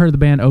 Yeah, have you ever heard of the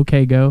band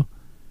OK Go?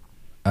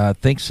 I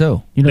think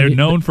so. You know, They're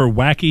known for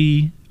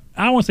wacky.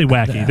 I don't want to say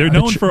wacky. They're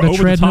known for the over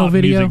the treadmill top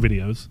video? music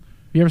videos.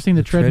 You ever seen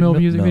the treadmill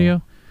music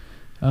treadmill?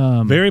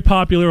 video? Very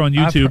popular on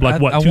YouTube. I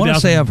want to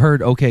 2000? say I've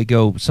heard OK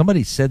Go.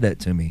 Somebody said that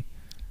to me.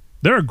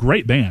 They're a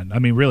great band. I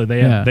mean, really, they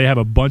Yeah. have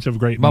a bunch of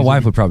great. My music.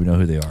 wife would probably know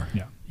who they are.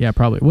 Yeah. Yeah,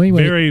 probably. Well,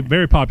 anyway, Very,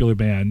 very popular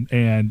band,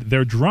 and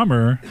their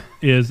drummer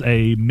is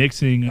a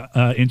mixing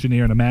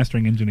engineer and a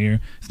mastering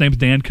engineer. His name's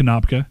Dan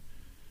Konopka,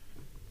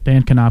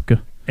 Dan Konopka.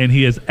 and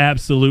he is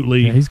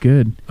absolutely Yeah, he's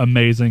good.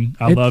 amazing.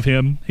 I love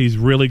him. He's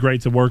really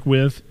great to work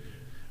with,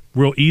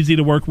 real easy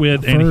to work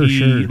with, and For he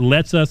sure.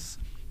 lets us.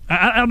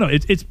 I don't know.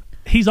 It's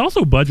he's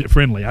also budget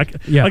friendly. I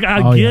Yeah.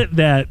 get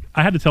that.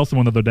 I had to tell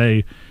someone the other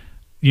day.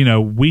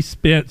 We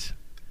spent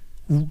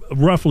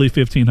roughly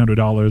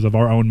 $1,500 of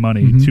our own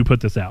money Mhm. to put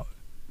this out.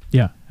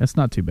 Yeah, that's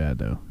not too bad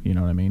though. You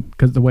know what I mean?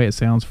 Because the way it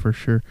sounds, for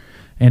sure.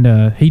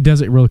 And he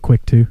does it real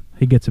quick too.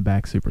 He gets it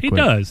back super He quick.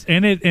 does,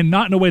 and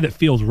not in a way that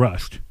feels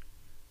rushed.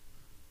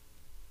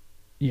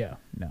 Yeah,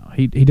 no,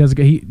 he does.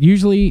 He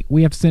usually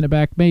we have to send it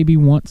back maybe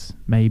once,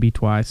 maybe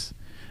twice.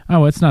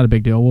 Oh, it's not a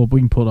big deal. Well,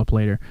 we can pull it up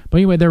later. But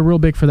anyway, they're real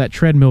big for that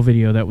treadmill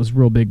video that was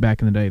real big back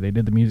in the day. They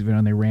did the music video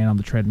and they ran on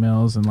the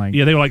treadmills and like.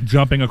 Yeah, they were like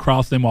jumping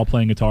across them while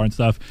playing guitar and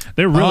stuff.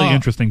 They're really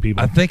interesting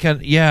people. I think I you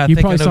think I know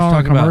probably what saw you're on a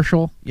talking about.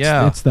 commercial.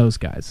 Yeah. It's those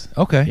guys.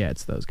 Okay. Yeah,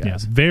 it's those Yeah,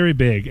 guys. very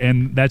big,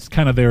 and that's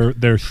kind of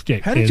their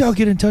shtick. How did is- y'all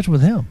get in touch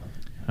with him?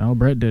 Oh,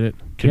 Brett did it.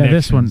 Yeah,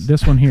 this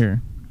one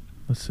here.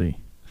 Let's see.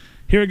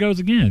 Here it goes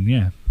again.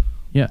 Yeah,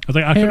 Yeah, I was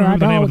like, I couldn't remember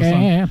the name of the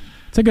song. Yeah.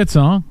 It's a good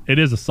song. It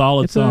is a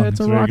solid song.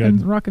 It's a very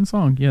good. rockin'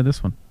 song. Yeah,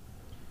 this one.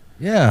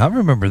 Yeah, I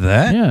remember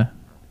that. Yeah,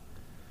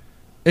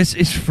 It's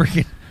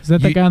freaking. is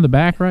that the You- guy in the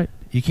back, right?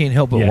 You can't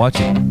help but Yeah. watch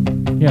it.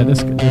 Yeah,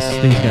 these guys.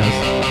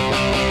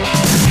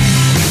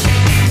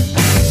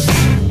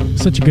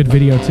 Such a good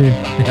video too.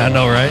 I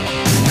know, right?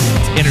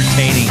 It's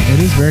entertaining. It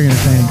is very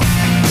entertaining.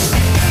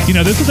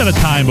 This was at a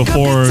time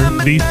before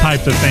these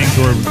types of things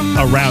were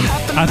around.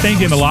 I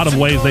think in a lot of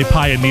ways they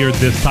pioneered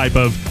this type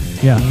of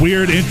Yeah.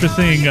 weird,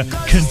 interesting,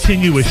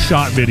 continuous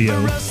shot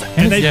videos,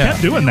 and they Yeah.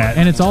 kept doing that.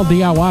 And it's all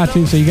DIY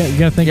too, so you got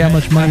to think how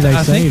much money they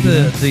I think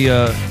saved.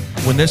 the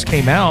when this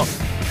came out,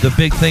 the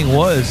big thing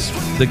was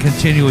the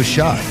continuous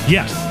shot.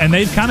 Yeah, and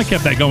they've kind of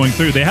kept that going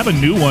through. They have a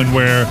new one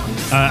where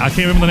I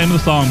can't remember the name of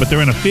the song, but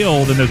they're in a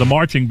field and there's a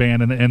marching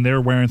band and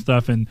they're wearing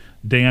stuff, and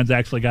Dan's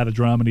actually got a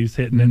drum and he's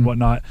hitting it and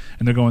whatnot,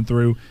 and they're going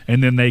through,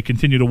 and then they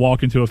continue to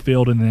walk into a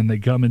field and then they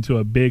come into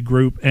a big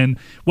group. And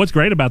what's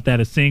great about that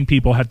is seeing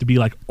people have to be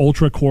like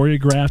ultra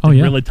choreographed and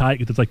yeah. really tight,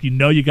 because it's like,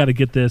 you got to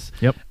get this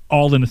Yep.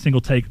 all in a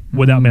single take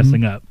without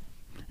messing up.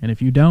 And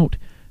if you don't,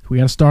 we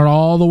got to start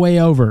all the way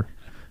over.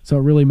 So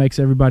it really makes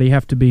everybody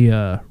have to be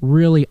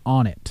really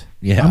on it.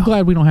 Yeah. I'm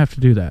glad we don't have to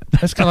do that.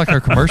 That's kind of like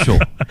our commercial.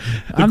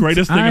 The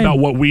greatest thing about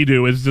what we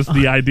do is just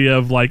the idea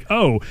of like,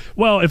 oh,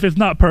 well, if it's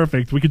not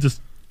perfect, we could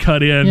just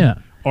cut in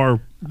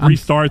or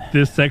restart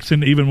this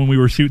section. Even when we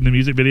were shooting the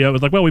music video, it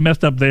was like, well, we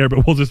messed up there,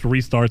 but we'll just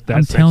restart that.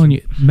 I'm section. telling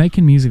you,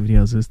 making music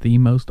videos is the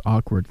most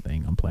awkward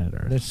thing on planet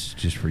Earth. That's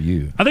just for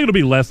you. I think it'll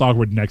be less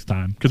awkward next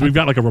time because we've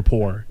got like a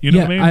rapport. You know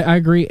what I mean? I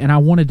agree, and I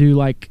want to do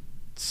like,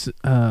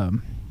 I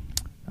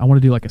want to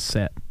do like a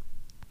set,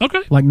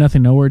 okay, like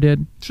Nothing Nowhere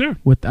did. sure.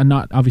 With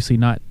not obviously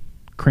not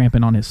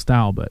cramping on his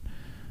style, but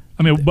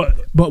I mean,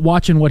 but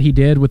watching what he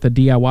did with the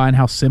DIY and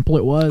how simple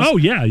it was. oh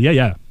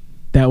yeah,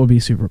 that would be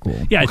super cool.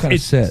 yeah. What kind of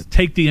It's set?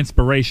 take the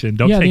inspiration,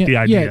 don't take the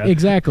idea. Yeah,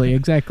 exactly.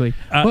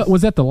 What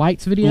was that? The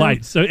Lights video?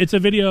 Lights. So it's a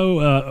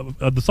video.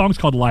 The song's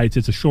called Lights.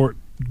 It's a short,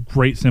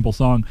 great, simple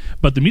song.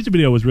 But the music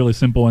video was really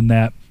simple in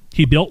that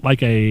he built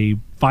like a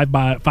 5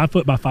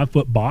 foot by 5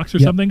 foot box or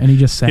Yep, something, and he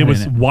just sat it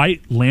was in it.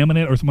 white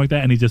laminate or something like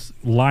that, and he just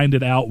lined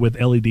it out with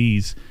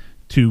LEDs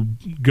to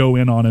go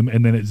in on him,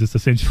 and then it's just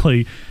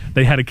essentially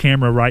they had a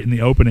camera right in the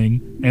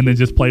opening, and then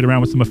just played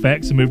around with some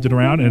effects and moved it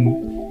around,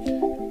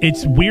 and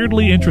it's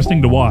weirdly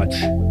interesting to watch.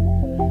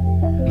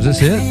 Was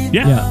this it?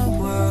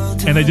 Yeah.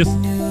 And they just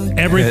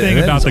everything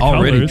Yeah, about that's the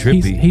already colors.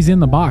 trippy. He's in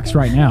the box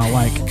right now,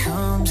 like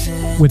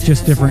with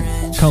just different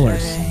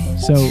colors.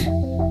 So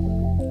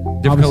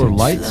Different obviously- color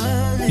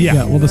lights?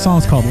 yeah, well, the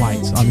song's called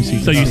Lights, obviously.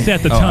 So you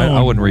set the Oh, tone.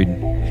 I wasn't reading.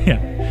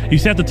 Yeah, you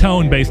set the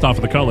tone based off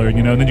of the color,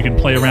 and then you can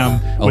play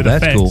around with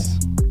that's effects. cool.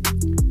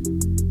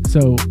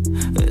 So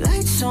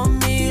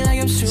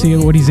see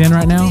what he's in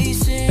right now?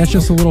 That's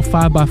just a little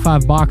 5 by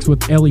 5 box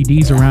with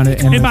LEDs around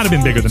it, and It might have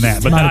been bigger than that,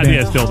 but the Might have idea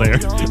been. is still there.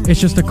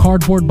 it's just a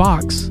cardboard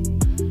box,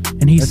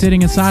 and he's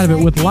sitting inside of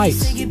it with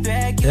lights.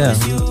 Yeah,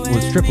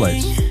 with strip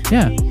lights.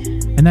 Yeah,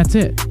 and that's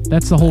it.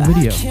 That's the whole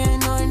video.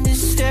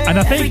 And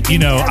I think,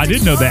 I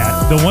didn't know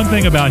that. The one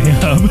thing about him,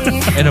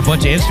 And a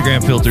bunch of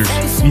Instagram filters.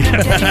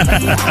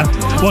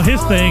 well,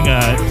 his thing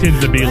tends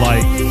to be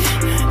like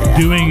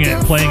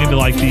playing into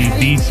like the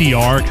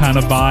VCR kind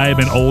of vibe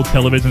and old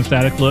television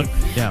static look.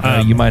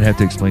 Yeah. You might have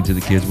to explain to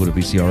the kids what a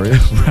VCR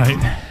is.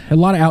 Right. A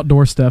lot of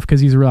outdoor stuff because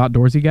he's a real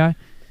outdoorsy guy.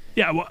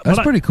 Yeah, well, That's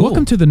pretty cool.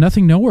 Welcome to the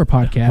Nothing Nowhere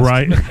podcast.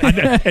 Right.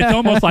 It's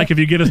almost like if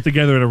you get us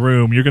together in a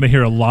room, you're going to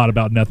hear a lot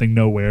about Nothing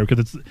Nowhere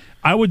because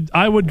I would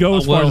go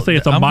as far Well, as to say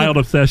it's a I'm mild gonna-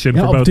 obsession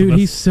Yeah, for both dude, of us.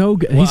 he's so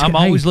good. Well, I'm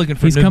always looking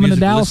for he's new coming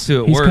music to to Dallas. listen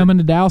to at He's work. coming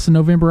to Dallas on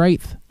November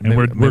 8th. And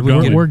we're maybe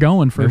going. We're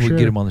going for Maybe sure. we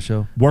get him on the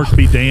show. Work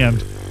be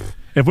damned.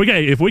 If we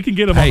can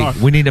get him on Hey, our,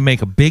 we need to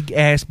make a big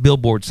ass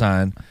billboard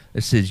sign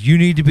that says "You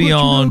need to be What You Know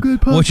on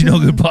Good What You Know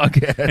Good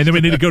podcast." and then we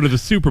need to go to the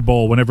Super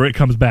Bowl whenever it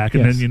comes back,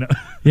 and Yes. then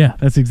Yeah,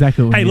 that's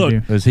exactly what hey, we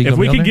look, do. Is he if gonna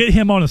we be on can there? get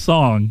him on a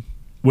song,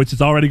 which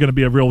is already going to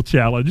be a real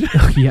challenge.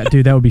 Yeah,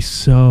 dude, that would be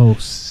so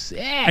sick.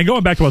 And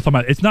going back to what I was talking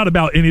about, it's not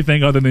about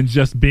anything other than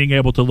just being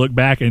able to look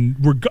back and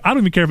I don't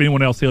even care if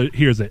anyone else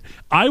hears it.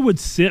 I would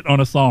sit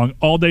on a song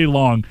all day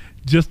long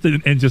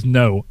and just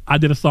know I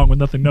did a song with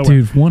Nothing Nowhere.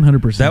 Dude,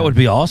 100%. That would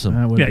be awesome.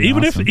 That would Yeah, be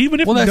even awesome. if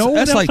Well, no one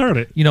else like heard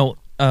it.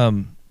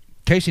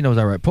 Casey knows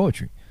I write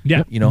poetry.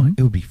 Yeah.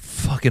 It would be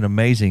fucking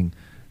amazing.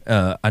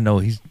 I know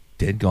he's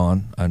dead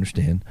gone. I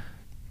understand.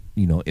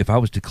 If I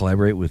was to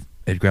collaborate with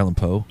Edgar Allan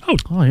Poe,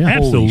 Oh, yeah.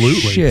 absolutely. Holy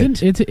shit.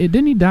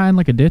 Didn't he die in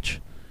like a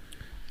ditch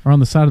or on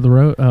the side of the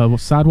road,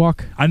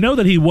 sidewalk? I know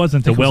that he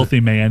wasn't a think it was wealthy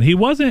man. He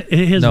wasn't.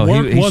 His no,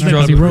 work he wasn't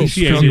struggled, he wrote-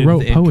 appreciated. he wrote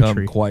with income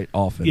poetry. quite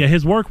often. Yeah,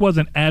 his work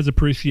wasn't as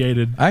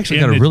appreciated. I actually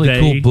in got a its really day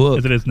cool book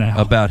as it is now.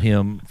 about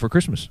him for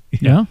Christmas.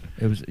 Yeah.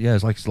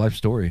 It's like his life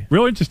story.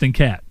 Real interesting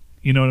cat.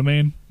 You know what I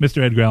mean,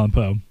 Mr. Edgar Allan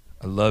Poe.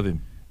 I love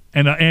him.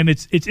 And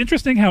it's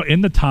interesting how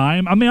in the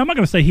time, I mean, I'm not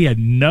going to say he had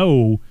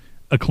no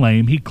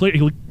acclaim. He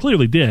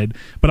clearly did,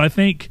 but I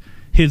think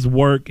his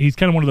work, he's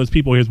kind of one of those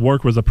people. His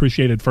work was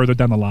appreciated further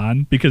down the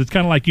line because it's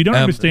kind of like you don't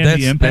understand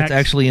the impact. That's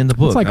actually in the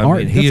book. It's like I art.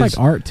 mean, he That's is,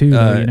 like art too,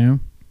 though,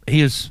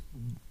 He is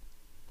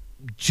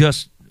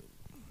just,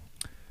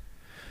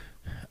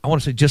 I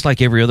want to say just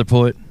like every other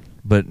poet,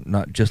 but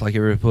not just like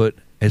every other poet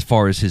as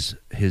far as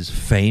his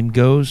fame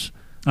goes.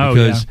 Oh,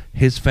 Because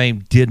his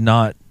fame did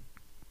not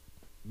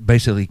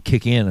basically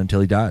kick in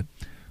until he died.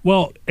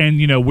 Well, and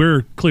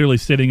we're clearly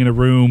sitting in a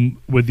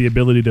room with the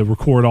ability to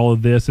record all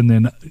of this and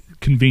then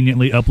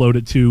conveniently upload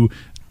it to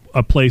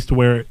a place to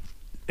where,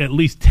 at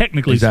least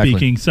technically Exactly.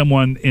 speaking,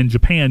 someone in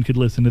Japan could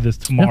listen to this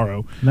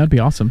tomorrow. That'd be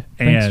awesome.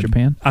 Thanks, And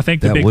Japan. I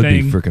think the That big would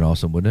thing be freaking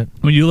awesome, wouldn't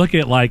it? when you look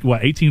at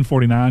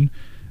 1849,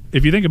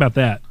 if you think about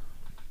that,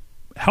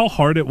 how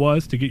hard it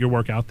was to get your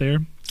work out there.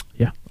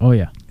 Yeah. Oh,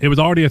 yeah. It was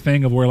already a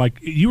thing of where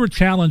you were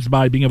challenged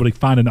by being able to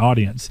find an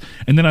audience,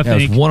 and then I It was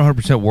think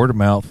 100% word of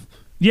mouth.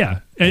 yeah,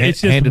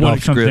 it's just handed what off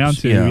it comes down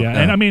scripts. to. Yeah, Yeah.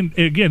 yeah. And I mean,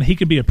 again, he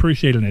can be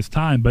appreciated in his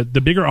time, but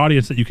the bigger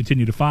audience that you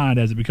continue to find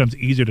as it becomes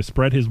easier to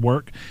spread his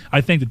work,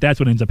 I think that's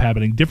what ends up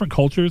happening. Different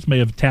cultures may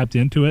have tapped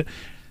into it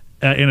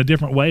in a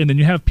different way, and then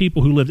you have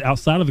people who lived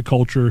outside of the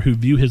culture who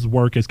view his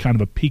work as kind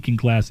of a peeking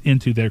glass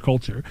into their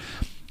culture.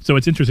 So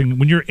it's interesting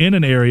when you're in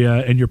an area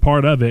and you're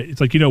part of it.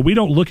 It's like, we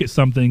don't look at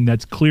something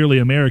that's clearly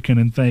American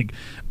and think,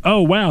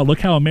 "Oh, wow,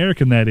 look how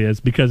American that is,"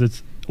 because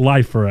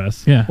life for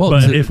us. Yeah. Well,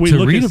 but to- if we to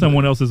look read at about-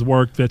 someone else's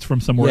work that's from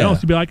somewhere Yeah.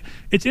 else, you'd be like,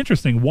 it's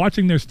interesting.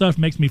 Watching their stuff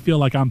makes me feel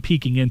like I'm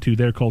peeking into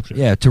their culture.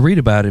 Yeah, to read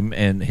about him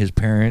and his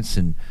parents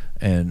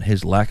and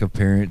his lack of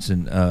parents,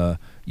 and I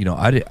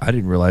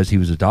didn't realize he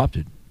was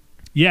adopted.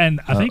 Yeah,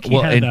 and I think he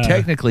had...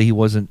 technically he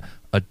wasn't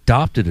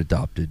adopted.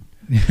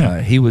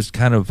 He was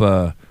kind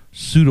of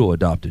pseudo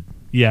adopted.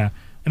 Yeah,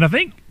 and I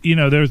think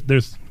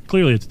there's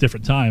clearly it's a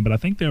different time, but I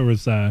think there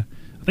was I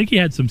think he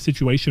had some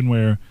situation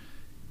where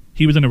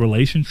he was in a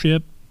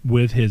relationship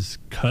with his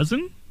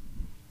cousin.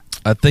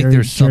 I think Jerry,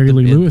 there's Jerry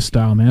something Lee in- Lewis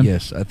style, man.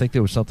 Yes, I think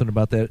there was something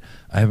about that.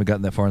 I haven't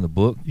gotten that far in the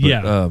book. But,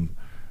 Yeah.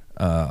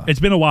 It's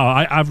been a while.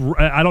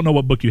 I don't know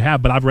what book you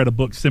have, but I've read a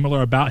book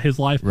similar about his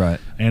life. Right.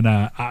 And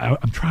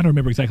I'm trying to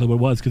remember exactly what it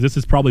was because this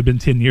has probably been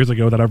 10 years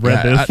ago that I've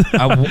read Yeah, this.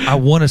 I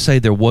want to say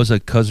there was a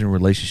cousin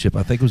relationship.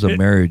 I think it was a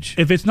marriage.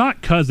 If it's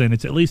not cousin,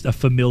 it's at least a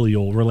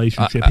familial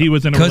relationship. He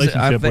was in a Cousin-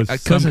 relationship I think-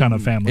 with some cousin kind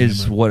of family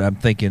is member. what I'm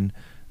thinking.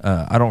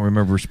 I don't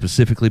remember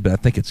specifically, but I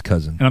think it's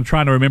cousin. And I'm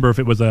trying to remember if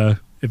it was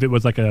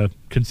like a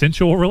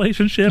consensual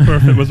relationship or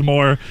if it was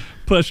more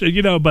push,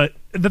 but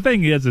the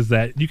thing is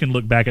that you can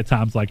look back at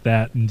times like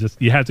that and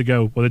just, you have to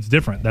go, well, it's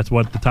different. That's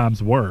what the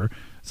times were.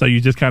 So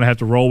you just kind of have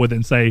to roll with it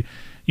and say,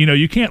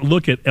 you can't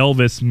look at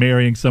Elvis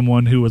marrying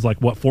someone who was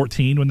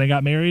 14 when they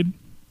got married.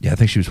 Yeah, I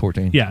think she was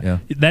 14. Yeah.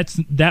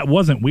 That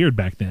wasn't weird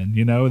back then.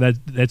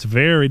 That's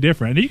very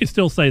different. And you can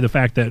still say the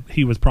fact that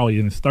he was probably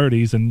in his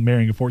 30s and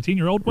marrying a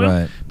 14-year-old,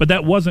 Right. but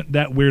that wasn't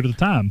that weird at the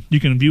time. You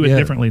can view it Yeah.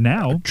 differently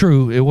now.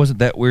 True, it wasn't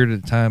that weird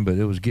at the time, but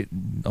it was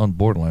getting on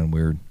borderline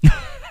weird.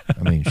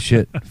 I mean,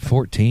 shit,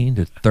 14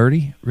 to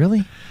 30,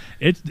 really?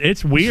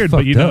 It's weird, It's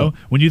but fucked up.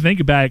 when you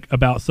think back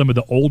about some of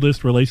the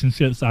oldest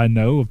relationships I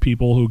know of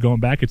people who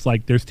going back, it's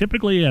like there's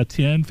typically a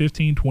 10,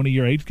 15,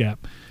 20-year age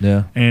gap.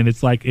 Yeah, And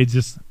it's like it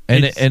just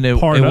and it's it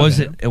part of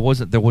wasn't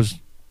there was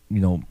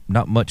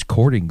not much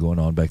courting going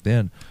on back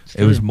then.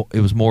 It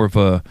was more of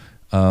a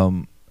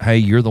hey,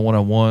 you're the one I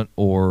want,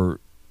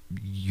 or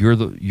you're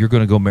going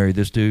to go marry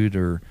this dude,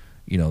 or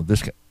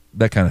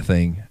that kind of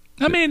thing.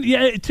 I mean,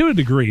 yeah, to a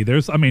degree.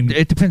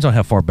 It depends on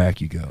how far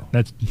back you go.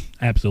 That's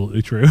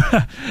absolutely true.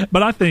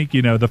 But I think,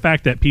 the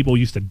fact that people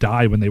used to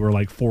die when they were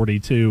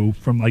 42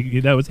 from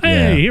it's, hey,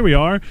 Yeah. here we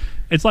are.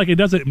 It's like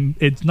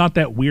it's not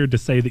that weird to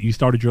say that you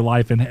started your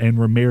life and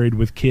were married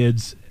with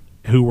kids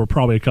who were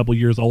probably a couple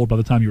years old by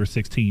the time you were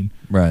 16.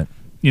 Right.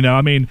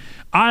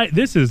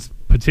 This is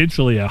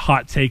potentially a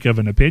hot take of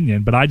an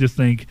opinion, but I just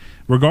think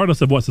regardless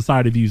of what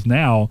society views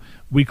now,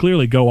 we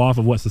clearly go off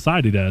of what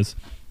society does.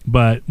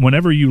 But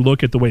whenever you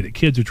look at the way that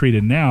kids are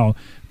treated now,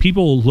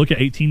 people look at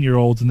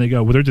 18-year-olds and they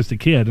go, well, they're just a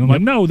kid. And I'm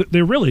like, no,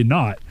 they're really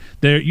not.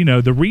 They're,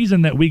 the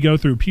reason that we go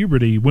through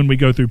puberty when we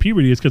go through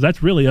puberty is because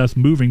that's really us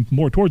moving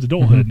more towards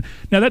adulthood.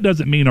 Now, that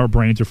doesn't mean our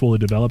brains are fully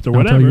developed or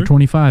whatever. Until you're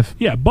 25.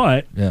 Yeah,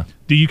 but Yeah.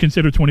 do you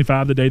consider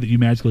 25 the day that you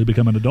magically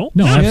become an adult?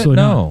 No, Shit, absolutely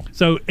no. not.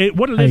 So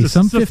what it Hey, is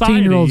some society,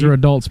 15-year-olds are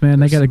adults, man.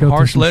 They got to go through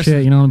Harsh some lessons.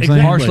 shit. You know what I'm saying?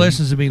 Exactly. Harsh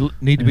lessons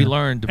need to be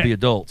learned to be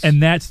adults.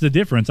 And that's the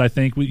difference. I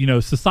think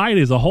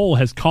society as a whole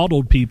has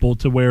coddled people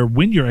to where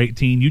when you're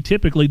 18, you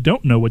typically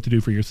don't know what to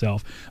do for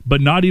yourself. But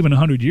not even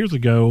 100 years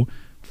ago,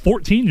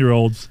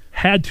 14-year-olds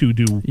had to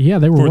do Yeah,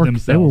 they for were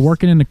themselves. they were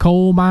working in the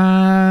coal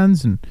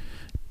mines and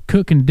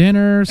cooking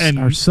dinners And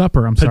or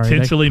supper. I'm sorry, they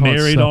potentially call it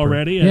married supper.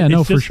 already. Yeah, And no,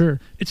 it's for just- sure.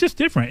 It's just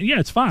different. Yeah,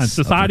 it's fine.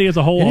 Society as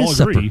a whole It all is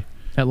supper. agree.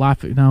 That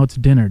life, no, it's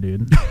dinner,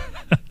 dude.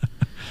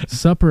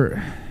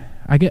 Supper.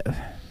 I get.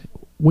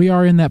 We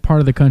are in that part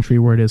of the country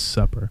where it is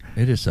supper.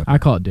 it is supper. I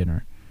call it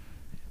dinner.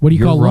 What do you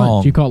You're call wrong.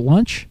 lunch? Do you call it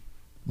lunch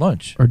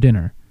lunch. or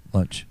dinner?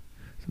 Lunch.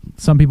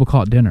 Some people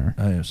call it dinner.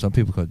 I know some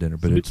people call it dinner,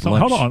 but it's So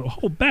lunch. hold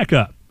on, back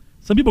up.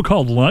 Some people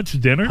call lunch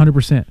dinner.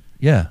 100%.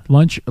 Yeah.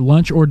 Lunch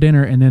or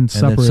dinner, and then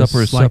supper, and then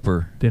supper is like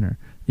supper. dinner.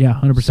 Yeah,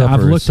 100%. Supper I've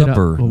is looked supper.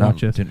 it up. We'll not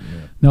watch this. dinner.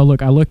 Yeah. No,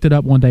 look, I looked it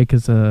up one day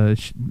because me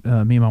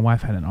and my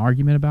wife had an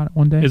argument about it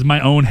one day. Is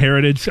my own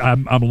heritage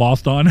I'm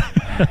lost on.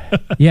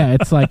 Yeah,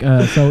 it's like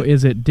so.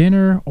 Is it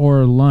dinner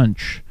or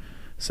lunch?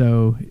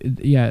 So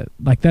yeah,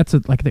 why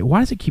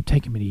does it keep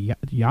taking me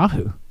to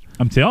Yahoo?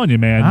 I'm telling you,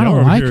 man. I Y'all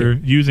don't are like here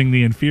using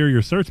the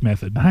inferior search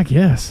method. I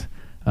guess.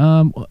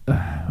 I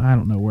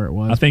don't know where it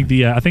was. I think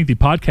the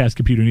podcast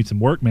computer needs some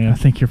work, man. I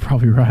think you're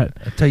probably right.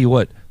 I tell you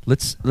what.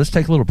 Let's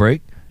take a little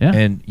break. Yeah.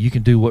 And you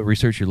can do what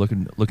research you're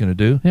looking to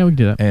do. Yeah, we can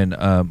do that.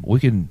 And we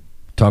can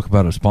talk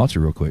about a sponsor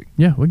real quick.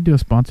 Yeah, we can do a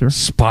sponsor.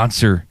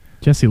 Sponsor.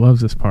 Jesse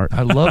loves this part.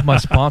 I love my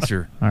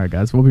sponsor. All right,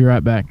 guys, we'll be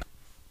right back.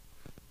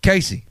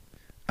 Casey,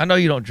 I know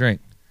you don't drink,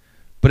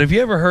 but have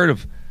you ever heard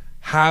of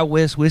High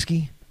West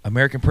Whiskey,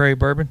 American Prairie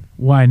Bourbon?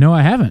 Why? No,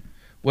 I haven't.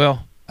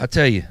 Well, I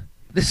tell you,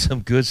 this is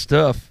some good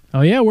stuff.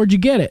 Oh yeah, where'd you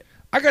get it?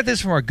 I got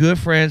this from our good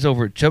friends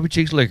over at Chubby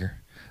Cheeks Liquor.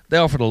 They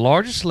offer the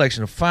largest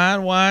selection of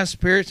fine wines,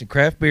 spirits, and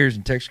craft beers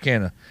in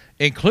Texarkana,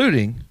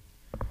 including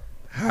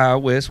High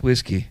West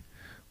Whiskey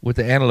with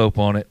the antelope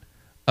on it,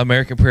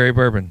 American Prairie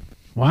Bourbon.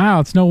 Wow,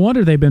 it's no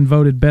wonder they've been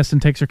voted best in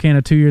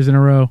Texarkana 2 years in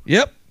a row.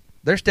 Yep,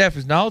 their staff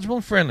is knowledgeable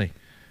and friendly.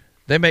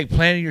 They make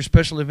planning your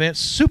special events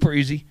super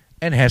easy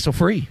and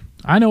hassle-free.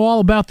 I know all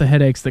about the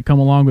headaches that come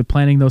along with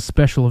planning those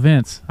special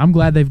events. I'm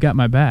glad they've got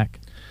my back.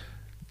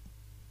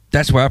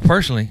 That's where I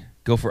personally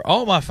go for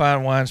all my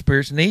fine wine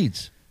spirits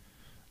needs.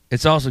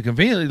 It's also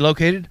conveniently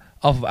located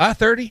off of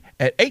I-30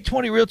 at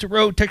 820 Realtor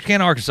Road,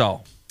 Texarkana, Arkansas.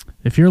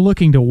 If you're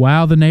looking to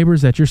wow the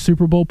neighbors at your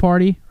Super Bowl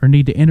party or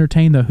need to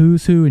entertain the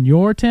who's who in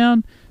your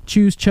town,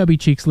 choose Chubby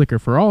Cheeks Liquor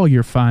for all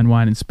your fine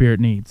wine and spirit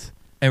needs.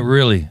 And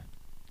really,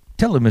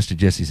 tell them Mr.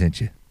 Jesse sent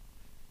you.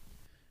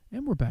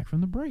 And we're back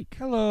from the break.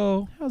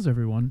 Hello. How's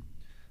everyone?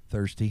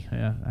 Thirsty.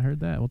 Yeah, I heard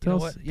that. Well, You know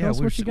tell us, what? tell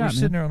us what you got, we're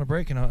sitting man. there on a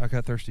break, and I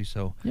got thirsty.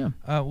 So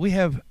Yeah. we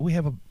have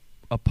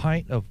a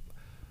pint of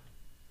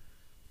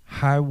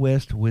High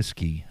West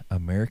whiskey,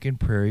 American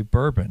Prairie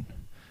bourbon.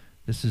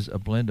 This is a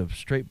blend of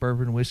straight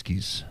bourbon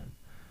whiskeys,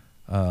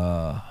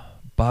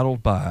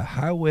 bottled by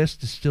High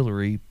West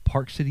Distillery,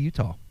 Park City,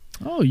 Utah.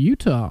 Oh,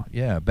 Utah.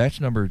 Yeah,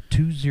 batch number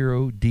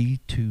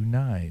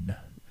 20D29.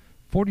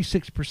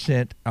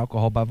 46%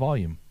 alcohol by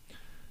volume.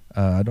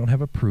 I don't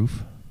have a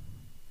proof.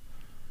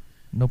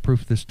 No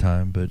proof this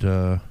time, but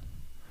I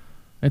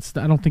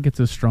don't think it's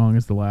as strong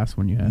as the last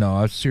one you had. no,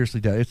 I seriously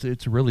doubt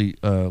it's really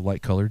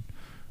light colored.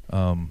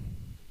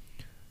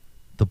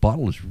 The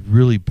bottle is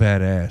really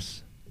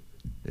badass.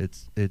 You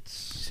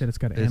said it's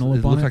got an it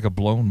antelope on looks it? like a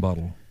blown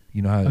bottle.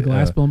 You know how A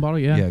glass blown bottle,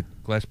 yeah. yeah,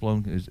 glass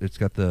blown. It's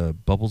got the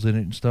bubbles in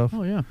it and stuff.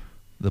 Oh, yeah.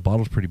 The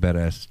bottle's pretty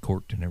badass. It's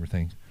corked and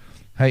everything.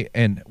 Hey,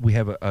 and we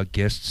have a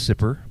guest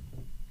sipper.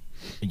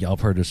 Y'all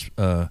have heard us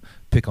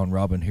pick on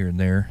Robin here and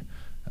there.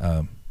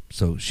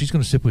 So she's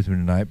going to sip with me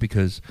tonight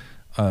because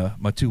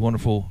my two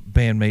wonderful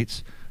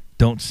bandmates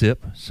don't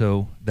sip.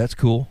 So that's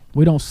cool.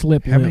 We don't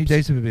slip How many lips.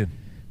 days have it been?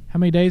 How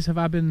many days have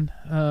I been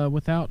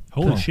without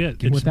Holy shit.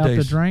 Give me some without the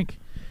days. drink?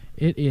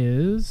 It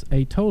is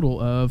a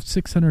total of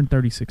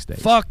 636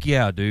 days. Fuck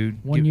yeah,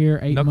 dude. 1 year,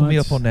 8 knuckle months. me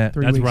up on that.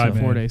 3 That's weeks right, and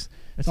 4 man. days.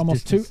 That's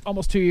Almost distance.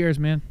 almost 2 years,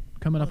 man.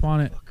 Coming up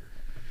on it.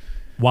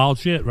 Wild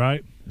shit,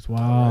 right? It's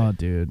wild,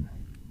 dude.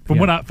 From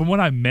Yeah. when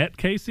I met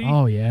Casey,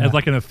 Oh, yeah. as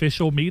like an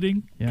official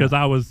meeting, Yeah. because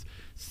I was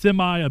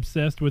semi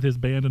obsessed with his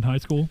band in high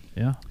school,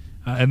 Yeah.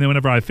 and then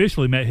whenever I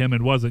officially met him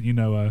and wasn't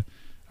a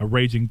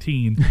raging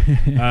teen,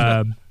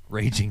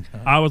 Raging.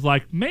 I was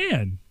like,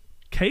 man,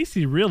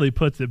 Casey really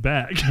puts it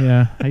back.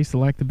 Yeah. I used to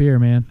like the beer,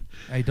 man.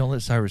 Hey, don't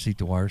let Cyrus eat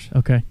the wires.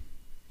 Okay.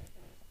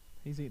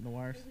 He's eating the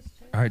wires.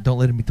 All right, don't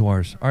let him eat the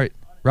wires. All right,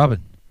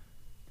 Robin,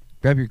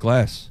 grab your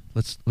glass.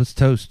 Let's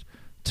toast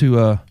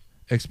to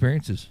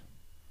experiences.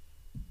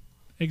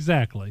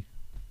 Exactly.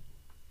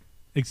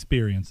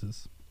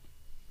 Experiences.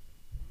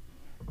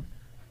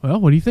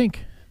 Well, what do you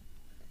think?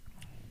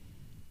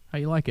 How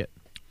you like it?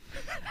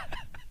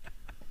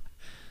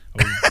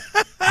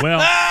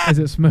 Well, Is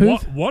it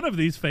smooth? one of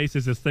these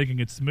faces is thinking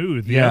it's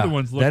smooth. The Yeah, other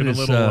one's that looking a is,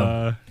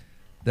 little.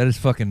 That is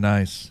fucking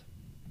nice.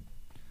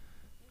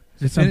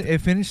 Is it,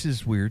 It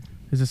finishes weird.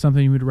 is it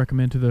something you would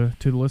recommend to the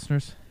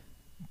listeners?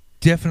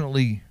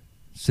 Definitely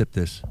sip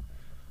this.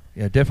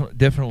 Yeah,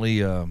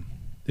 definitely. if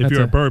That's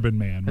you're a a- bourbon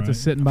man, That's right? a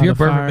sitting If by you're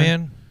the a fire. bourbon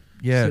man,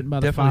 yeah, Sitting by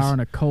the definitely. fire on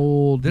a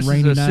cold, This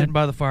rainy is night. sitting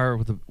by the fire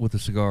with a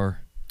cigar.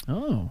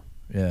 Oh.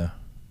 Yeah,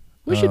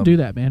 We should do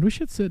that, man. We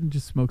should sit and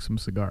just smoke some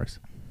cigars.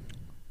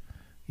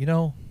 You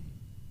know,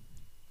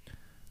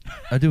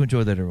 I do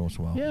enjoy that every once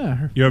in a while.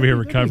 Yeah. You're over here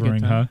that'd be a good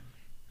recovering, time. huh?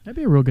 That'd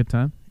be a real good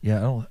time.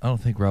 Yeah, I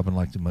don't think Robin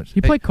liked it much. Do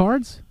you play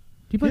cards?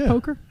 Do you play Yeah.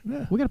 poker?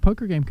 Yeah. We got a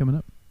poker game coming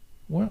up.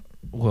 Well,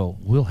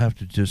 we'll have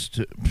to just.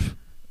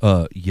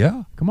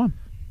 Yeah, Come on.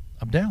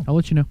 I'm down. I'll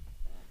let you know.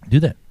 Do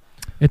that.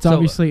 It's So,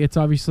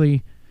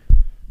 obviously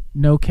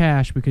no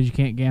cash because you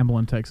can't gamble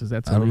in Texas.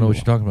 That's I don't know what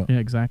illegal. you're talking about. Yeah,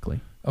 exactly.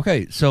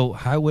 Okay, so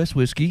High West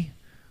whiskey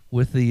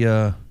with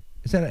the.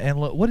 Is that an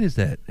antelope? What is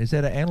that? Is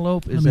that an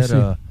antelope? Is Let me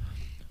that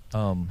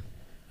a?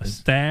 A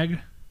stag.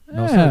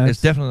 No, Yeah,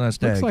 it's definitely not a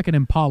stag. Looks like an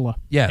Impala.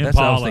 Yeah, that's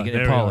what I was Impala. thinking.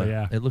 There we go, Impala.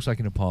 yeah. It looks like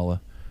an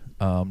Impala.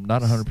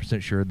 Not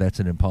 100% sure that's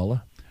an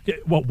Impala. Yeah,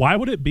 well, why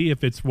would it be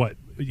if it's what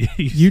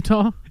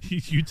Utah?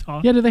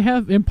 Utah? Yeah, do they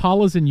have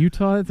Impalas in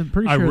Utah? I'm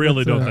pretty I sure.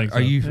 really that's, don't think so.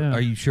 Yeah.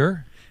 Are you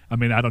sure? I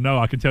mean, I don't know.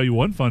 I can tell you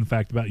one fun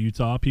fact about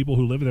Utah: people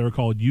who live there are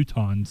called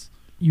Utahns.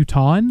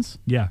 Utahns,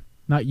 Yeah.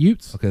 not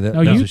Utes. Okay, that-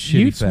 no, that's a Utes, shitty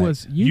Utes fact.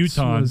 was Utes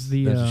Utahns. was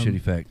the That's a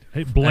shitty fact.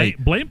 Hey,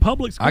 blame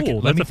public school. I can,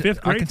 let That's me a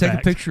fifth grade I can take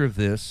fact. a picture of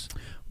this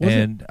Was it-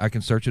 and I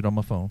can search it on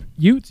my phone.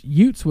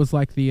 Utes was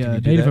like the Can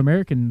you do Native that?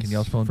 Americans Can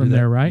y'all's phone from do that?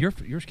 there, right?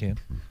 Yours can.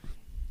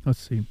 Let's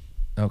see.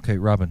 Okay,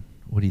 Robin,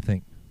 what do you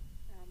think?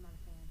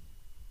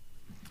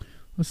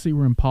 Let's see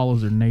where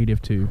Impalas are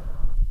native to.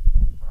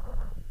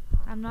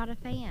 I'm not a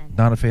fan.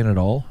 Not a fan at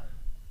all.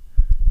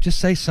 Just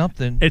say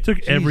something. It took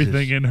Jesus.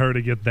 everything in her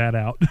to get that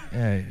out.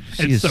 Yeah,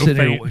 she It's is so sitting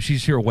faint. here.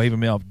 She's here waving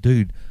me off,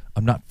 dude.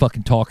 I'm not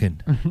fucking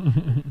talking.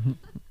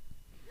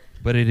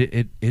 But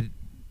it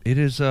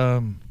is.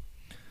 I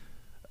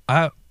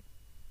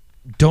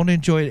don't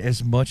enjoy it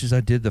as much as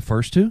I did the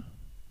first two.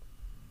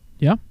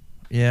 Yeah.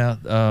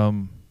 Yeah.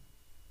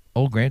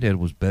 Old Granddad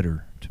was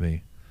better to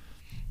me.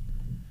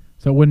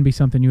 So it wouldn't be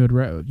something you would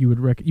recommend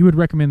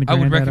the I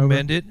would Granddad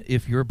recommend it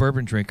if you're a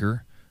bourbon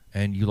drinker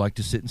and you like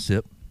to sit and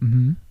sip.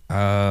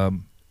 Mm-hmm.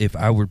 If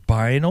I were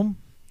buying them,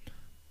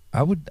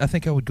 I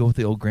think I would go with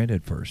the old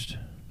granddad first.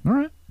 All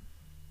right.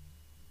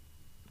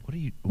 What are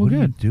you? Well, what are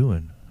you good.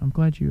 doing? I'm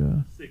glad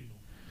you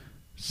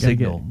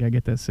Signal. Gotta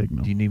get that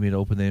signal. Do you need me to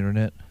open the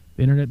internet?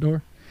 The internet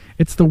door.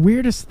 It's the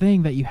weirdest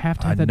thing that you have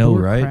to have I that know,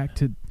 door right? cracked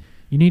to.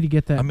 You need to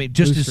get that. I mean,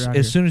 just booster out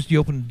as here. soon as you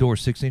open the door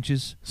 6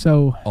 inches,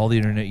 So all the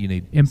internet you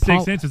need.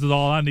 6 inches is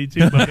all I need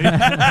too, buddy.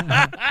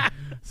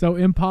 So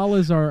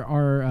impalas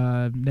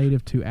are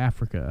native to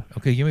Africa,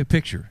 Okay, give me a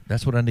picture.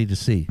 That's what I need to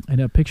see. and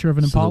a picture of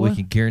an So that impala. we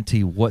can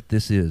guarantee what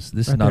this is.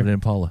 This is Right not there. an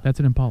Impala. That's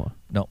an impala.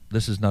 No,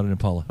 this is not an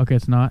Impala. Okay,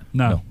 it's not.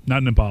 No,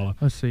 not an Impala.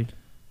 Let's see.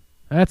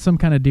 That's some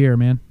kind of deer,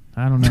 man.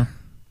 I don't know.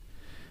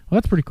 Well,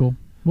 that's pretty cool.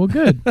 Well,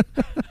 good.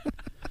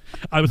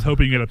 I was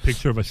hoping you get a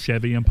picture of a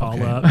Chevy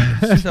Impala.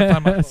 Okay. Since I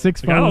find my phone.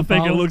 6 Like, I don't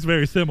think it looks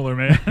very similar,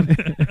 man.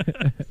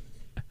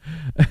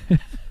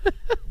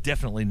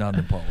 Definitely not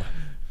an Impala.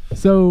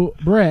 So,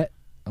 Brett,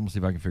 I'm gonna see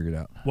if I can figure it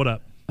out. What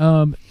up?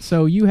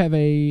 so you have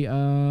a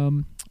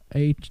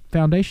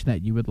foundation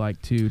that you would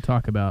like to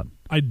talk about.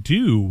 I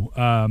do.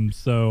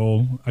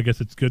 So I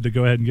guess it's good to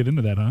go ahead and get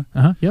into that,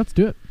 huh? Yeah, let's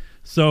do it.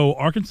 So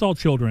Arkansas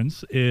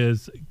Children's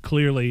is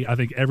clearly, I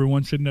think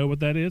everyone should know what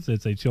that is.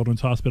 It's a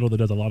children's hospital that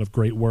does a lot of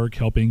great work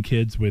helping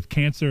kids with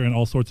cancer and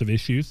all sorts of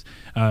issues.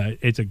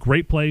 It's a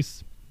great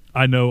place.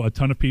 I know a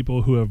ton of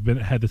people who have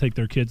had to take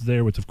their kids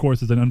there, which of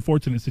course is an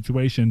unfortunate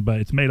situation, but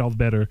it's made all the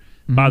better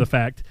by the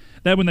fact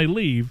that when they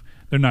leave,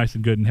 they're nice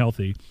and good and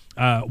healthy.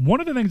 One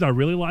of the things I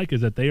really like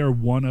is that they are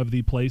one of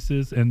the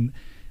places, and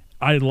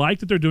I like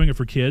that they're doing it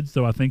for kids,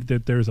 so I think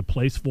that there's a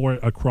place for it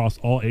across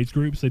all age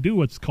groups. They do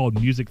what's called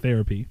music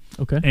therapy.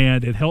 Okay.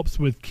 And it helps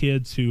with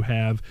kids who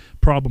have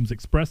problems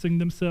expressing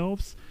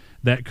themselves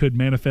that could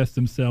manifest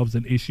themselves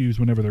in issues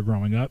whenever they're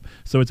growing up.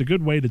 So it's a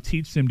good way to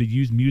teach them to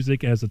use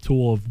music as a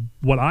tool of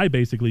what I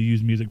basically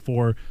use music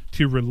for,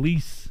 to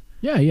release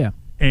Yeah.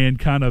 and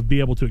kind of be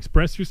able to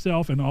express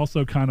yourself, and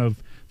also kind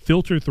of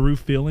filter through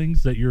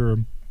feelings that you're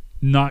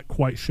not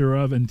quite sure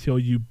of until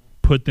you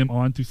put them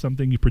onto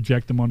something, you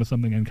project them onto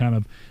something, and kind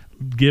of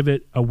give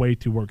it a way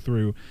to work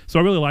through. So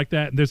I really like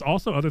that. There's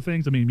also other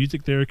things. I mean,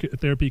 music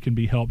therapy can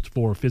be helped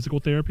for physical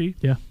therapy.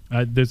 Yeah.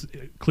 There's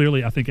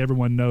clearly, I think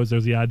everyone knows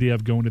there's the idea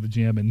of going to the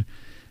gym and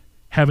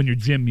having your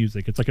gym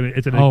music. It's like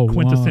it's a Oh,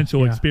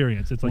 quintessential yeah.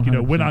 experience. It's like, when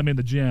 100%. I'm in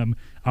the gym,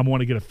 I want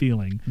to get a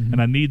feeling, Mhm.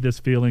 and I need this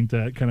feeling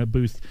to kind of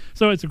boost.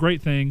 So it's a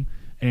great thing.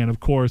 And of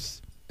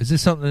course, Is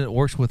this something that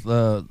works with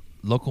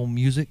local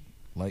music,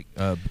 like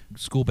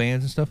school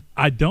bands and stuff?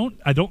 I don't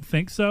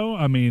think so.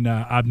 I mean,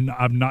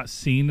 I've not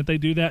seen that they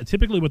do that.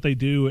 Typically what they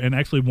do, and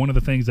actually one of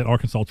the things that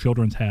Arkansas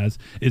Children's has,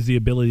 is the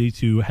ability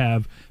to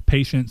have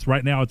patients.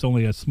 Right now it's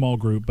only a small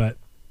group, but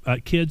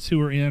kids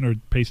who are in, or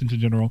patients in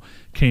general,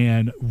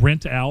 can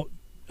rent out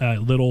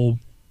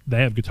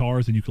they have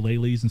guitars and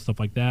ukuleles and stuff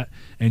like that,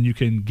 and you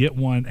can get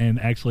one and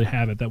actually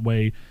have it. That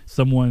way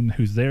someone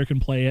who's there can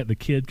play it, the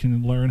kid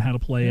can learn how to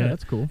play Yeah, it,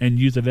 that's cool. and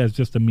use it as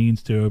just a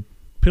means to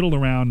piddle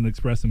around and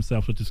express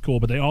themselves, which is cool.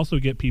 But they also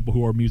get people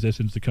who are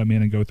musicians to come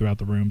in and go throughout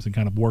the rooms and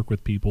kind of work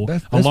with people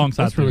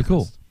alongside. That's really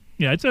cool. therapists.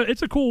 Yeah,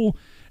 it's a cool.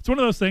 It's one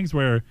of those things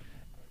where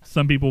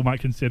some people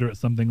might consider it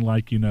something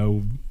like,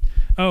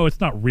 oh, it's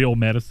not real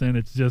medicine.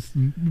 It's just,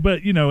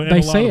 but in They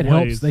a say lot it of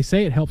helps. ways, They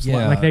say it helps.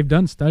 Yeah. Like they've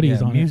done studies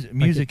on it.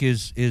 Music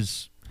is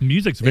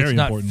music's very it's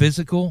not important.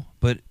 physical,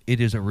 but it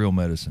is a real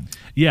medicine.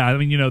 Yeah, I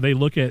mean, they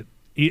look at,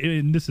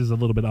 and this is a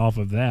little bit off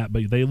of that,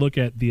 but they look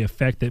at the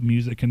effect that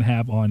music can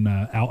have on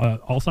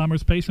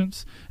Alzheimer's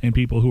patients and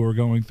people who are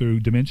going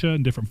through dementia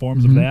and different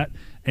forms of that,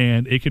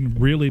 and it can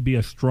really be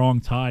a strong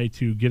tie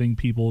to getting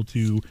people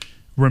to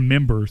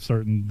remember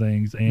certain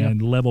things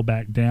and level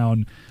back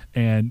down,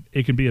 and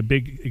it can be a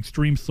big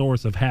extreme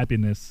source of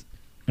happiness,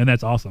 and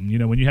that's awesome.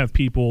 When you have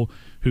people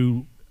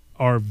who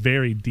are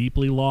very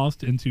deeply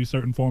lost into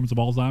certain forms of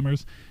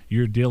Alzheimer's,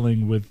 you're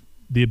dealing with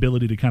the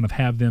ability to kind of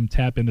have them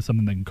tap into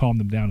something that can calm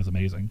them down is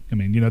amazing. I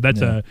mean,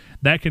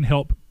 that can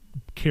help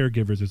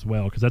caregivers as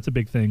well, because that's a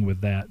big thing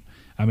with that.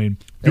 I mean,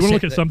 if you want to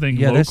look at something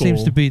local, that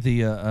seems to be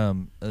the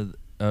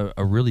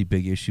a really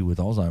big issue with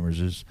Alzheimer's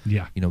is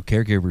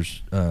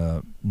caregivers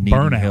needing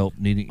Burnout. help,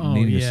 needing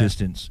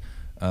assistance,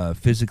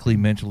 physically,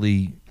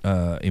 mentally,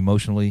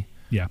 emotionally.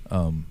 Yeah,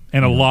 and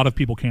a lot of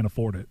people can't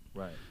afford it.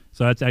 Right.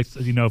 So that's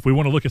actually, if we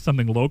want to look at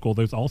something local,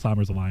 there's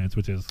Alzheimer's Alliance,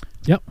 which is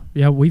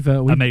we've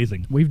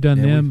amazing. We've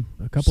done them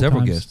a couple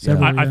several times. guests,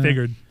 yeah. I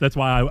figured that's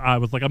why I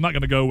was like, I'm not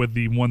going to go with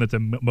the one that's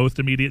most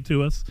immediate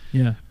to us.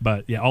 Yeah,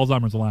 but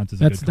Alzheimer's Alliance is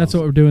that's a good that's cause.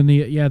 what we're doing.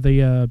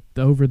 The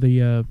over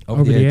the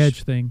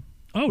edge thing.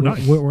 Oh,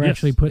 nice. We're Yes.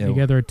 actually putting Yeah.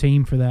 together a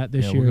team for that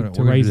this Yeah, year we're gonna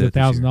to do raise that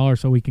this year. $1,000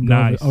 so we can go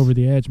Nice. over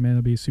the edge. Man,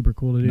 it'll be super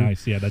cool to do.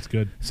 Nice. Yeah, that's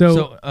good.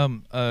 So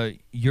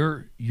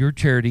your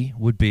charity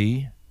would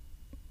be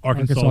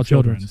Arkansas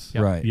Children's.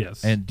 Yeah. right.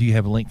 Yes. And do you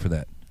have a link for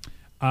that?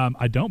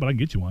 I don't, but I can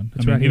get you one.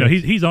 That's I mean, right here.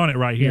 he's on it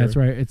right here. yeah, that's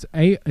right.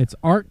 It's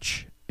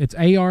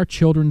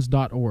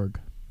archchildrens.org.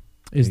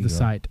 is There the you go.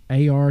 site,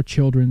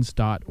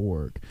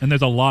 archildrens.org. And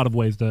there's a lot of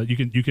ways to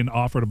you can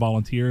offer to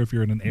volunteer if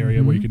you're in an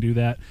area where you can do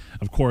that.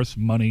 Of course,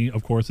 money,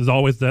 of course, is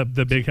always the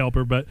big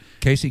helper. But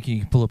Casey, can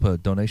you pull up a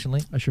donation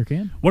link? I sure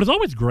can. what is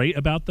always great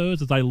about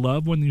those is I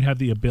love when you have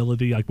the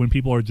ability, like when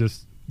people are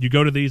just you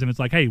go to these and it's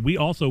like, hey, we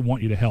also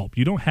want you to help.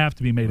 You don't have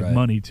to be made of Right.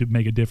 money to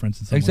make a difference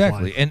in someone's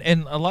Exactly. life.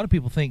 And a lot of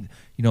people think,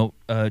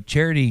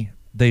 charity,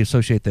 they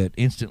associate that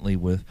instantly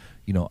with,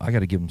 I got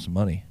to give them some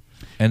money.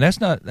 And that's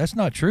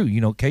not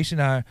true. Casey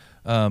and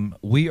I,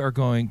 we are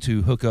going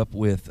to hook up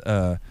with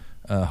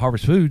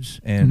Harvest Foods,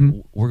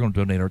 and we're going to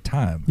donate our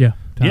time. Yeah.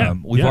 Yeah.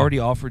 We've already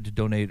offered to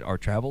donate our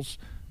travels.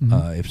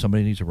 If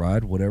somebody needs a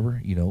ride, whatever,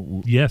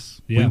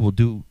 Yes. Yeah. we will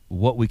do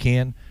what we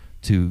can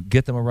to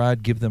get them a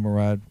ride, give them a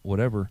ride,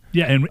 whatever.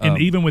 Yeah, and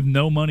even with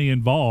no money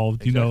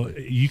involved,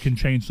 Exactly. you can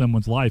change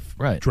someone's life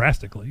Right.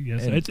 drastically.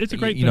 Yes, And, it's a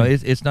great you thing. know,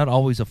 it's not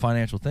always a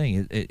financial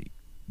thing.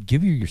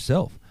 Give you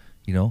yourself.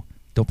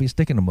 Don't be a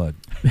stick in the mud.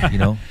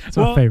 It's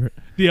my favorite.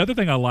 The other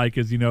thing I like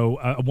is,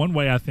 one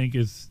way I think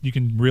is you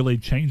can really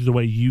change the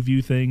way you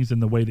view things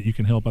and the way that you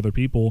can help other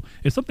people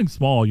is something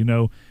small.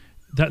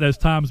 There's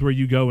times where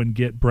you go and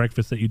get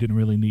breakfast that you didn't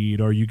really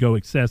need, or you go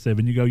excessive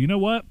and you go, you know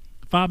what?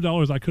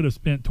 $5 I could have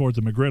spent towards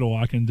a McGriddle,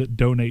 I can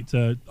donate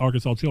to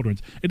Arkansas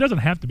Children's. It doesn't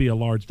have to be a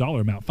large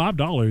dollar amount.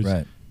 $5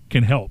 Right.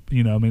 can help.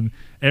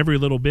 Every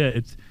little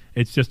bit,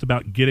 it's just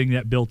about getting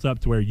that built up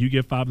to where you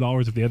give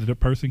 $5. If the other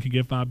person can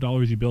give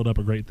 $5, you build up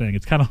a great thing.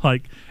 It's kind of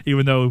like,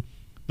 even though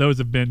those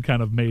have been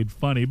kind of made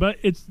funny, but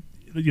it's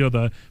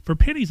for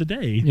pennies a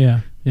day.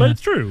 Yeah. But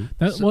it's true.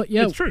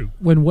 It's true.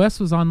 When Wes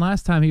was on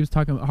last time, he was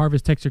talking about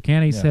Harvest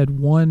Texarkana. He Yeah. said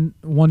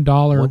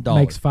 $1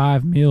 makes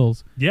 5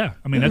 meals. Yeah,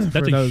 I mean that's For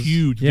a those-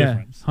 huge yeah,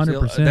 difference.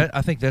 100%.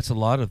 I think that's a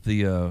lot of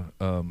the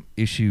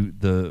issue,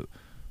 the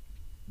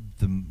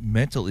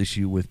mental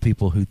issue with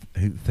people who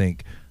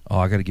think, oh,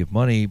 I got to give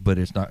money, but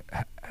it's not.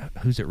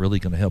 Who's it really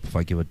going to help if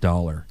I give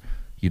 $1?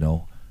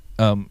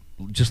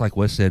 Just like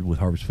Wes said with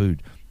Harvest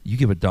Food, you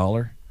give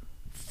 $1,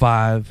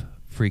 5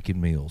 freaking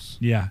meals.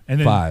 Yeah, and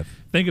then 5.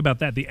 think about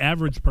that. The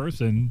average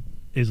person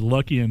is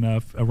lucky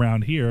enough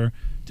around here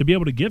to be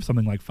able to give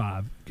something like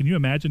 5. Can you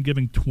imagine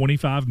giving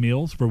 25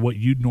 meals for what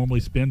you'd normally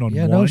spend on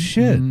Yeah, one? no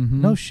shit, Mhm.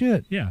 no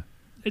shit. Yeah,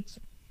 it's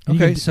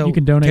Okay, so you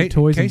can donate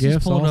toys Casey's and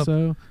gifts pulling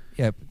also.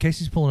 Yeah,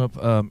 Casey's pulling up.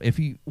 If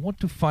you want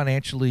to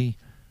financially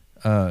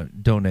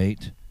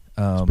donate,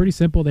 It's pretty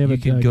simple. They have you a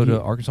can go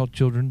to Arkansas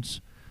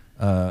Children's,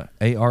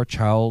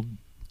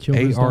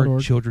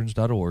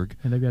 archildrens.org,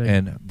 and they've got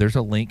and there's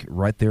a link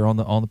right there on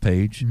the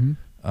page.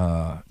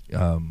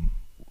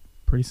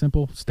 pretty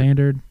simple,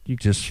 standard. You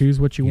can Just, choose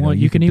what you know, want.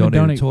 You can even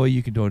donate a toy.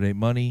 You can donate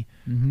money.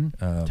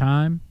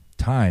 time.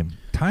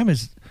 Time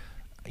is,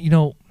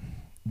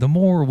 the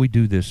more we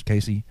do this,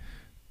 Casey,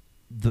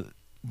 the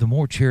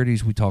more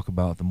charities we talk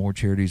about, the more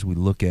charities we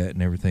look at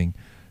and everything,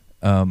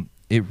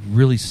 it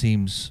really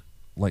seems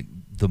like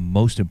the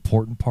most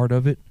important part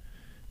of it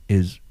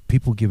is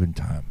people giving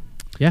time.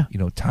 Yeah.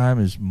 Time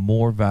is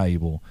more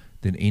valuable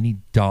than any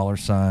dollar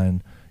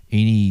sign,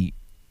 any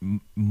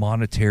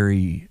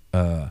monetary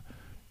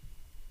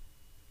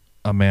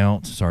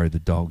amount. Sorry, the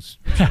dog's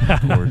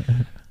cord.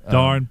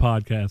 darn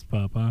podcast,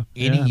 Papa.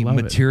 Yeah, I Any love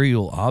it.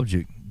 material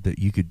object that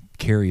you could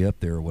carry up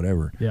there or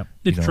whatever. Yeah.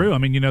 It's You know. true. I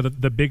mean,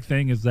 the big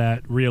thing is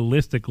that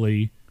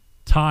realistically,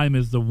 time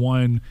is the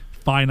one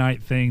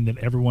finite thing that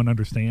everyone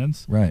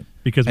understands, Right.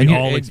 because we And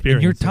all experience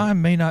and your it.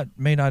 time may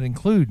not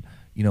include,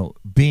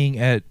 being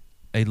at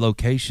a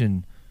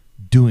location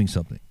doing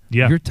something.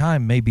 Yeah. Your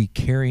time may be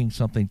carrying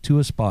something to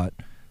a spot,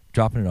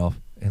 dropping it off,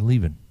 and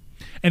leaving.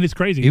 And it's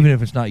crazy. Even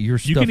if it's not your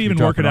stuff. you can even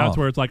you're work it dropping out off. to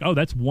where it's like, oh,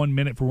 that's 1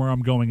 minute for where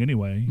I'm going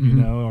anyway,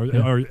 Mhm.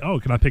 or oh,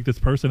 can I pick this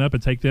person up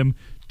and take them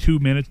 2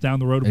 minutes down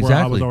the road of where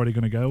I was Exactly. already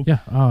going to go? Yeah.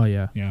 Oh,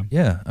 yeah. Yeah.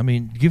 Yeah. I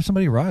mean, give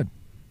somebody a ride.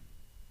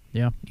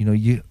 Yeah.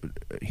 You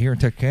here in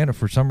Texarkana,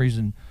 for some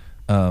reason,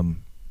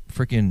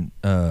 freaking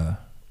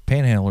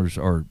panhandlers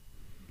are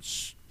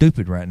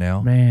stupid right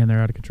now. Man,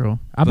 they're out of control.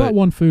 I But- bought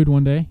one food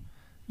one day.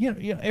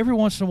 Every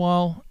once in a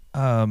while,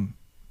 I'll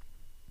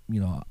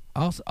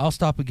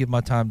stop and give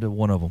my time to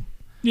one of them.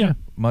 Yeah.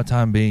 My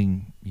time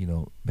being,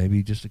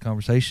 maybe just a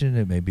conversation.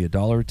 It may be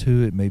 $1 or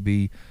 $2. It may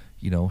be,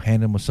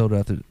 hand them a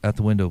soda out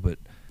the window. But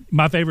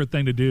My favorite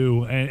thing to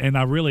do, and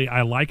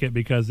I like it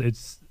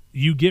because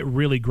you get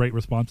really great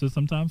responses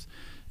sometimes.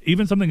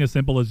 Even something as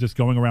simple as just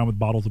going around with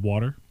bottles of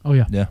water, Oh,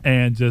 yeah. yeah,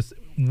 and just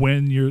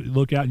when you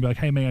look out and be like,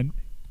 hey man,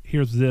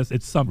 here's this.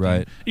 It's something.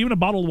 Right. Even a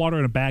bottle of water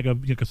and a bag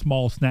of a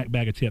small snack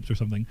bag of chips or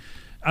something.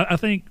 I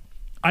think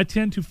I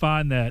tend to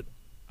find that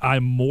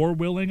I'm more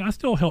willing. I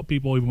still help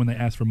people even when they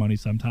ask for money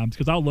sometimes,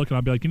 because I'll look and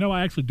I'll be like,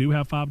 I actually do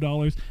have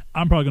 $5.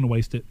 I'm probably going to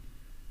waste it.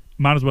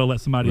 Might as well let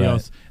somebody Right.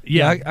 else.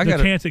 Yeah, Yeah, I the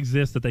gotta- chance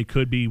exists that they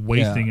could be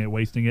wasting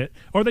it,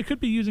 or they could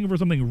be using it for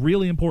something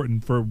really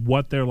important for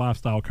what their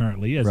lifestyle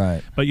currently is.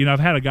 Right. But I've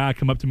had a guy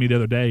come up to me the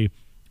other day,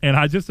 and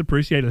I just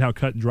appreciated how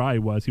cut and dry he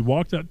was. He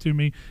walked up to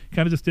me,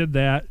 kind of just did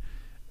that,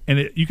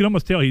 and you can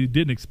almost tell he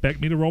didn't expect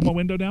me to roll my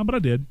window down, but I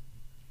did.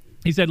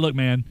 He said, "Look,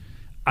 man,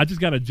 I just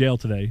got out of jail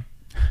today."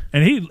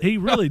 And he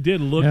really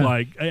did look Yeah.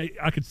 like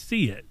I could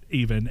see it.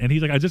 even, and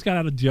he's like, I just got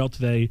out of jail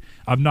today.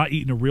 I've not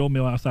eaten a real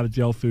meal outside of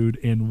jail food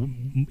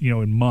in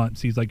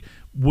months. He's like,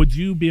 would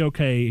you be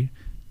okay?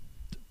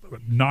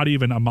 Not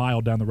even a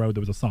mile down the road,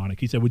 there was a Sonic.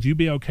 He said, would you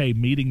be okay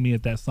meeting me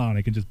at that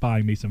Sonic and just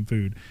buying me some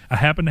food? I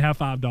happen to have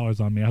 $5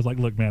 on me. I was like,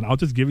 look, man, I'll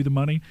just give you the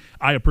money.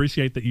 I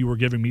appreciate that you were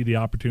giving me the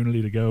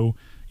opportunity to go.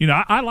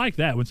 I like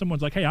that when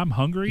someone's like, hey, I'm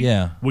hungry.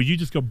 Yeah. Will you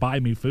just go buy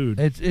me food?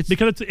 It's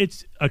because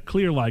it's a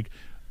clear, like,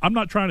 I'm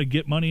not trying to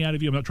get money out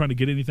of you. I'm not trying to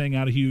get anything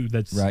out of you.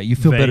 That's right. You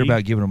feel vague. better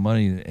about giving them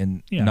money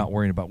and Yeah. not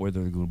worrying about whether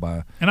they're going to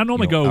buy. And I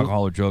normally go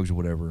alcohol or drugs or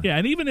whatever. Yeah,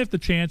 and even if the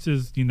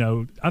chances,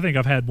 I think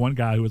I've had one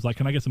guy who was like,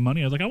 "Can I get some money?"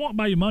 I was like, "I won't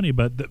buy you money,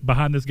 but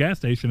behind this gas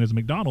station is a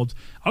McDonald's.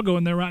 I'll go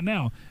in there right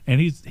now." And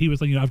he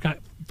was like, "I've got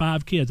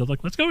 5 kids." I was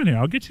like, "Let's go in here.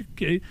 I'll get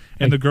you."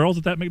 And the girls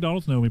at that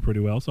McDonald's know me pretty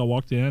well, so I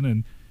walked in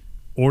and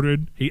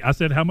ordered. I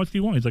said, "How much do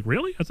you want?" He's like,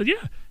 "Really?" I said,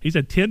 "Yeah." He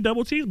said, 10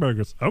 double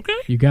cheeseburgers. Okay.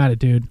 You got it,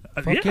 dude.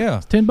 Fuck yeah.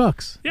 It's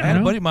 $10. Yeah, I had you a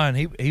know? buddy of mine.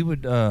 He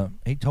would.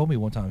 He told me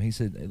one time. He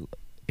said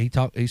he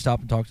stopped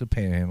and talked to the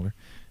panhandler,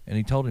 and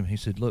he told him. He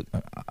said, "Look,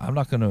 I'm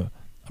not gonna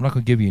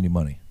give you any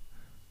money,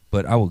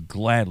 but I will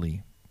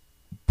gladly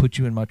put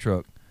you in my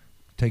truck,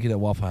 take you to that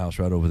Waffle House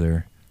right over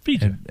there,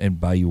 Feed you. and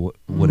buy you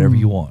whatever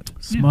you want."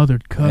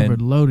 Smothered, covered,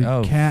 And- loaded,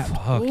 oh, capped.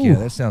 Fuck Ooh. yeah,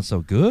 that sounds so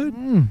good.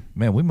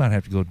 Man, we might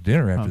have to go to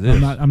dinner after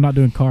this. I'm not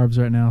doing carbs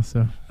right now,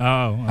 so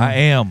I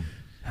am.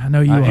 I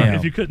know you I are. am.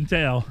 If you couldn't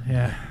tell.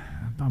 Yeah.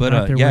 I'm But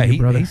right there yeah, with you,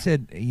 brother. he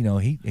said,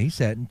 he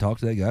sat and talked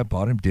to that guy,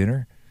 bought him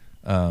dinner.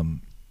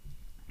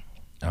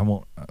 I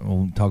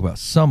won't talk about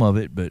some of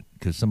it, but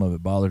because some of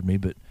it bothered me.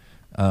 But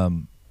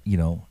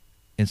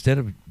instead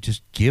of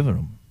just giving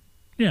them,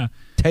 Yeah.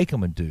 take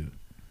them and do.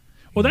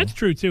 Well, that's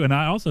true too, and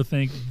I also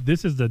think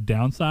this is the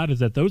downside: is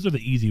that those are the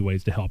easy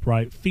ways to help,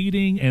 right?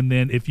 Feeding, and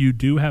then if you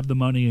do have the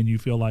money and you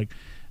feel like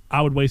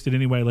I would waste it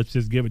anyway, let's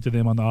just give it to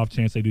them on the off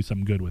chance they do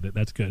something good with it.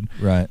 That's good.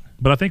 Right.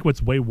 But I think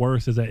what's way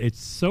worse is that it's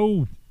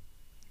so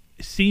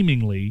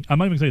seemingly, I'm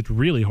not even saying it's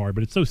really hard,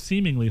 but it's so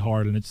seemingly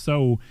hard, and it's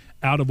so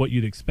out of what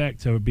you'd expect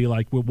to be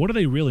like, well, what do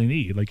they really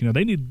need? Like,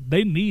 they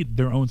need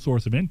their own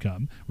source of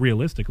income.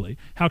 Realistically,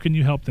 how can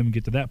you help them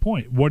get to that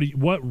point? What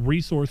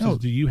resources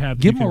do you have?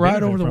 That Give you them a can ride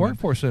benefit over to the from?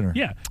 workforce center.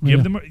 Yeah, Yeah.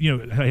 give them.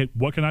 Hey,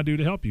 what can I do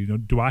to help you?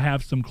 Do I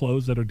have some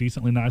clothes that are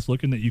decently nice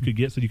looking that you could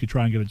get so you could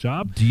try and get a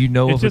job? Do you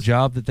know It's of just- a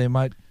job that they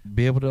might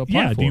be able to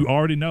apply Yeah, for? do you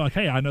already know? Like,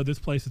 hey, I know this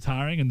place is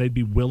hiring, and they'd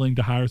be willing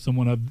to hire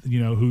someone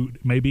who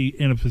may be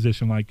in a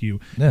position like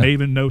you. Yeah. May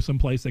even know some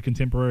place that can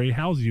temporarily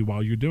house you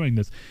while you're doing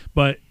this.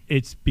 But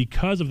it's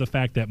because of the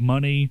fact that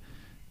money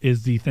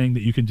is the thing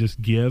that you can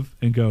just give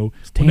and go.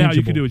 It's Well, now you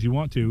tangible. can do what you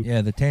want to.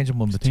 Yeah, the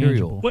tangible It's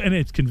material. tangible. Well, and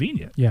it's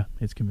convenient. Yeah,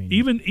 it's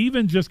convenient.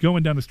 Even just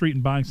going down the street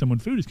and buying someone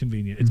food is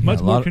convenient. It's Yeah,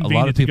 much more a convenient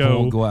lot of people to go.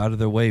 won't go out of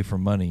their way for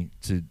money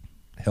to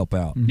help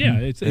out. Yeah,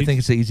 They think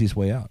it's the easiest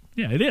way out.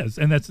 Yeah, it is,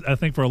 and I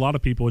think for a lot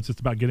of people, it's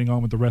just about getting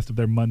on with the rest of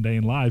their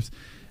mundane lives,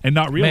 and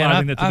not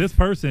realizing that to this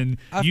person,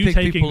 I've you picked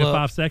taking people the up-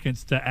 5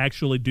 seconds to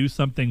actually do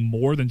something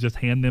more than just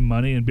hand them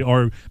money and be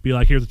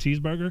like, here's a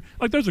cheeseburger.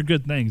 Like, those are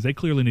good things. They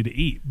clearly need to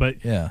eat,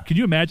 but Yeah. can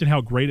you imagine how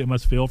great it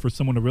must feel for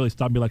someone to really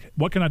stop and be like,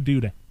 what can I do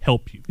to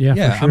help you? yeah,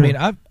 Yeah, for sure.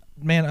 I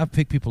mean, I've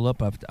picked people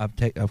up.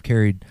 I've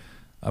carried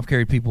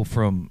people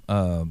from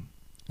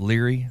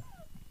Leary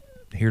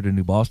here to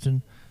New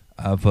Boston.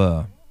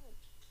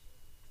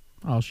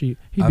 Oh, he's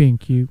being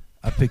cute.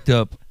 I picked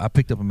up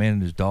a man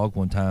and his dog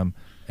one time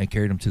and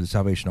carried him to the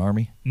Salvation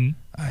Army. Mhm.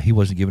 He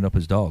wasn't giving up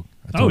his dog.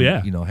 I Oh, told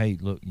yeah. him, hey,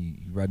 look, you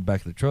ride in the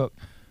back of the truck.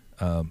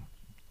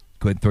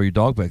 Go ahead and throw your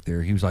dog back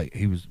there. He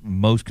was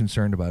most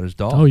concerned about his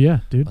dog. Oh yeah,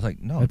 I dude. was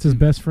like, no, That's his dude,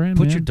 best friend.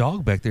 Put man. your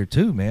dog back there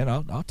too, man.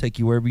 I'll take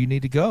you wherever you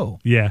need to go.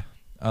 Yeah,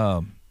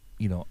 I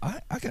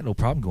got no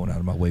problem going out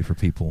of my way for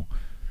people,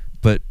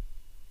 but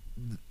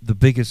the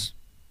biggest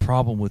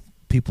problem with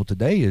people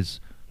today is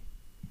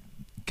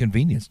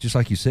convenience. Just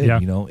like you said,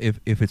 Yeah.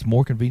 if it's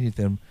more convenient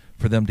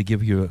for them to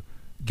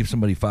give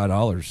somebody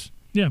 $5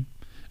 yeah,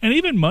 and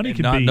even money and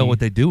can not be know what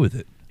they do with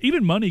it.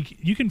 even money.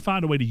 You can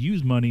find a way to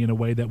use money in a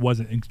way that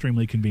wasn't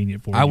extremely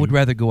convenient for you. I would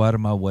rather go out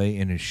of my way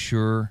and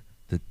ensure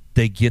that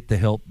they get the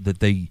help that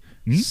they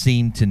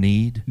seem to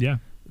need Yeah,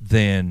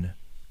 than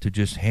to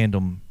just hand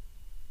them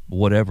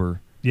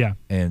whatever yeah.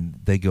 and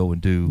they go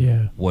and do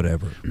Yeah.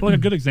 whatever. Well, like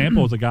a good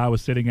example is a guy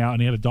was sitting out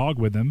and he had a dog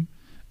with him,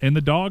 and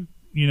the dog,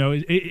 you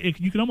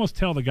can almost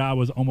tell the guy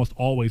was almost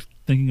always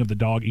thinking of the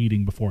dog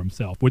eating before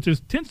himself, which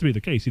tends to be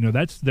the case.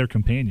 That's their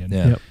companion.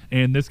 Yeah. Yep.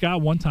 And this guy,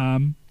 one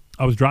time,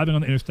 I was driving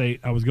on the interstate.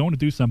 I was going to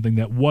do something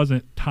that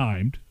wasn't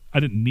timed. I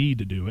didn't need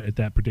to do it at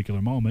that particular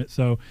moment.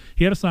 So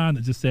he had a sign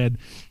that just said,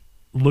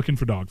 "Looking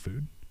for dog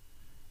food."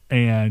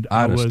 And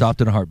I'd have stopped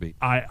in a heartbeat.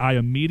 I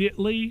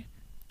immediately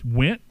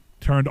went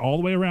turned all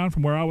the way around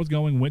from where I was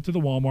going, went to the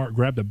Walmart,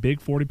 grabbed a big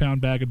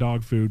 40-pound bag of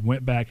dog food,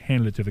 went back,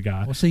 handed it to the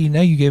guy. Well, see,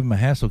 now you gave him a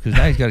hassle because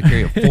now he's got to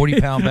carry a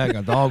 40-pound bag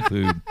of dog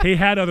food. He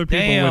had other people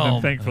with him,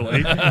 Damn.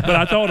 thankfully. But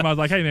I told him, I was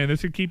like, hey, man, this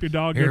should keep your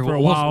dog Here, good for a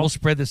we'll, while. we'll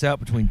spread this out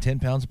between 10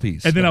 pounds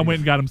apiece. And then I went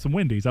and got him some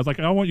Wendy's. I was like,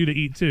 I want you to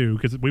eat too,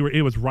 because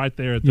it was right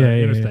there at the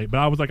interstate. But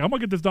I was like, I'm gonna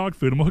get this dog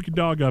food. I'm gonna hook your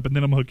dog up, and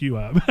then I'm gonna hook you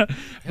up.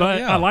 But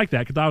yeah. I like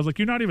that because I was like,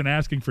 you're not even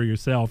asking for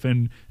yourself.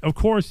 And of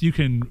course, you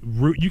can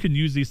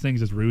use these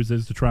things as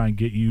ruses to try and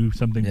get you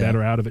something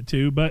better out of it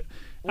too. But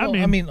Well,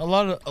 I mean, a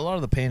lot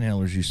of the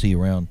panhandlers you see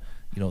around,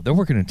 they're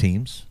working in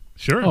teams.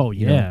 sure. Oh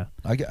yeah.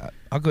 I'll go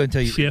ahead and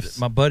tell you, Shifts.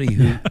 my buddy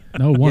who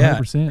No,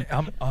 100%.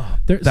 I'm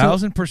There- so-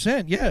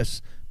 1,000%.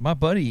 Yes, my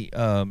buddy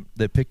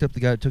that picked up the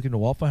guy that took him to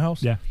Waffle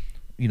House. Yeah.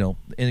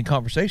 In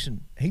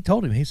conversation, he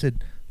told him, he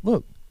said,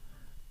 "Look,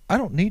 I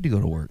don't need to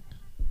go to work.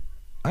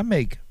 I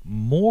make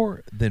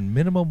more than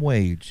minimum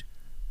wage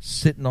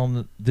sitting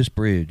on this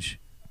bridge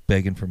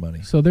begging for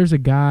money." So there's a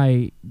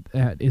guy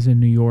that is in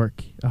New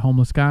York, a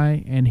homeless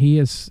guy, and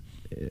he's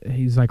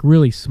like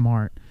really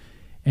smart,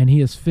 and he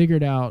has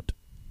figured out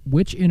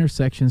which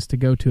intersections to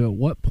go to at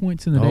what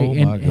points in the day. Oh,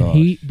 my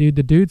and the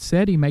dude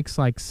said he makes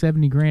like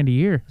 70 grand a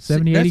year,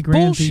 70, 80 That's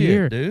grand bullshit, a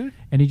year, dude.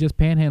 and he just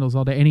panhandles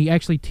all day, and he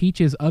actually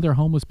teaches other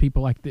homeless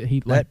people like that.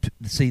 He like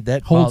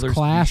That holds bothers the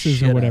classes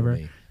shit out or of whatever,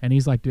 me. and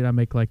he's like, dude, I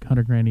make like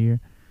 100 grand a year,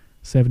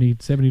 70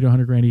 to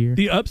 100 grand a year.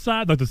 The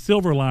upside, like the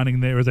silver lining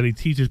there, is that he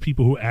teaches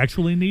people who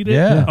actually need it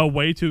Yeah. a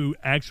way to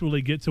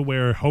actually get to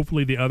where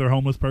hopefully the other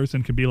homeless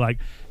person can be like,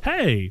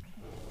 hey,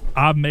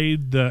 I've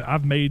made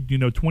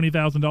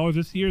 $20,000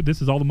 this year.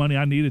 This is all the money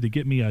I needed to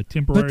get me a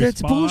temporary But that's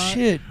spot.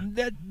 bullshit.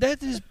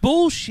 That is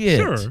bullshit.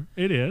 Sure,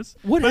 it is.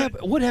 What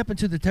But- What happened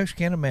to the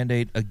Texarkana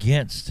mandate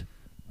against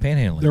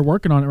panhandling? They're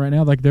working on it right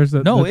now. Like there's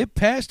it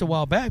passed a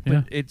while back, but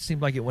Yeah. it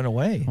seemed like it went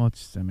away. Well,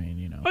 it's I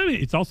mean,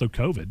 it's also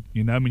COVID.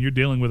 You're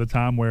dealing with a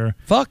time where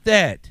Fuck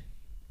that.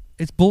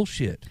 It's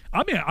bullshit.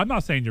 I mean, I'm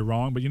not saying you're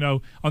wrong, but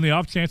on the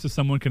off chance that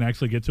someone can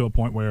actually get to a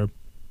point where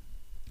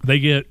they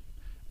get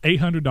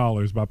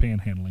 $800 by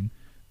panhandling,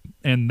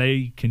 and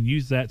they can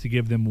use that to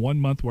give them 1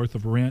 month worth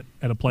of rent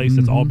at a place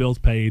that's all bills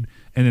paid,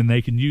 and then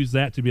they can use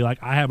that to be like,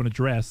 I have an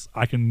address,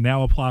 I can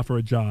now apply for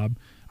a job,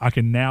 I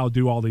can now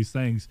do all these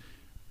things.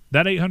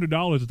 That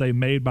 $800 that they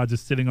made by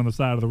just sitting on the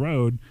side of the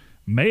road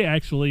may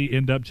actually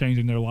end up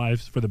changing their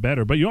lives for the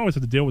better. But you always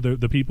have to deal with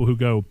the people who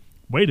go,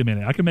 wait a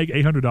minute, I can make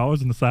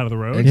 $800 on the side of the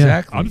road.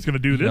 Exactly. I'm just going to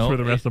do this for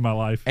the rest of my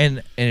life.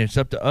 And it's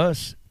up to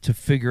us to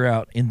figure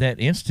out in that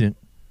instant,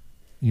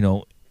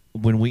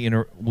 when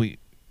we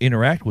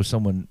interact with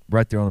someone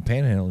right there on the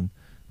panhandle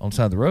on the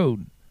side of the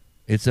road,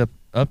 it's up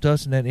to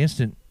us in that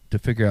instant to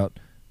figure out,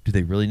 do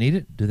they really need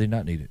it? Do they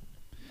not need it?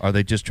 Are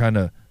they just trying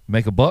to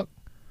make a buck?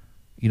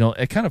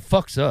 It kind of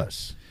fucks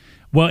us.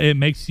 Well, it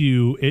makes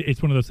you.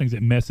 It's one of those things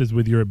that messes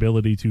with your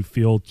ability to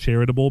feel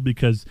charitable,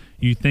 because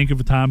you think of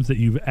the times that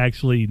you've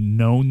actually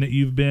known that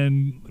you've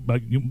been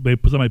like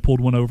somebody pulled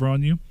one over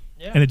on you,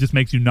 and it just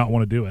makes you not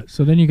want to do it.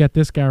 So then you got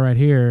this guy right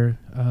here.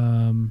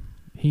 I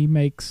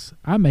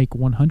make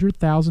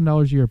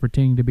 $100,000 a year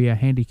pretending to be a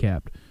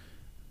handicapped.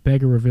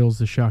 Beggar reveals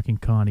the shocking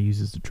con he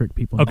uses to trick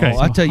people. Okay. Oh,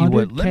 I tell you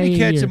what, let me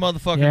catch a year.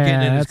 motherfucker getting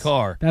in his that's-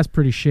 car. That's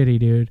pretty shitty,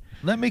 dude.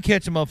 Let me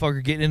catch a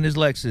motherfucker getting in his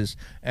Lexus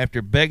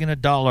after begging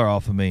 $1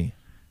 off of me.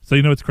 So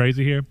you know what's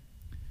crazy here?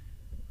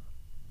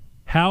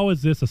 How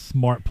is this a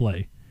smart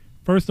play?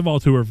 First of all,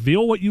 to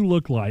reveal what you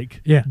look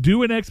like,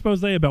 do an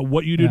expose about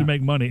what you do to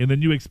make money, and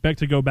then you expect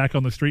to go back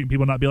on the street and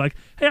people not be like,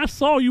 hey, I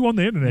saw you on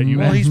the internet. You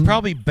Well, he's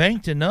probably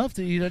banked enough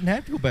that he doesn't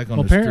have to go back on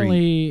the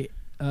apparently,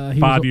 street.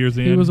 5 years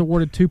he in. was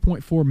awarded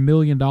 $2.4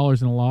 million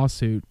in a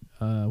lawsuit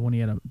when he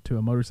had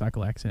a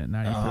motorcycle accident in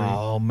 '93.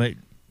 Oh, mate.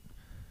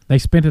 They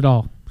spent it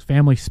all. His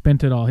family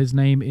spent it all. His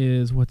name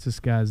is, what's this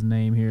guy's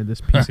name here? This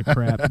piece of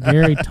crap.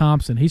 Gary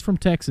Thompson. He's from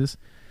Texas.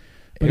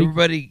 But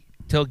Everybody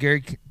tell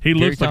Gary. He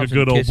looks like a Thompson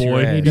good to old kiss your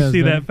boy. ass. He does,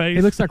 see doesn't that face?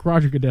 He looks like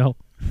Roger Goodell.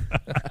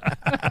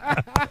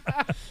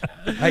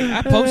 Hey, I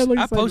It posted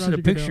looks a like Roger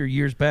picture Goodell.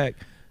 years back.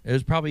 It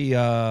was probably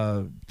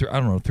I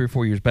don't know, 3 or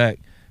 4 years back.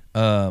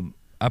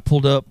 I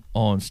pulled up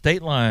on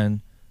State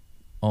Line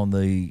on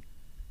the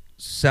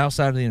south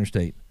side of the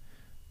interstate.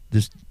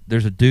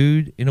 There's a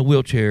dude in a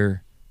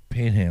wheelchair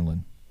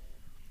panhandling,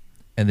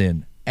 and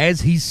then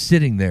as he's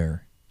sitting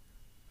there,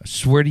 I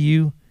swear to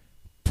you,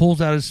 pulls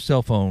out his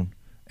cell phone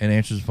and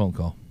answers a phone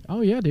call.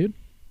 Oh, yeah, dude.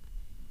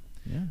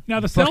 Yeah. Now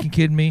the Fucking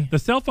kidding me? The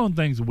cell phone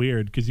thing's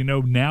weird because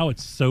now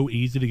it's so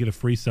easy to get a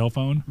free cell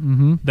phone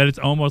Mm-hmm. that it's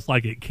almost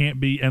like it can't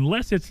be,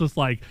 unless it's just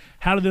like,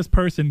 how did this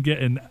person get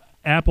an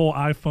Apple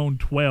iPhone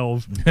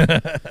 12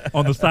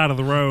 on the side of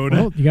the road?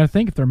 Well, you got to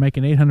think if they're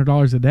making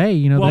 $800 a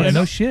day, Well, that's- and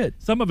no shit.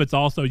 Some of it's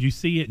also you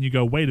see it and you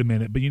go, wait a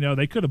minute, but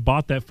they could have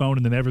bought that phone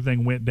and then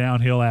everything went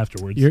downhill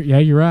afterwards. You're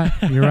right.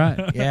 You're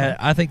right. Yeah,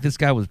 I think this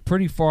guy was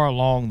pretty far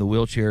along the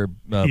wheelchair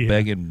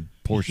begging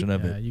portion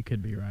of Yeah, it. you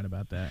could be right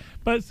about that.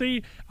 But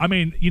see, I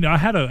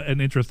had an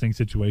interesting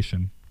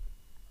situation.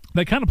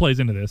 that kind of plays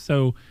into this.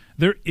 So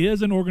there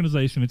is an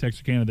organization in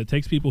Texarkana that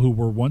takes people who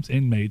were once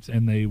inmates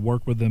and they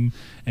work with them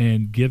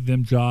and give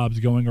them jobs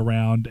going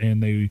around,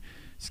 and they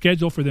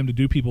schedule for them to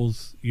do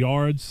people's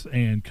yards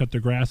and cut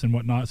their grass and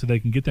whatnot so they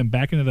can get them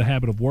back into the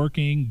habit of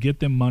working, get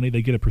them money.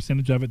 They get a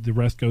percentage of it. The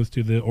rest goes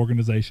to the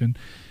organization.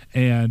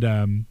 And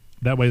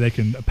that way they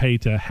can pay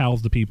to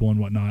house the people and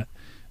whatnot.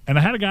 And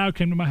I had a guy who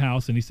came to my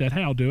house and he said,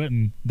 hey, I'll do it.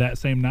 And that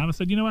same night I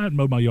said, you know, I hadn't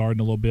mowed my yard in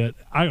a little bit.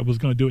 I was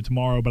going to do it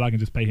tomorrow, but I can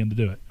just pay him to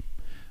do it.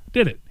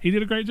 Did it. He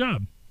did a great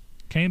job.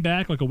 Came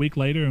back like a week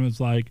later and was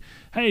like,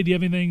 hey, do you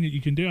have anything that you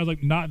can do? I was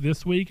like, not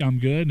this week. I'm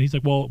good. And he's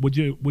like, well, would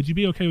you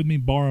be okay with me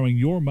borrowing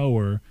your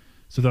mower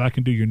so that I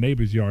can do your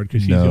neighbor's yard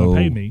because she's going to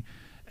pay me?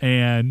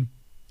 And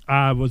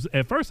I was,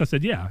 at first I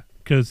said, yeah,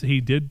 because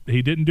he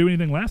didn't do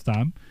anything last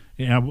time.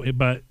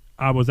 But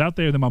I was out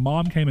there. Then my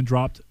mom came and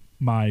dropped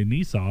my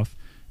niece off.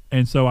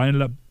 And so I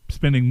ended up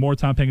spending more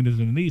time paying attention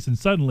to the niece. And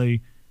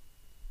suddenly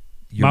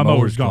my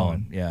mower's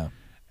gone. Yeah.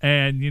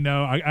 And, you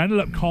know, I ended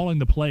up calling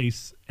the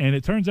place, and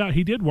it turns out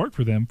he did work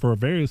for them for a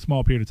very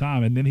small period of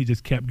time, and then he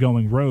just kept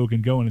going rogue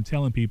and going and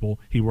telling people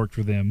he worked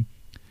for them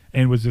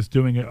and was just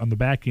doing it on the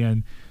back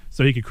end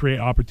so he could create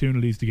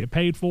opportunities to get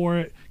paid for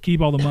it, keep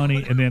all the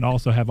money, and then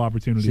also have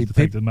opportunities to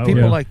take the mower.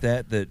 People like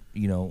that,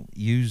 you know,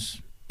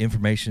 use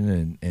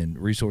information and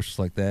resources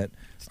like that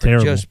It's are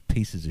terrible. just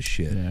pieces of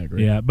shit. Yeah, I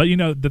agree. Yeah, but, you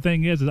know, the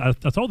thing is I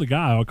told the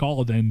guy, I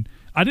called, and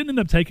I didn't end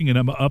up taking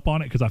him up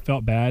on it because I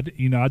felt bad.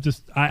 You know,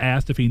 I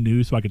asked if he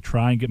knew so I could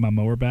try and get my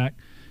mower back.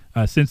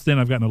 Since then,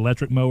 I've got an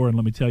electric mower, and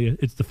let me tell you,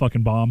 it's the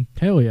fucking bomb.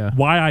 Hell yeah.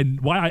 Why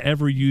I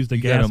ever used a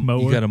gas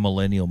mower? You got a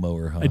millennial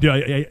mower, huh? I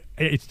do.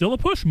 It's still a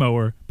push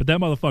mower, but that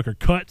motherfucker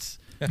cuts,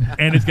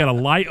 and it's got a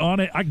light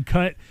on it. I can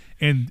cut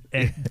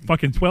at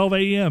fucking 12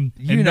 a.m.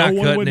 You're and not no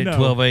one cutting would at know.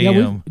 12 Yeah,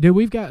 a.m.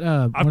 we've got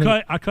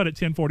I cut at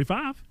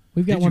 10:45.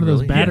 we've got Did one you of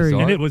those really? battery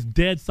Yes, And it was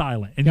dead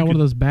silent. And got you one of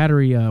could- those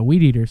battery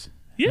weed eaters.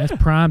 Yeah.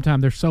 That's prime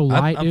time. They're so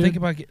light, I'm dude. thinking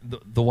about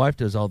the wife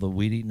does all the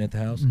weed eating at the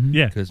house. Mhm.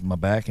 Yeah. Because my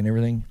back and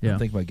everything. Yeah. I'm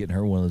thinking about getting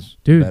her one of those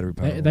Dude, battery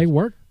powered they ones.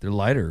 work. They're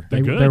lighter.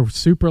 They're good. They're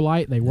super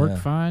light. They work Yeah.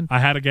 fine. I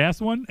had a gas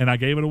one, and I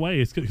gave it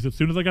away. Because as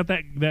soon as I got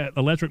that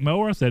electric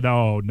mower, I said,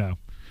 "Oh no,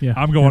 Yeah,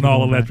 I'm going all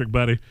back. electric,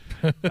 buddy.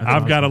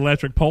 I've got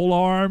electric pole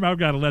arm. I've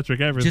got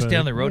electric everything." Just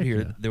down the road Heck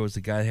here, yeah. there was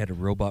a guy that had a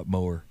robot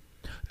mower.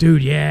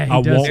 Dude, yeah, he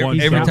I does. want one.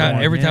 He's Every got time,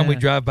 one, every time we yeah.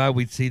 drive by,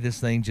 we'd see this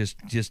thing just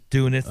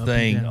doing its Up and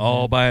thing down,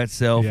 all yeah. by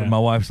itself, Yeah. and my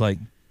wife's like,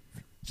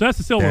 So that's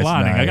the silver That's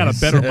lining. I got a nice.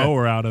 better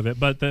mower out of it.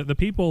 But the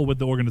people with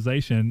the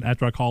organization,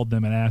 after I called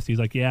them and asked, he's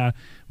like, yeah,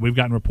 we've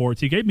gotten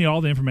reports. He gave me all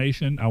the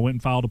information. I went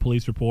and filed a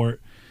police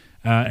report.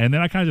 And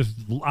then I kind of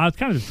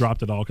just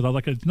dropped it all because I was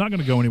like, it's not going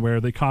to go anywhere.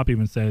 The cop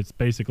even said it's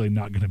basically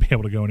not going to be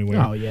able to go anywhere.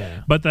 Oh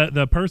yeah. But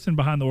the person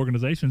behind the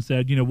organization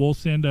said, you know, we'll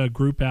send a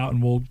group out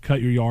and we'll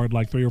cut your yard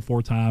like 3 or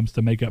 4 times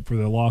to make up for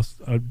the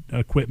lost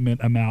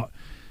equipment amount.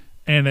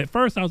 And at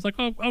first I was like,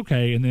 oh,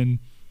 okay. And then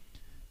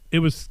it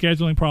was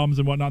scheduling problems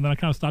and whatnot. And then I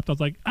kind of stopped. I was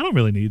like, I don't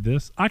really need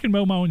this. I can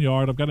mow my own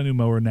yard. I've got a new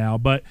mower now.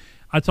 But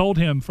I told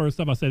him first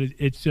up, I said,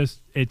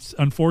 it's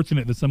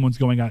unfortunate that someone's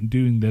going out and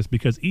doing this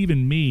because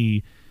even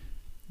me,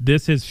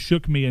 this has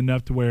shook me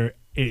enough to where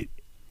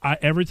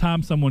every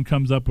time someone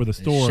comes up with a it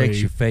story,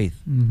 shakes your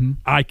faith. Mm-hmm.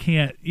 I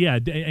can't. Yeah,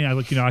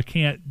 and I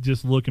can't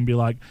just look and be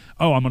like,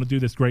 "Oh, I'm going to do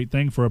this great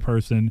thing for a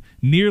person,"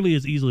 nearly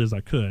as easily as I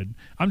could.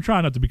 I'm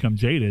trying not to become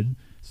jaded,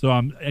 so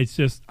I'm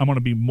going to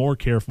be more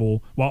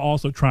careful while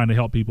also trying to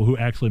help people who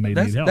actually may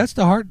need help. That's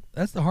the hard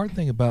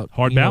thing about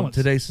Hard balance.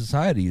 Today's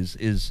society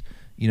is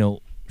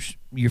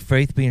your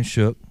faith being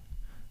shook,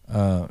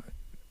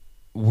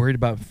 worried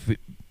about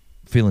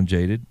feeling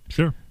jaded,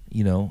 Sure.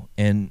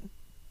 and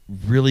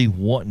really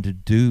wanting to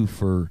do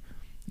for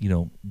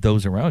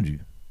those around you.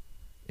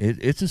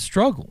 It's a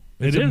struggle.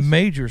 It's It a is.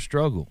 major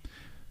struggle.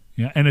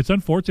 Yeah, and it's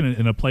unfortunate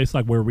in a place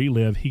like where we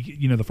live.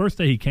 He, the first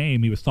day he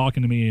came, he was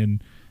talking to me,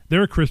 and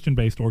they're a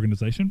Christian-based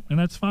organization, and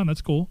that's fine,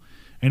 that's cool.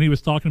 And he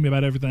was talking to me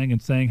about everything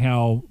and saying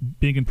how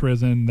being in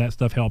prison, that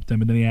stuff helped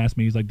him. And then he asked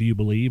me, he's like, "Do you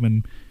believe?"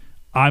 And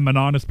I'm an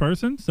honest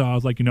person, so I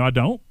was like, I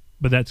don't,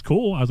 but that's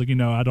cool. I was like,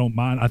 I don't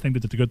mind. I think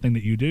that it's a good thing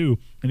that you do.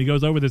 And he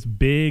goes over this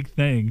big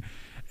thing.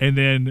 And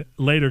then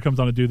later comes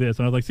on to do this.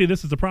 And I was like, see,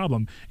 this is the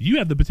problem. You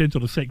have the potential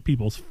to shake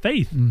people's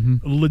faith,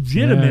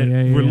 legitimate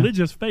Yeah.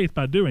 religious faith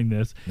by doing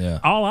this. Yeah.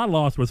 All I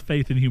lost was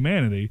faith in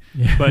humanity.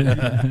 Yeah. But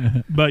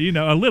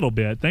a little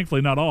bit.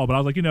 Thankfully, not all. But I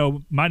was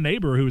like, my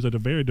neighbor who was a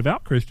very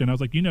devout Christian, I was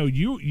like,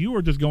 you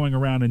are just going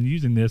around and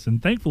using this.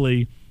 And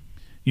thankfully,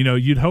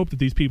 you'd hope that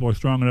these people are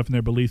strong enough in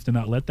their beliefs to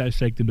not let that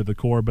shake them to the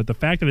core. But the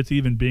fact that it's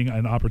even being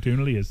an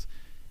opportunity is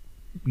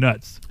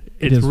nuts.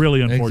 It It's is.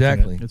 really unfortunate.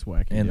 Exactly. It's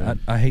wacky. And dude.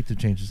 I hate to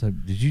change this up.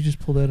 Did you just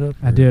pull that up?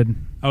 I or- did.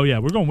 Oh, yeah.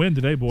 We're going to win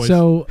today, boys.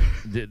 So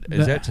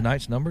Is that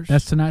tonight's numbers?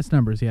 that's tonight's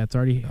numbers. Yeah, it's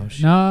already. Oh,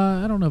 shit. No,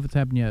 I don't know if it's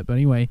happened yet, but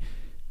anyway.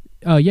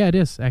 Yeah, it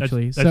is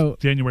actually. That's So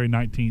January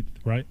 19th,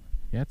 right?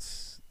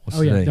 that's. What's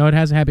Oh yeah, today? no, it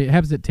hasn't happened. It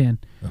happens at 10.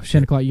 Oh, 10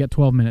 shit. o'clock. You got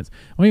 12 minutes.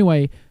 Well,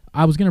 anyway,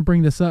 I was going to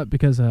bring this up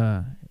because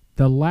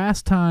the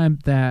last time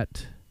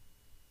that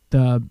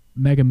the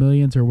Mega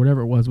Millions or whatever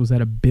it was at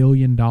 $1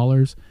 billion,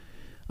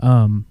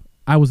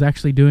 I was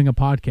actually doing a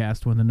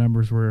podcast when the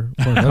numbers were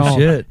called.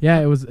 shit. Yeah,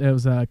 it was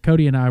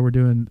Cody and I were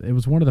doing. It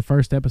was one of the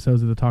first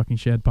episodes of the Talking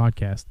Shed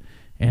podcast,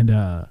 and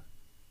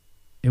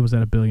it was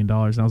at $1 billion.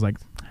 And I was like,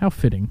 how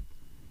fitting.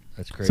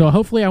 That's crazy. So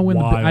hopefully I win.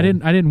 Wild. I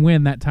didn't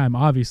win that time,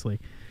 obviously.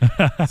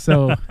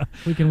 So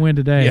we can win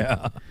today.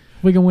 Yeah.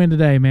 We can win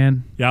today,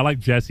 man. Yeah, I like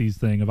Jesse's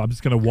thing of I'm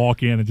just going to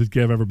walk in and just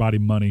give everybody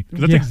money. 'Cause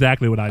that's Yeah.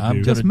 exactly what I I'm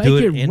do. going Just to make do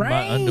it it in my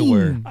rain.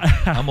 underwear.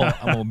 I'm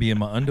gonna be in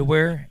my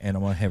underwear, and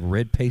I'm going to have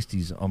red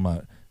pasties on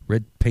my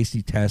red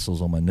pasty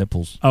tassels on my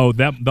nipples. Oh,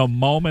 the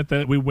moment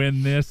that we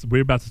win this,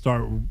 we're about to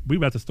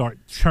start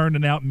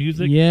churning out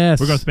music. Yes.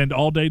 We're going to spend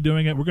all day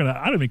doing it.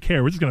 I don't even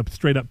care. We're just going to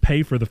straight up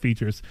pay for the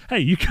features. Hey,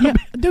 you come Yeah,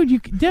 dude, you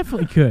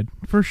definitely could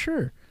for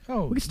sure.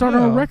 Oh, We could start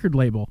our own record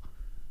label,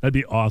 That'd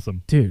be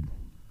awesome. dude.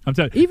 I'm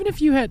telling you. Even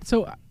if you had,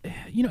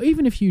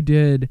 even if you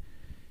did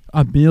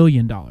 $1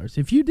 million,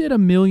 if you did $1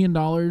 million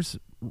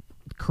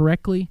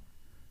correctly,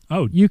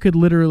 Oh, you could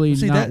literally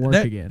See, not work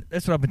that- again.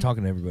 That's what I've been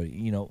talking to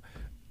everybody.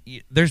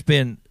 There's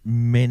been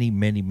many,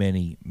 many,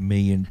 many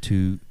million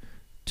to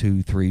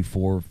 $2, $3,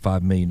 $4,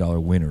 $5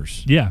 million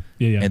winners, yeah.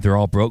 and they're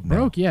all broke now.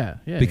 Broke, yeah.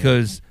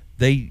 because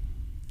they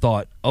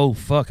thought, oh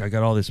fuck, I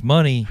got all this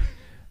money,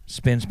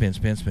 spend.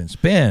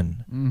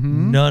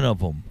 Mm-hmm. None of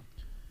them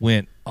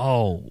went,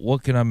 oh,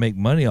 what can I make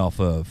money off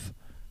of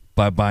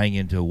by buying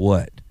into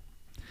what?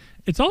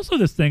 It's also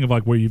this thing of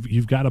like where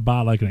you've got to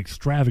buy like an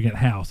extravagant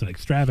house, an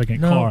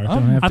extravagant No, car.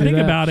 Don't have I to think do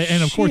that. about it,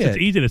 and of course it's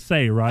Shit. easy to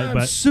say, right? I'm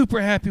but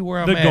super happy where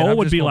I'm the at. goal I'm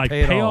would just be gonna like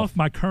pay it pay off. off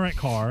my current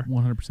car.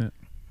 100%.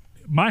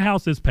 My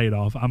house is paid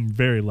off. I'm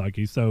very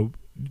lucky. So,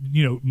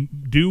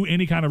 do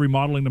any kind of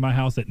remodeling to my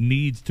house that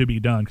needs to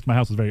be done because my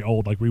house is very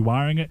old, like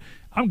rewiring it.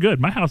 I'm good.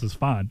 My house is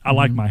fine. I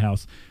like my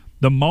house.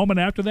 The moment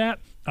after that,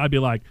 I'd be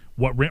like,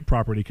 what rent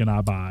property can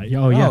I buy?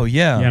 Oh, yeah. Oh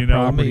yeah, Yeah, You know,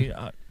 I property.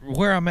 mean,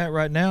 where I'm at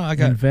right now, I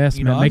got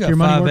Investment. I Make got your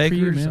money 5 work for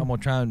you, acres. man. I'm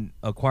gonna try and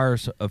acquire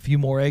a few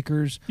more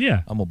acres.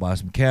 Yeah. I'm gonna buy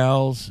some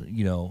cows.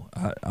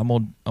 I'm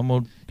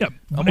gonna Yeah,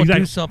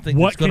 do something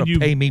What that's gonna can you-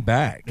 pay me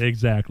back.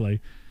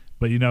 Exactly.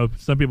 But,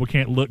 some people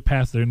can't look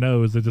past their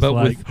nose. They're just But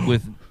like,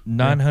 with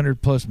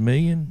 900 plus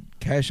million,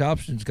 cash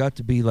options got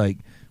to be like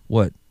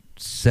what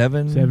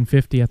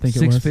 750, I think it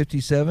was.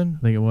 657.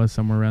 I think it was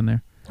somewhere around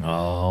there.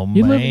 Oh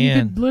You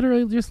man, could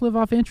literally just live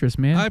off interest,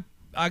 man.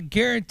 I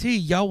guarantee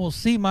y'all will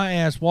see my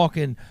ass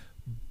walking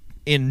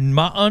in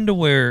my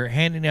underwear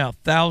handing out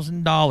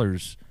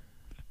 $1,000.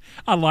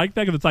 I like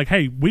that because it's like,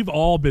 hey, we've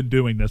all been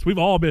doing this. We've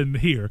all been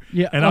here.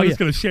 Yeah. And Oh, I'm just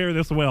yeah. going to share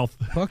this wealth.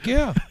 Fuck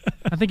yeah.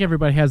 I think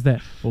everybody has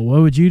that. Well,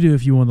 what would you do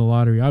if you won the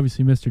lottery?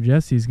 Obviously, Mr.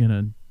 Jesse's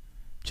gonna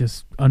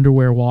just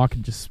underwear walk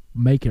and just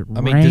make it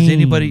I mean, rain. does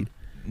anybody?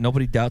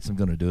 Nobody doubts I'm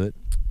going to do it.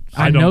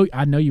 I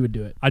I know you would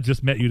do it. I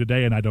just met you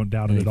today, and I don't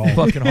doubt it at all.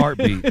 Fucking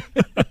heartbeat.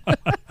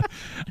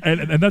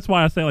 and that's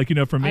why I say, like,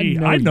 for me,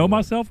 know I you know would.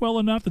 myself well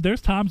enough that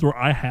there's times where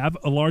I have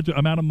a large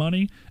amount of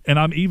money, and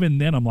I'm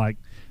like,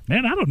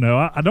 man, I don't know.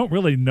 I don't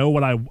really know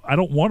what I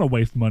don't want to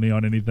waste money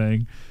on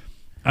anything.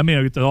 I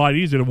mean, it's a lot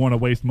easier to want to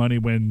waste money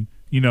when,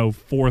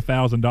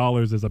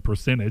 $4,000 is a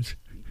percentage.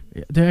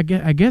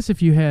 I guess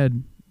if you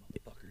had,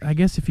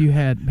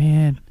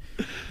 man,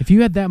 if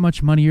you had that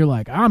much money, you're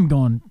like, I'm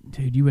going,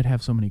 dude. You would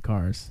have so many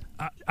cars.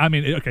 I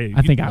mean, okay.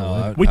 I think I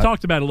No, would. We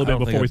talked about it a I little don't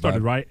bit think before we I'd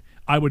started, buy- right?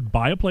 I would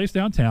buy a place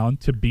downtown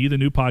to be the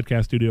new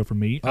podcast studio for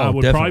me. Oh, I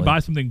would definitely. probably buy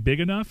something big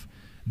enough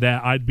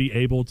that I'd be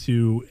able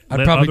to I'd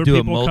let probably other do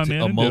people come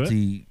in and do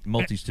it.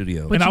 multi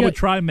studio. But And you I would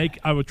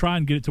got- try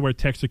and get it to where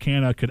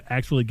Texarkana could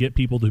actually get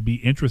people to be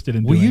interested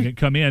in Well, doing you- it,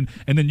 come in,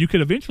 and then you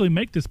could eventually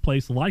make this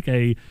place like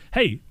a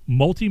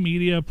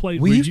multimedia place.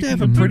 We where used you to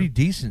have a can- pretty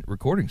decent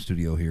recording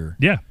studio here.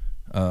 Yeah,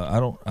 I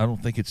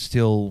don't think it's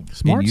still in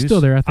Smart's use.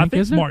 still there. I I think,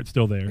 think isn't Smart's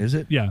still there. Is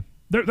it? Yeah,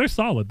 they're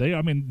solid.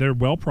 They're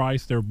well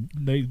priced.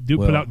 They do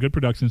put Well- out good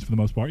productions for the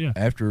most part. Yeah.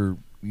 After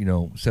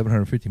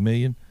 750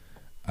 million,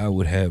 I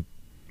would have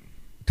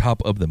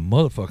top of the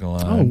motherfucking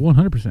it? Oh, line.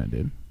 100%,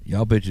 dude.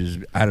 Y'all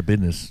bitches out of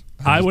business.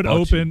 I just would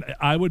bought you.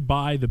 I would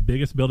buy the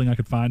biggest building I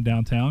could find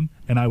downtown,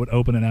 and I would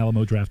open an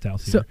Alamo Draft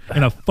House here So-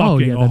 in a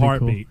fucking that'd be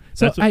heartbeat. Cool.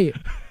 So, That's what-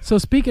 so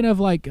speaking of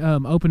like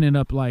opening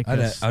up like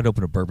I'd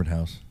open a bourbon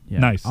house. yeah.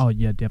 Nice. Oh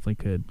yeah, definitely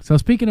could. So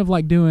speaking of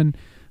like doing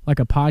like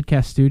a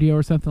podcast studio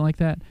or something like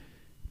that,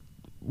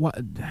 what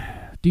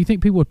do you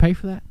think people would pay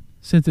for that?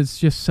 Since it's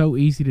just so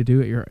easy to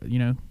do it,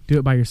 do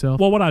it by yourself.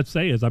 Well, what I'd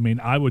say is,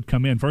 I would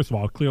come in. First of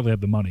all, clearly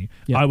have the money.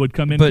 Yeah. I would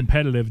come in But-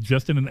 competitive,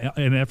 just in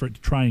an effort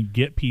to try and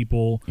get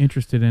people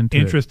interested in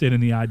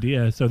the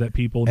idea, so that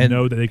people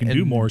know that they can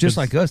do more. Just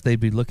 'cause- like us, they'd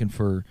be looking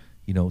for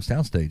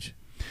soundstage.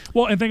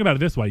 Well, and think about it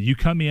this way: you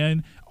come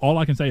in. All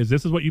I can say is,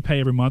 this is what you pay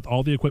every month.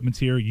 All the equipment's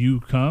here. You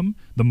come.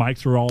 The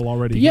mics are all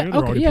already Yeah. here. They're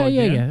Okay. already Yeah. plugged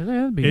Yeah. in. Yeah.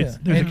 That'd be It's-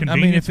 there's a And, I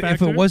mean, convenience if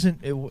factor. it wasn't,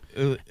 if and it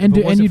do,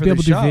 wasn't and you'd for be the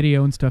able to shop, do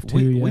video and stuff too.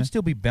 yeah. We'd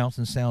still be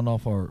bouncing sound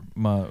off Your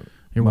my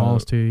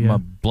walls too, yeah. my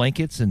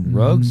blankets and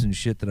rugs Mhm. and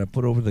shit that I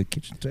put over the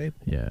kitchen table.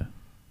 Yeah.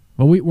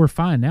 Well, we're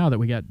fine now that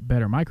we got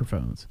better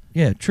microphones.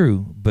 Yeah,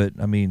 true. But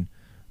I mean,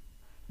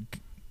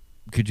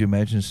 could you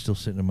imagine still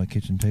sitting at my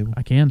kitchen table?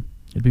 I can.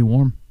 It'd be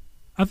warm.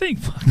 I think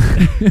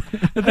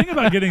the thing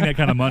about getting that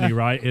kind of money,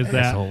 right, is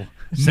that Asshole.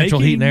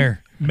 Central heat and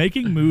air.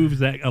 making moves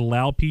that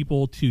allow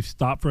people to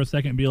stop for a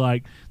second and be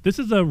like, this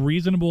is a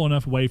reasonable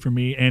enough way for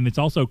me, and it's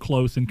also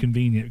close and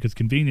convenient, because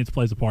convenience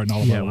plays a part in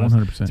all of our lives.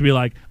 100%. To be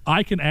like,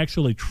 I can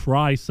actually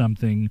try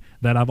something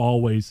that I've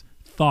always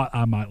thought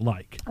I might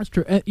like. That's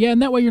true. Yeah,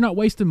 and that way you're not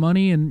wasting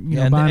money and,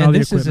 Yeah, buying all the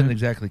this equipment. isn't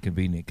exactly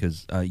convenient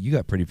because you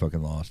got pretty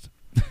fucking lost.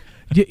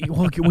 Yeah,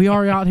 well, we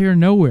are out here in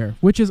nowhere,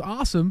 which is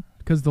awesome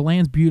because the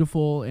land's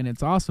beautiful and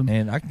it's awesome.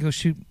 And I can go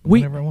shoot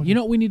we, whenever I want. you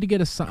know, we need to get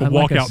a sign. Could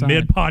walk out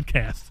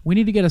mid-podcast. We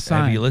need to get a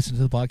sign. Have you listened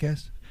to the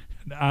podcast?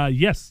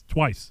 Yes,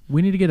 twice.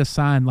 We need to get a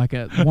sign like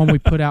a one we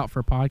put out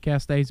for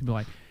podcast days and be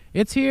like,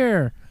 "It's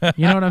here."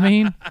 You know what I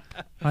mean?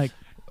 Like,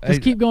 just Hey,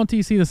 keep going till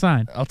you see the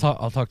sign. I'll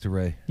talk to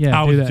Ray. Yeah,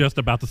 I do was that. just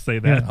about to say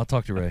that. I'll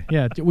talk to Ray.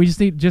 Yeah, we just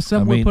need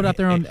something I mean, we put out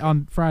there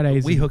on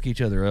Fridays. We hook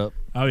each other up.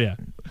 Oh, yeah.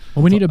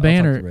 Well, we need a I'll talk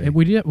banner. to Ray.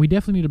 We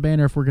definitely need a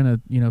banner if we're gonna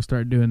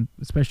start doing,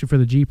 especially for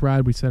the Jeep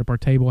ride. We set up our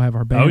table, have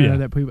our banner yeah.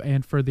 that people,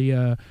 and for the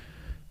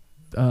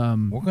We're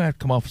gonna have to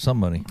come off with some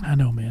money. I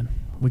know, man,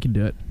 we can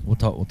do it. We'll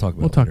talk about.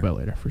 We'll talk about it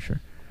later for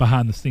sure.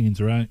 Behind the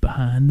scenes, right?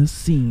 Behind the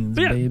scenes,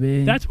 But yeah,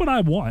 baby. that's what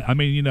I want. I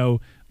mean,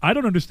 I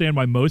don't understand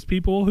why most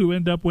people who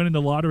end up winning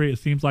the lottery, it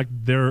seems like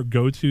their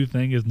go-to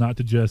thing is not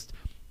to just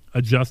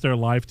adjust their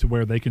life to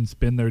where they can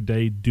spend their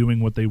day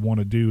doing what they want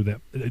to do,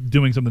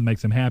 doing something that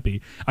makes them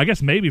happy. I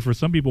guess maybe for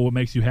some people what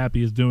makes you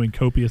happy is doing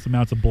copious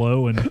amounts of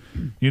blow and,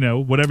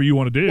 whatever you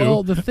want to do.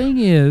 Well, the thing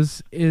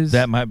is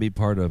That might be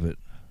part of it.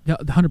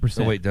 100%.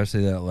 Oh wait, did I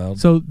say that out loud?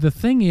 So the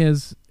thing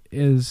is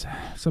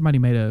somebody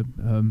made a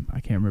I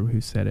can't remember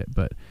who said it,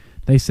 but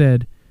they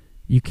said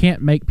you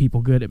can't make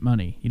people good at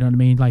money. You know what I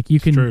mean? Like you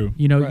can, true.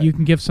 Right. you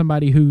can give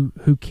somebody who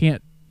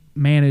can't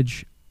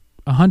manage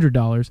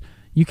 $100.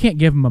 You can't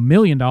give them $1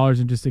 million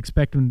and just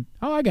expect them.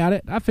 Oh, I got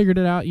it. I figured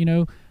it out.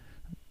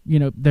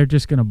 They're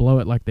just going to blow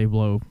it like they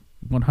blow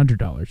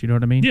 $100. You know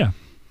what I mean? yeah.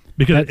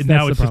 Because That's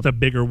now the it's just a problem.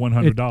 bigger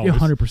 $100.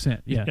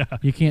 100%. Yeah. Yeah.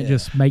 You can't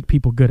just make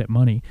people good at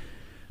money.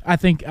 I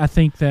think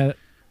that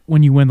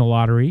when you win the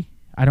lottery,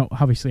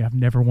 I've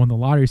never won the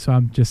lottery, so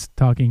I'm just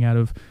talking out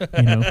of,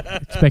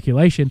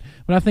 speculation.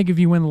 But I think if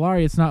you win the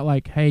lottery, it's not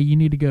like, hey, you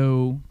need to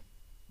go,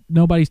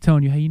 nobody's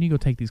telling you, hey, you need to go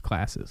take these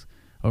classes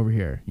over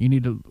here. You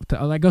need to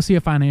go see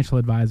a financial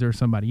advisor or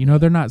somebody.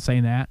 They're not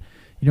saying that.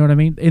 You know what I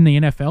mean? In the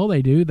NFL,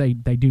 they do. They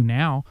do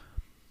now.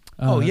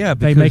 Yeah,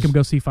 they make because them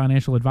go see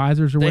financial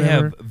advisors or they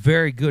whatever. have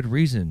very good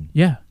reason.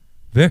 Yeah.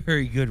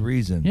 Very good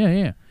reason.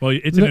 Yeah. Well,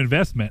 it's an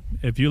investment.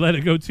 If you let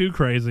it go too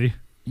crazy,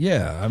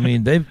 Yeah, I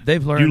mean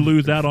they've learned. you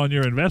lose out on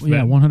your investment.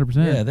 Yeah, 100%.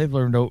 Yeah, they've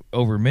learned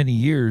over many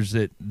years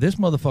that this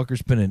motherfucker's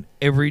spending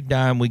every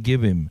dime we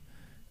give him.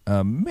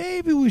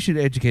 Maybe we should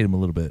educate him a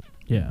little bit.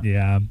 Yeah.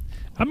 Yeah.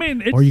 I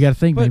mean, it's, Or you got to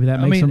think but, maybe that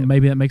I makes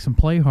mean, them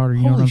play harder.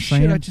 You know what Holy I'm shit!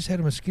 saying? I just had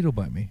a mosquito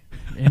bite me.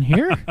 In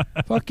here?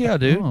 Fuck yeah,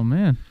 dude. Oh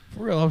man.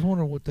 For real, I was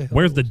wondering what the hell.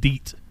 where's the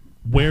DEET?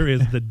 Where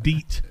is the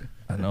DEET?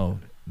 I know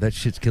that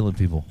shit's killing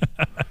people.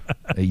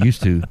 It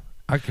used to.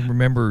 I can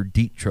remember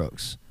DEET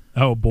trucks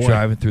Oh, boy.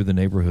 driving through the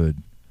neighborhood.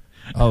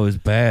 Oh, it was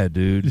bad,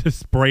 dude. Just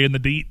spraying the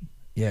DEET.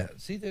 Yeah,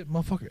 see that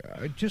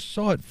motherfucker? I just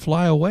saw it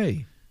fly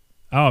away.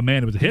 Oh,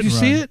 man, it was a hit Did and you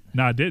run. see it?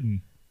 No, I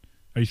didn't.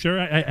 Are you sure?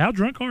 How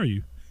drunk are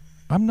you?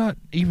 I'm not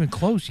even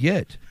close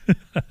yet.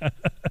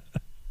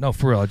 No,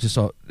 for real. I just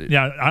saw.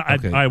 Yeah,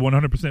 Okay. I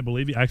 100%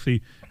 believe you.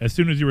 Actually, as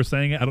soon as you were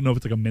saying it, I don't know if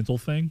it's like a mental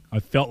thing. I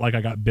felt like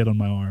I got bit on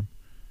my arm.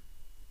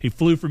 He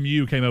flew from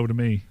you, came over to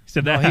me. He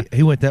said No, that.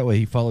 he went that way.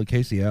 He followed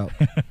Casey out.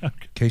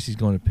 Casey's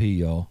going to pee,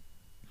 y'all.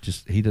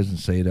 Just he doesn't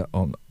say it out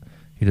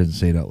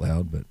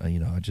loud, but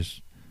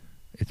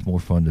it's more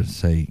fun to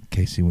say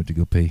Casey went to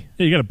go pee.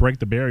 Yeah, you got to break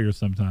the barrier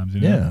sometimes.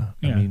 You know?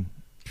 Yeah, I mean,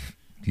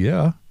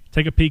 yeah.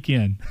 Take a peek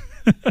in,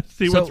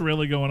 see So- what's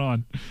really going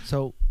on.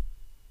 So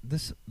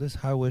this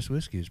High West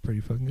whiskey is pretty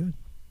fucking good.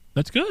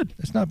 That's good.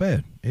 It's not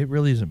bad. It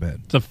really isn't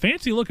bad. It's a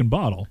fancy looking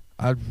bottle.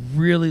 I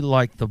really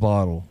like the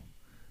bottle.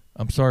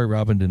 I'm sorry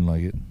Robin didn't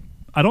like it.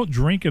 I don't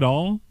drink at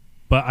all,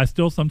 but I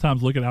still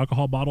sometimes look at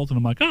alcohol bottles and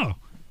I'm like, oh,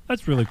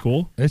 that's really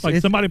cool.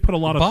 It's- Somebody put a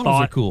lot of bottles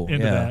thought are cool,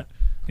 into yeah. that.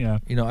 Yeah.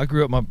 You know, I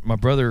grew up. My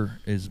brother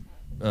is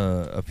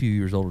a few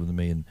years older than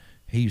me, and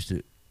he used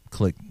to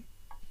collect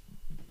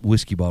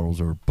whiskey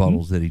bottles or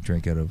bottles that he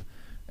drank out of,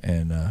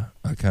 and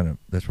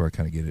that's where I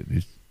kind of get it.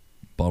 These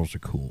bottles are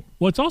cool.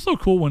 Well, it's also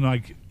cool when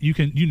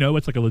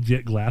it's like a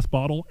legit glass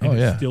bottle and Oh,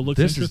 yeah. it still looks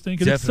This is interesting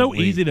because it's so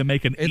definitely- easy to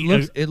make an.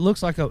 It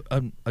looks like a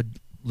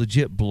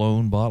legit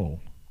blown bottle.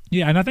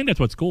 Yeah, and I think that's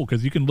what's cool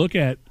because you can look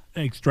at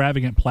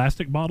extravagant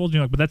plastic bottles,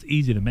 but that's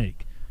easy to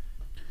make.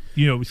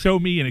 Show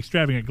me an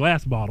extravagant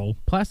glass bottle.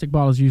 Plastic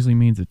bottles usually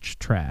means it's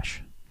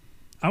trash.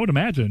 I would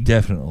imagine.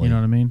 Definitely. You know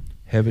what I mean?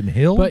 Heaven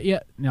Hill. But yeah,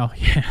 no,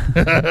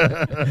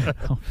 yeah.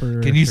 Oh, for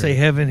Can you sure. say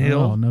Heaven Hill?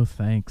 Oh, no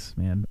thanks,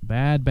 man.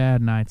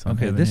 Bad nights on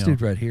Okay, Heaven this Hill.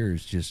 dude right here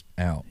is just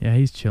out. Yeah,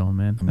 he's chilling,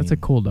 man. I That's a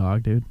mean- cool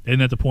dog, dude. Isn't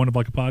that the point of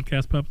like a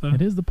podcast pup, though?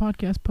 It is the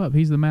podcast pup.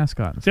 He's the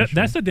mascot. officially.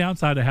 That's the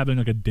downside of having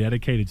like a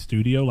dedicated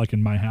studio like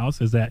in my house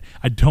is that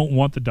I don't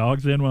want the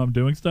dogs in when I'm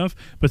doing stuff.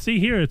 But see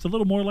here, it's a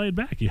little more laid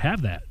back. You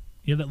have that.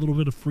 you have that little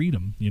bit of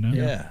freedom, you know?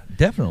 Yeah,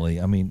 definitely.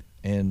 I mean,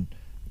 and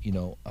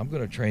I'm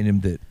going to train him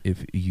that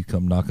if you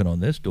come knocking on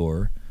this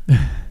door,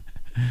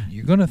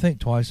 you're going to think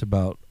twice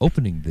about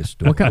opening this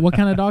door. What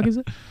kind of dog is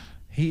it?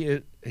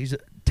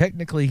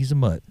 Technically he's a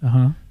mutt.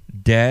 Uh-huh.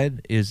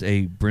 Dad is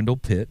a brindle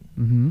pit.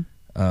 Mm-hmm.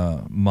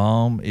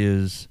 Mom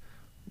is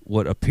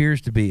what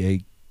appears to be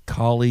a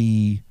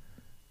collie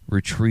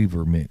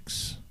retriever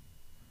mix.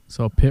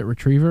 So a pit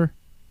retriever?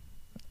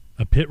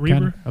 A pit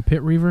reaver? A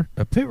pit reaver?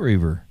 A pit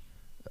reaver.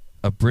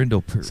 A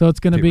brindle pit. So it's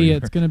going to pit be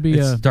reaver.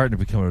 It's starting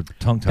to become a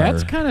tongue tire.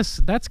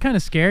 That's kind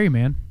of scary,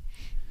 man.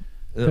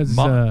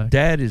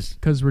 Dad is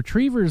because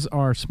retrievers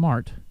are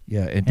smart.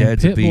 Yeah, and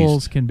Dad's pit a beast.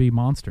 bulls can be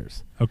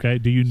monsters. Okay,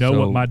 do you know So-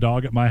 what my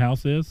dog at my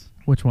house is?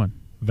 Which one?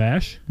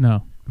 Vash.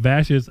 No.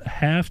 Vash is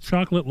half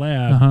chocolate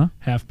lab, Uh-huh.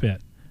 half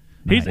pit.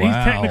 Nice.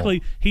 Wow.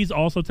 He's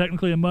also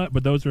technically a mutt,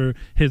 but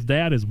his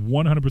dad is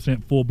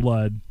 100% full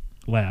blood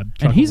lab. And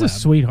chocolate he's a lab.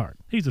 sweetheart.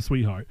 He's a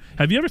sweetheart.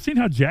 Have you ever seen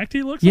how jacked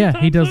he looks? Yeah, he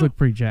sometimes, does though? look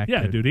pretty jacked.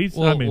 Yeah, dude. He's.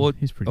 Well, I mean,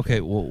 he's pretty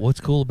okay. Well, what's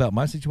cool about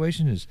my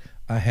situation is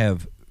I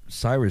have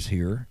Cyrus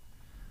here,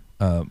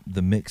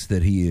 the mix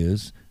that he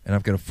is, and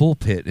I've got a full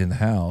pit in the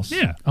house.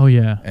 yeah. Oh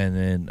yeah. and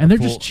then And a they're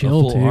just full- chill,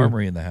 a full too.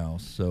 armory in the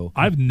house. So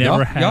I've never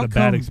Y'all- had y'all a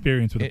bad come-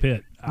 experience with a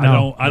pit. I No.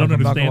 don't Knock on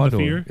understand my the door.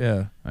 fear.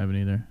 Yeah, I haven't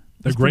either. They're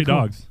That's great pretty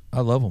cool. dogs.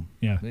 I love them.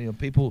 Yeah.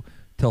 People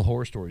tell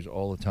horror stories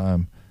all the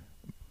time.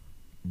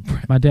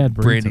 My dad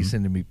breeds Brandy them.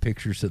 sending me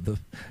pictures of the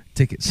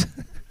tickets.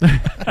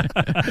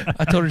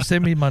 I told her to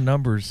send me my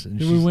numbers. And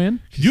Did we win?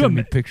 She Could you sent me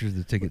ima- pictures of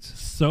the tickets.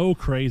 So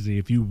crazy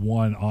if you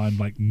won on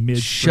like mid.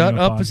 Shut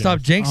up and stop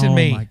jinxing Oh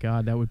me. my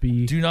god, that would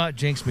be. Do not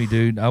jinx me,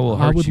 dude. I will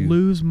I hurt would you.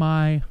 lose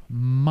my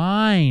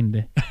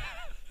mind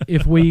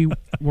if we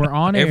were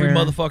on Every air.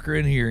 motherfucker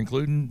in here,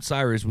 including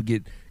Cyrus, would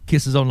get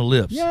kisses on the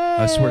lips.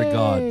 I swear to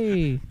God.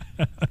 Yay!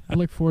 I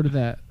look forward to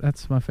that.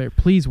 That's my favorite.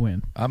 Please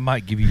win. I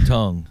might give you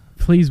tongue.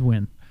 Please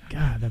win.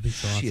 God, that'd be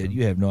so Shit, awesome.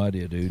 you have no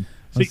idea, dude.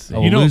 Let's See, see. I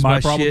you will know lose what my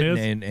my problem shit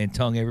is? and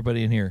tongue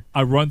everybody in here.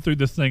 I run through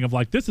this thing of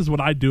like, this is what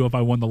I'd do if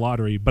I won the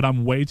lottery, but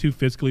I'm way too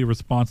fiscally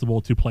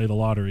responsible to play the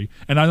lottery.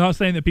 And I'm not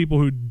saying that people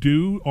who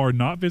do are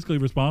not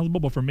fiscally responsible,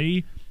 but for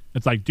me,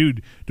 it's like,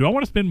 dude, do I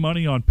want to spend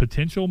money on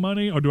potential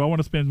money, or do I want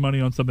to spend money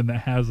on something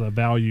that has a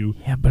value?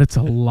 Yeah, but it's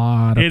a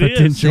lot of It is.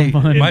 potential See,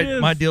 money. it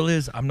is. My deal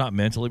is I'm not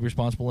mentally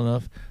responsible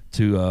enough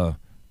to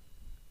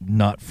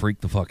not freak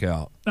the fuck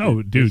out.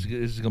 Oh, dude. This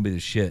is going to be the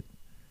shit.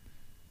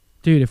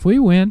 Dude, if we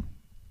win,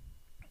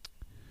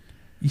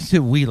 You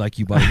said we like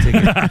you bought a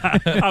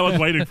ticket. I was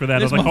waiting for that. I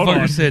This was like, hold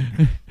motherfucker on.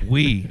 said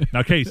we.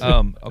 Now, Case,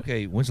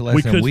 Okay, when's the last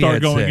we time could we start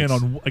had going sex? in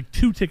on like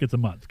 2 tickets a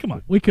month. Come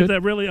on. We could. Is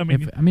that really? I mean,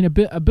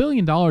 $1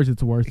 billion,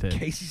 it's worth it.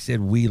 Casey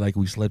said we like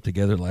we slept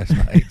together last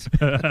night.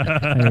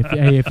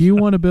 Hey, if you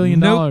won $1 billion,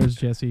 Nope.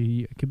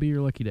 Jesse, it could be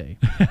your lucky day.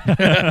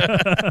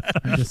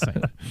 I'm just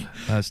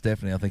saying.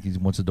 Stephanie, I think he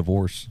wants a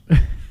divorce.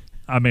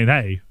 I mean,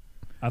 hey,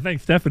 I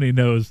think Stephanie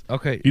knows.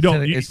 Okay, You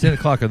don't- It's 10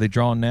 o'clock. Are they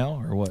drawn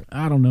now or what?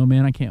 I don't know,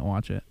 man. I can't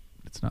watch it.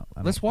 It's not.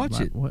 Let's watch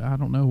it. I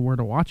don't know where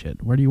to watch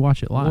it. Where do you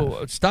watch it live?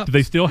 Well, stop. Do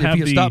they still if have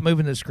you the- stop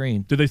moving the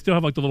screen? Do they still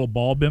have like the little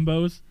ball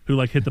bimbos who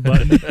like hit the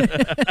button?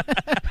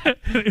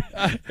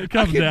 It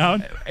comes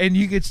down. And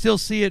you could still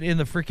see it in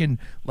the freaking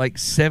like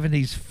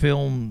 70s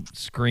film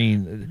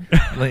screen,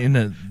 like in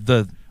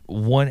the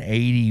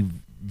 180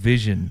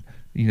 vision.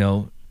 You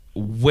know,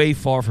 way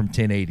far from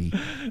 1080.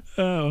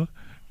 Oh,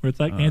 where it's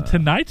like, and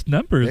tonight's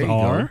numbers There you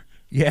are. go.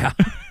 Yeah,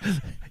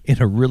 in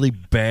a really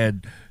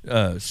bad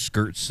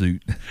skirt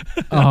suit.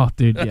 Oh,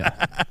 dude,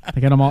 yeah.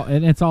 They got them all,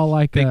 and it's all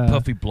like Big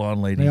puffy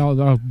blonde lady. they're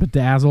all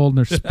bedazzled and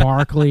they're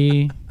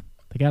sparkly.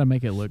 They got to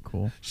make it look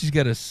cool. She's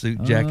got a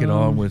suit jacket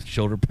on with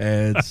shoulder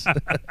pads.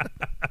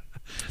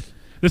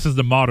 This is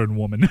the modern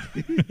woman.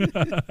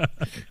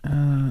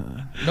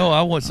 No,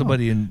 I want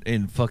somebody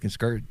in fucking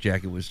skirt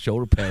jacket with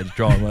shoulder pads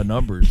drawing my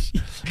numbers.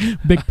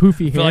 Big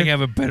poofy I hair, feel like I have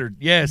a better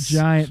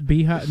giant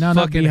beehive. No,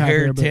 not fucking beehive hair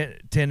hair,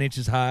 but 10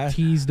 inches high.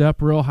 teased up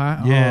real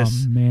high.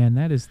 Yes. Oh man,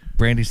 that is.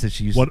 Brandy said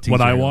she used what to tease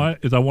what I her. want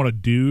is I want a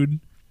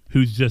dude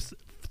who's just,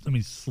 I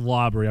mean,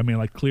 slobbery. I mean,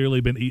 like clearly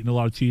been eating a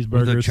lot of with a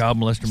cheeseburgers, child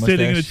molester mustache.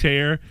 sitting in a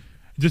chair,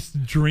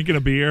 just drinking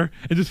a beer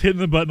and just hitting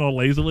the button all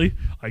lazily.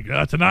 Like,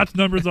 tonight's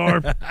numbers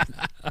are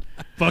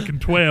fucking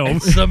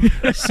 12.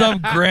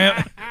 some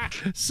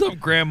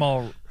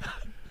grandma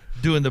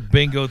doing the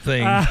bingo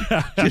thing,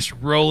 just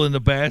rolling the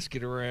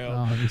basket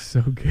around. Oh, he's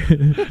so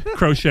good.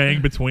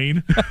 Crocheting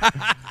between.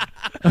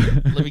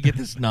 Let me get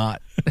this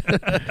knot.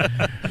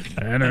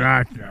 And an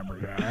act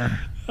number.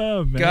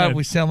 Oh man. God,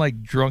 we sound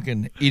like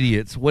drunken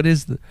idiots. What are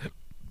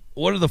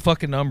the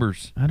fucking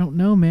numbers? I don't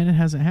know, man. It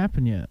hasn't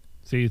happened yet.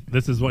 See,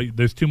 this is what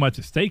there's too much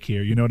at stake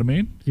here. You know what I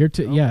mean? You're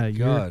yeah. Oh,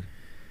 God.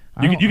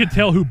 You can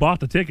tell who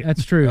bought the ticket.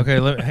 That's true. Okay,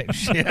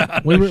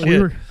 yeah, We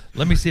were- shit.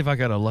 Let me see if I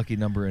got a lucky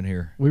number in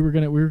here. We were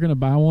gonna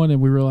buy one,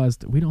 and we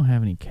realized we don't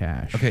have any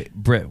cash. Okay,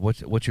 Brett,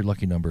 what's your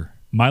lucky number?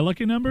 My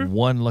lucky number?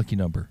 One lucky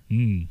number.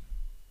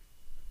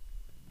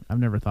 I've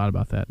never thought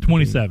about that. to be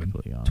 27.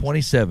 completely honest.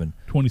 27.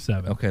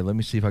 27. Okay, let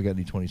me see if I got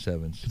any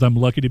 27s. Because I'm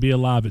lucky to be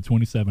alive at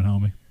 27,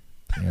 homie.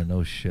 Yeah,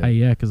 no shit. Hey,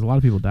 yeah, because a lot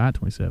of people die at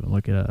 27.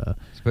 Look at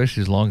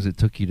Especially as long as it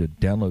took you to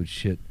download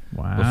shit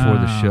wow. before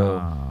the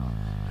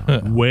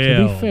show.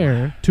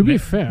 Well, to be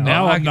fair,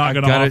 now I I'm not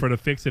going to got offer to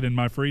fix it in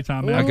my free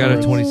time. I got a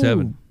Oh.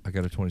 27. I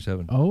got a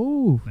 27.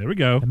 Oh, There we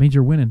go. that means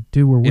you're winning,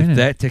 dude. We're winning. If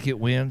that ticket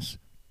wins,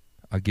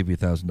 I'll give you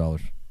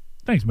 $1,000.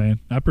 Thanks, man.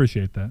 I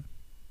appreciate that.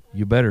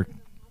 You better.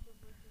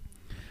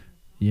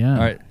 yeah. All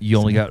right, you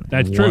only got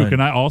That's one. true. Can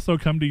I also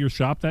come to your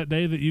shop that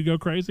day that you go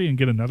crazy and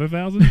get another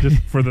 1,000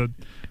 just for the?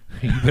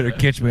 You better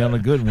catch me on a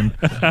good one.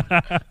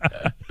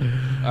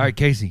 All right,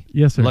 Casey.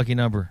 Yes, sir. Lucky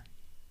number.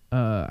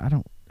 I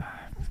don't.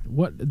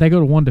 What they go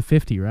to 1 to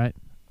 50, right?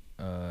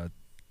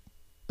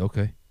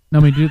 Okay. No,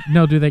 I mean,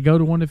 do they go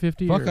to 1 to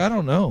 50? Fuck, I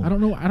don't know. I don't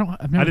know.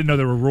 I've never, I didn't know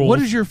there were rules. What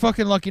is your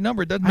fucking lucky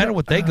number? It doesn't matter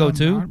what they go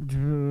to.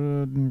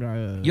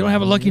 You don't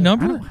have a lucky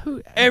number?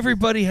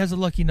 Everybody has a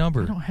lucky I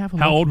number. don't have a.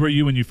 How lucky, old were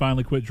you when you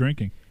finally quit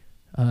drinking?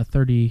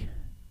 32.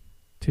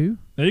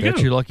 There you That's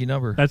go. your lucky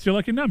number. That's your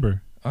lucky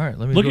number. All right,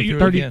 let me Look go at your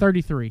through it 30, again.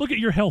 33. Look at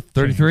your health.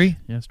 change. 33? Yeah,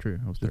 that's true.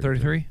 I was The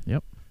 33?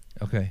 Yep.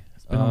 Okay.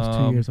 It's been almost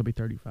 2 years. I'll be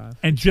 35.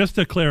 And just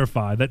to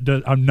clarify,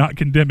 I'm not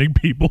condemning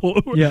people.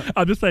 Yeah.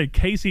 I'm just saying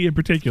Casey in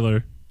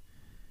particular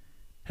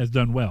has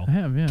done well. I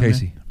have, yeah.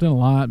 Casey. Man. I've done a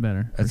lot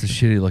better. That's a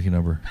shitty lucky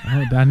number. Oh,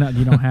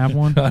 you don't have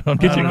one?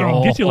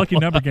 Get your lucky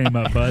number game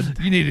up, bud.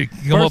 You need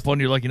to come up on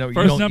your lucky number.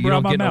 first You don't, number you out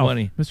don't my get no mouth.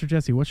 money. Mr.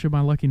 Jesse, what should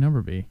my lucky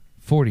number be?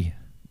 40.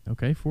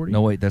 Okay, 40.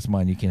 No, wait, that's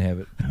mine. You can't have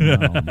it.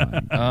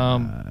 Oh,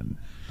 my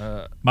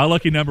God. My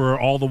lucky number are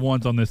all the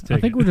ones on this ticket. I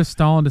think we're just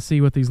stalling to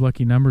see what these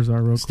lucky numbers are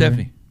real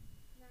Stephanie.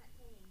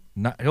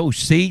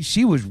 See,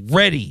 she was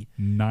ready.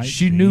 19.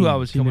 She knew I quick.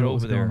 was She knew coming what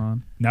was over going there.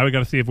 on. Now we got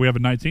to see if we have a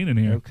 19 in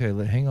here. Okay,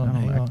 hang I on. don't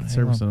Hang know. on.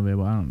 Service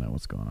unavailable. I don't know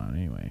what's going on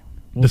anyway.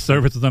 The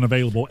service is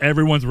unavailable.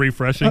 Everyone's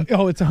refreshing.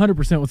 Oh, it's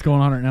 100% what's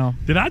going on right now.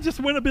 Did I just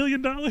win $1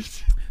 billion?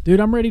 Dude,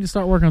 I'm ready to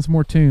start working on some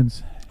more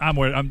tunes. I'm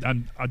worried.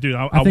 Dude,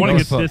 I think want to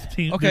it's get this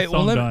team. Okay, this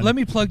well, song done. let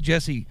me plug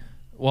Jesse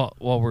while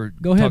we're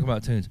Go ahead. talking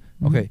about tunes.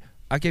 Mhm. Okay,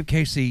 I gave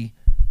Casey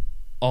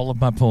all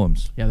of my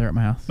poems. Yeah, they're at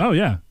my house. Oh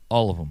yeah.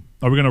 All of them.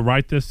 Are we gonna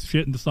write this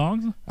shit into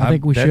songs? I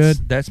think we that's-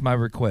 should. That's my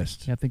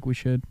request. Yeah, I think we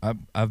should.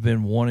 I've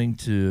been wanting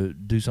to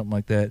do something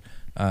like that.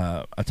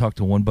 I talked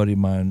to one buddy of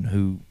mine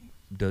who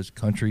does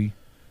country,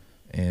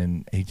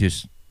 and it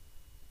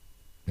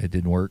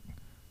didn't work.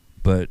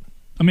 But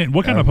I mean,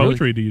 what kind of really-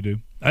 poetry do you do?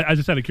 I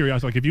just out of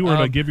curiosity. Like, if you were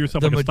to give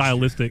yourself like a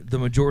stylistic. the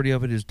majority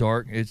of it is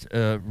dark. It's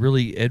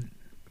really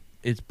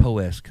it's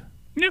Poe-esque.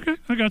 Okay,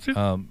 I got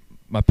you.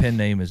 My pen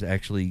name is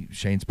actually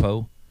Shane's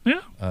Poe.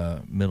 Yeah,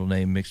 Middle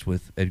name mixed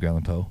with Edgar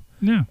Allan Poe.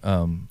 yeah.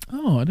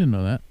 Oh, I didn't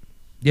know that. I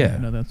Yeah,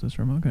 didn't know that's this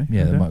from. Okay.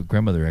 yeah. Okay. My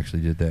grandmother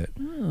actually did that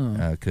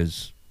Oh.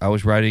 because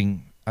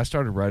I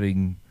started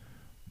writing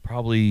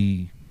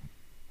probably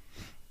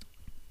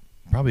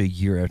a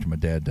year after my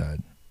dad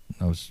died.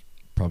 I was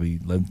probably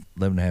 11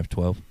 and a half,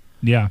 12.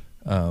 Yeah.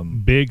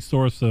 Um, Big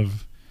source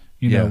of,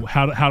 Yeah. know,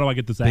 how do I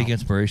get this big out?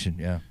 inspiration,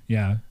 yeah.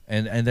 Yeah.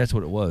 And that's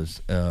what it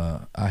was.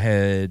 I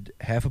had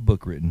half a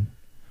book written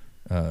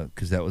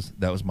because that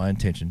was my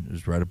intention,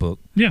 was to write a book.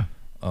 Yeah.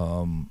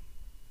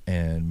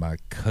 And my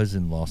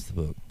cousin lost the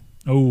book,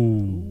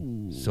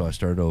 Oh. so I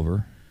started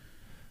over.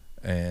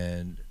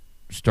 And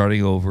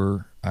starting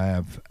over,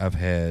 I've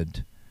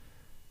had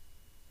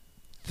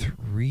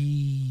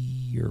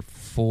 3 or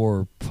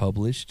 4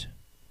 published.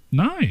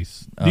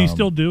 Nice. Do you Um,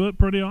 still do it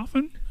pretty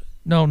often?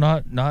 No,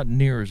 not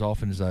near as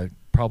often as I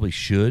probably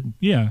should.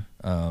 Yeah.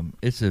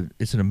 It's an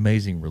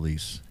amazing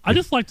release. I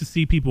just like to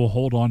see people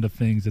hold on to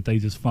things that they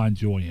just find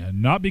joy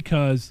in. Not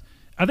because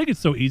I think it's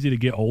so easy to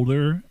get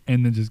older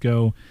and then just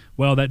go,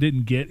 well, that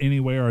didn't get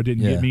anywhere or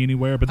didn't Yeah. get me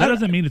anywhere. But that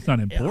doesn't mean it's not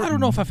important. I don't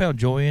know if I found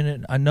joy in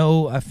it. I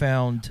know I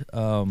found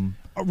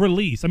A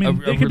release. I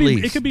mean, A it could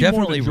release. be it could be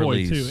Definitely more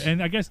than joy release. too.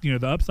 And I guess the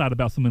upside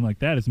about something like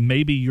that is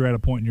maybe you're at a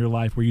point in your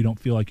life where you don't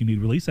feel like you need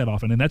to release that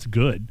often, and that's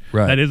good.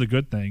 Right. That is a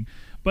good thing.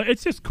 But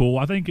it's just cool.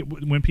 I think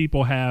when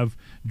people have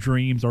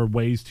dreams or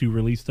ways to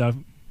release stuff,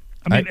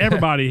 I mean,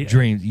 everybody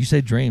dreams. You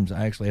say dreams.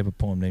 I actually have a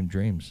poem named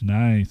Dreams.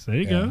 Nice. There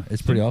you Yeah, go.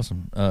 it's pretty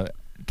awesome.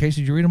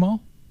 Casey, did you read them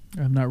all?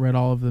 I've not read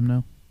all of them.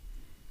 No,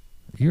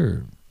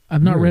 You're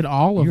I've not you're- read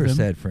all of You're them. a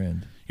sad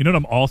friend. You know what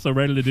I'm also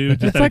ready to do?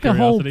 Just It's out like of a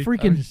whole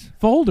curiosity? freaking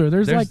folder.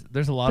 There's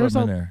there's a lot of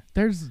them in there.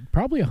 There's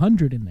probably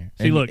 100 in there.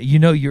 See, And look. you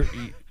know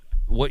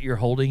what you're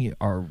holding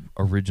are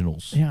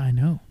originals. Yeah, I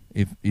know.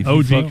 If OG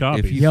you fuck,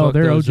 copies. if you Yo, fuck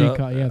they're those OG up,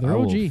 co- yeah, they're I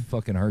will OG.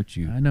 fucking hurt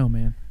you. I know,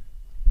 man.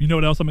 You know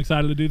what else I'm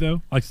excited to do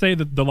though? Like, say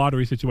that the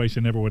lottery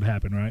situation never would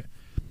happen, right?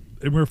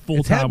 And we're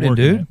full time happening,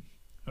 working. dude.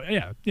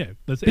 Yeah.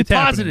 It's Be happening.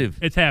 positive.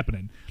 It's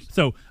happening.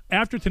 So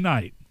after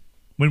tonight,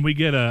 when we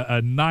get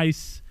a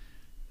nice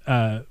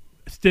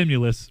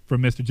stimulus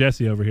from Mr.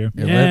 Jesse over here.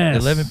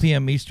 Yes. 11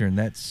 p.m. Eastern.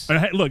 That's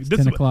Hey, look, this 10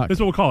 is, o'clock. This is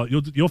what we'll call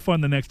it. You'll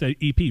fund the next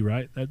EP,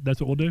 right? That's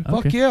what we'll do.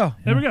 Okay. fuck yeah.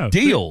 There we go.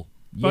 Deal.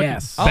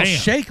 Yes. I'll Bam.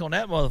 shake on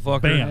that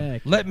motherfucker.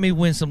 Bam. Let me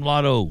win some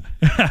lotto.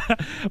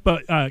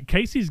 But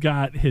Casey's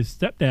got his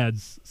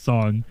stepdad's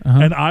song, Uh-huh.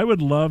 and I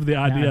would love the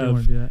I idea do wanna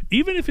of, do that.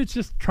 even if it's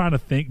just trying to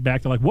think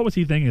back to like what was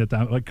he thinking at the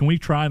time? Like, can we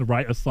try and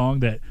write a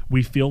song that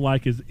we feel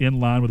like is in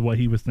line with what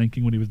he was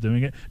thinking when he was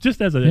doing it? Just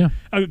as a, Yeah.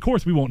 of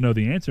course, we won't know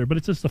the answer, but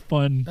it's just a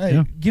fun. Hey,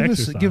 Yeah. give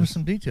Exercise. us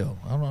some detail.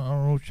 I don't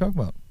know what you're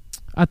talking about.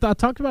 I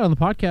talked about it on the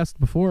podcast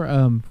before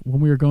when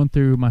we were going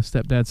through my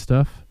stepdad's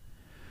stuff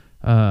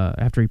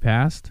after he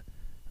passed.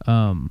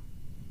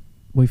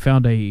 We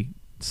found a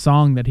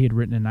song that he had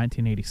written in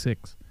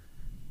 1986,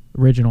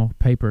 original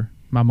paper.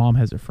 My mom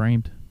has it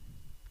framed.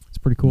 It's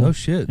pretty cool. No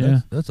shit. Yeah.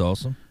 That's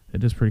awesome.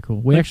 It is pretty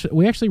cool. We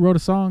actually wrote a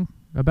song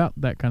about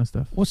that kind of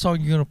stuff. What song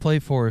are you gonna play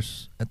for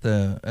us at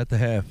the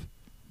half?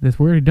 We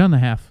already done the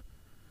half.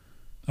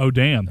 Oh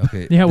damn!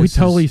 Okay. Yeah, we this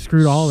totally is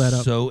screwed all that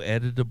up. So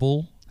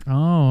editable.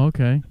 Oh,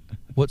 okay.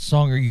 What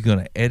song are you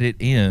gonna edit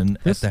in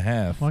This- at the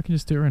half? Well, I can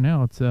just do it right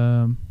now. It's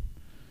Are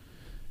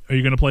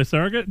you going to play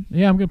Surrogate?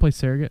 yeah, I'm gonna play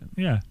Surrogate.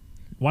 Yeah.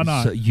 Why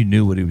not? So you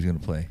knew what he was gonna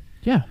play.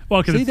 Yeah.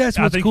 Well, because See, that's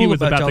I what's think cool he was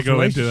about about to y'all's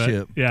go into it.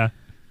 relationship. Yeah.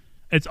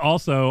 It's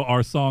also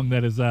our song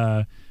that is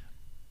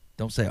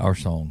Don't say our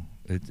song.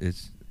 It's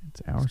It's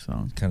our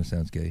song. kind of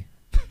sounds gay.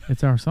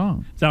 It's our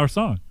song. it's our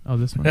song. Oh,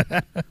 this one.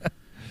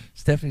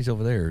 Stephanie's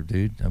over there,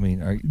 dude. I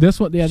mean, This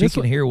one. Yeah, she this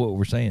can one. hear what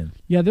we're saying.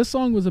 Yeah, this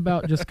song was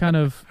about just kind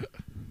of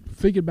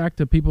thinking back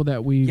to people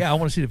that we. Yeah, I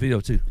want to see the video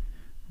too.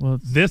 Well,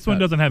 it's This one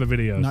got- doesn't have a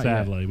video, Not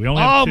yet. sadly. We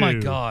only have Oh two. my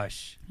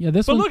gosh! Yeah,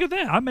 this But one. look at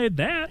that. I made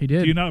that. He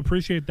did. Do you not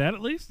appreciate that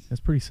at least?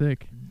 That's pretty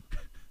sick.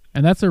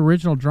 And that's the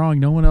original drawing.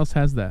 No one else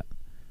has that.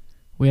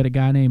 We had a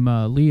guy named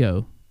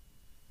Leo,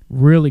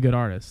 really good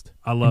artist.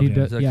 I love And he him.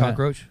 does- Is that a yeah.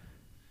 cockroach?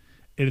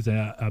 It is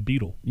a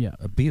beetle. Yeah.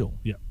 A beetle?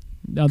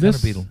 Now What this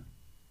kind of beetle?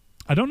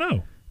 I don't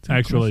know. It's a good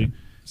Actually, question.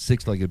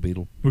 Six-legged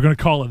beetle. we're going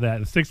to call it that.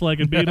 The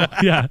six-legged beetle.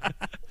 Yeah.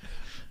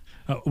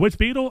 Which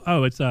beetle?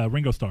 Oh, it's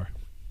Ringo Starr.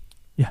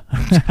 Yeah.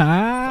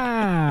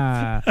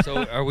 Ah.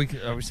 So are we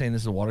saying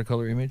this is a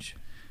watercolor image?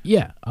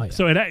 Yeah. Oh, yeah.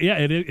 So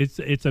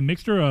it's a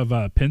mixture of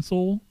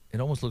pencil. It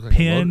almost looks like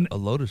Pin- a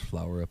lotus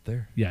flower up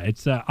there. Yeah,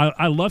 it's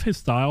I love his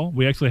style.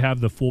 We actually have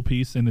the full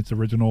piece in its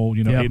original,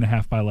 Yeah.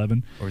 8.5 by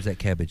 11. Or is that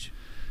cabbage?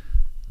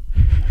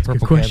 Good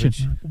Purple question.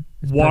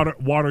 cabbage.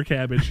 Water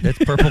cabbage. That's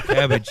purple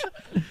cabbage.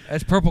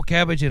 That's purple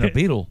cabbage and a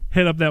beetle.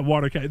 Hit up that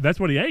water cabbage. That's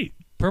what he ate.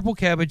 Purple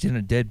cabbage and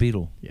a dead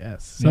beetle.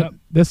 Yes. So Yep.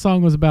 this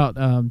song was about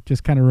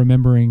just kind of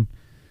remembering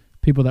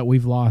people that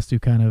we've lost who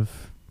kind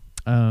of.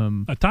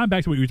 A time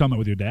back to what you were talking about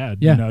with your dad.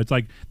 Yeah. It's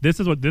like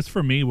this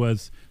for me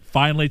was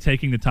finally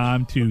taking the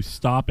time to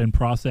stop and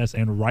process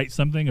and write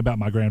something about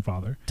my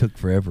grandfather. Took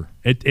forever.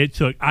 It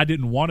took. I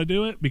didn't want to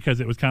do it because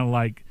it was kind of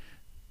like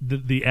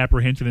the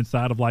apprehension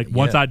inside of like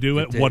once Yeah, I do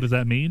it it, did. what does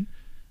that mean?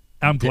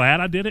 I'm glad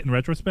I did it in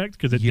retrospect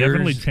because it Years-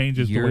 definitely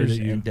changes the way years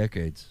that you. and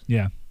decades.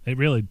 Yeah, it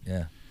really.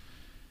 Yeah.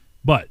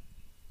 But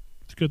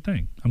it's a good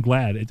thing. I'm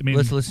glad. I mean,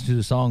 Let's listen to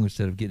the song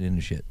instead of getting into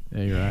shit.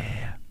 Yeah, you're right.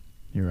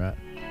 You're right.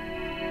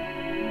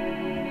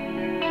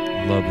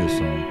 Love this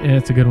song. Yeah,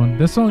 it's a good one.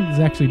 This song is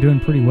actually doing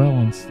pretty well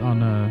on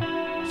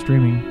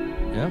streaming.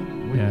 Yeah.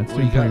 Yeah, it's What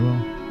doing you got? pretty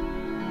well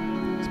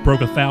it's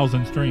broke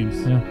 1,000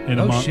 streams Yeah. in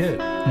a Oh month. shit!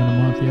 in a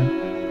month. Yeah.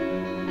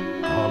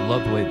 Oh, I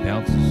love the way it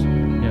bounces.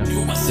 Yeah.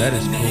 That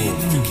is cool.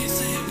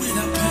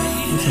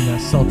 Listen to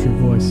that sultry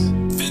voice.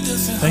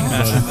 Thank you,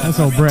 brother. That's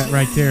old Brett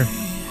right there.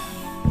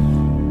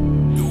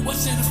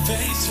 What's in the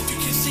face if you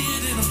can see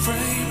it in a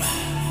frame?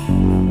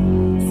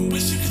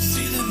 Wish you could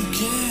see them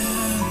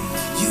again.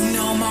 You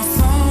know my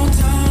phone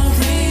don't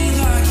ring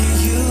like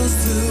it used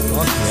to.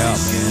 Fuck yeah,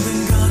 man.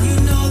 Been gone, you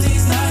know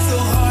these nights so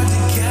hard to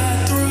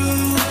get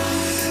through.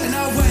 And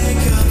I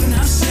wake up and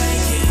I'm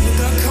shaking with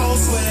a cold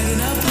sweat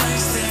and a blank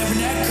stare in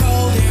that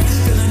cold air,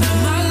 filling up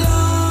my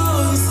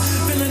lungs,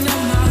 filling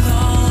up my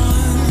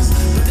lungs.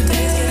 But the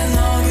days getting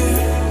longer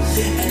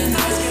and the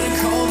nights getting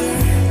colder.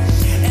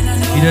 And I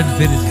know He doesn't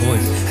fit his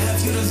voice.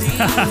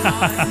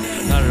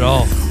 Not at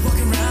all.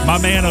 My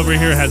man over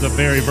here has a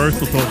very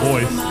versatile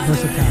voice.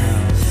 Versatile.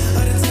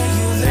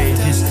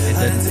 It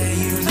doesn't.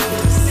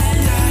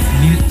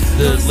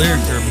 The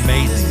lyrics are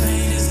amazing.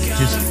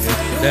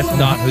 That's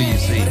not who you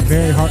see.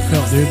 Very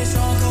heartfelt, dude.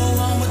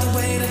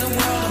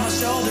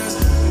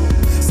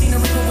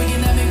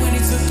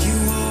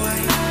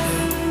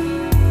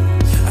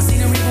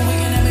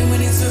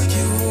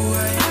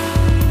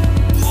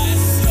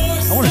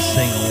 I want to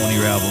sing on one of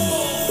your albums.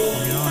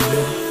 Bring it on,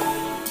 dude.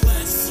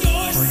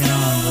 Bring it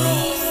on, bro.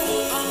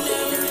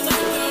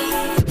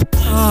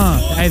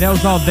 Hey, that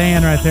was all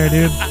Dan right there,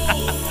 dude.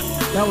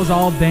 That was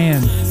all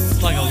Dan.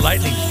 It's like a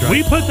lightning strike.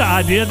 We put the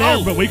idea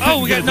there, but we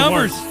couldn't we get got it to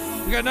work.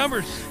 numbers. We got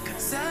numbers.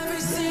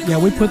 Yeah,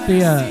 we put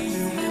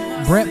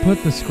the Brett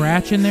put the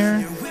scratch in there,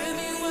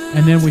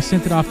 and then we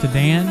sent it off to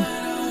Dan,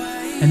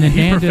 and then He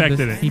Dan perfected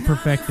did it. He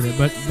perfected it,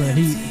 but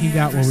he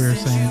got what we were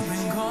saying,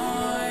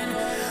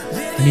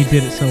 and he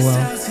did it so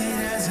well.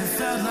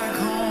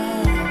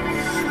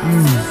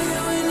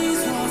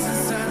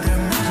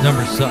 These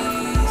numbers suck.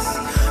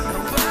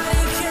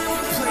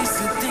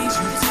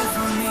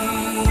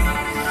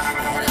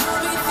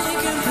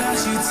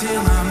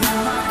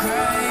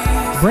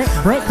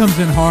 Brett comes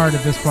in hard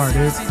at this part,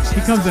 dude.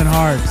 He comes in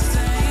hard.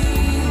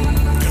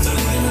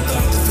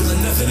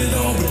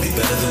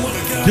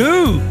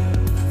 Dude,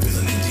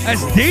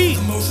 that's deep.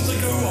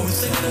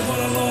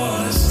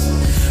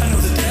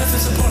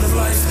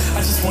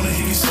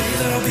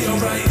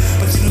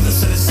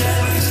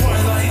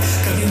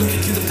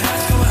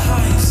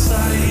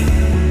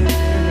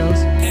 There it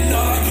goes.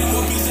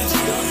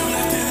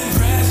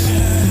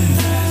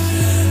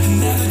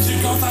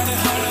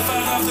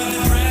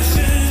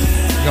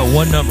 I got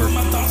one number.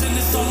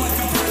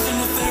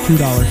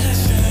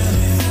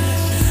 $2.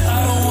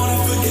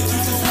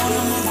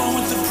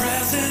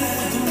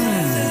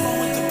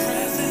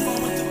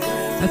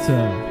 That's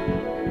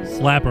a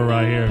Slapper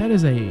right here. that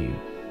is a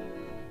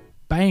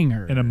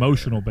banger. An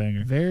emotional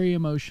banger. Very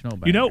emotional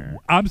banger. You know,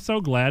 I'm so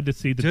glad to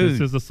see that this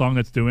Dude. is a song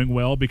that's doing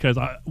well because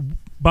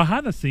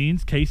behind the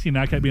scenes, Casey and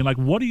I kept being like,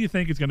 what do you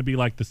think is going to be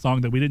like the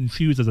song that we didn't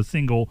choose as a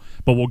single,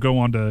 but will go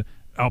on to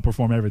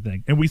outperform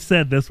everything? And we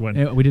said this one.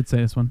 Yeah, we did say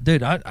this one.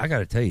 Dude, I got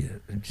to tell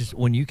you, just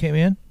when you came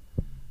in,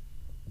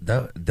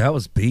 that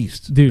was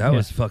beast. Dude, that yeah.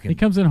 was fucking. He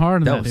comes in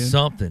hard on that that, was dude.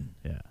 something.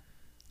 Yeah.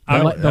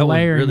 That- The that one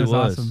layering really is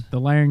was. awesome. The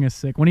layering is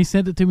sick. When he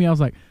sent it to me, I was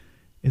like,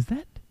 is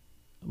that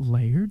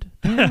layered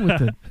there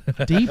with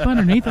the deep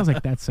underneath? I was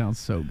like, that sounds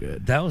so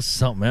good. That was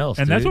something else.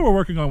 And that's dude. what we're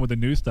working on with the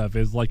new stuff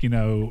is like,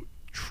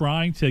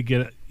 trying to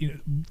get,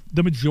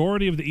 the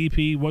majority of the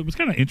EP, what was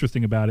kind of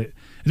interesting about it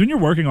is when you're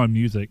working on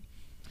music,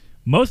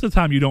 most of the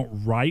time you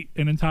don't write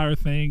an entire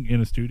thing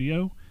in a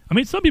studio. I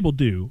mean, some people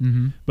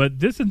do, but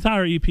this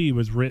entire EP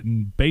was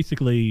written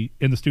basically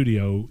in the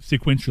studio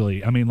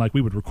sequentially. I mean, like we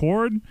would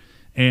record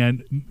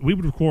and we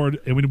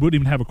wouldn't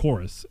even have a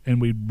chorus, and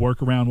we'd work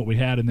around what we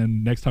had, and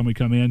then next time we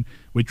come in,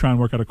 we'd try and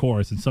work out a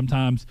chorus. And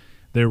sometimes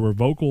there were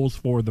vocals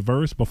for the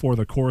verse before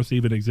the chorus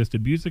even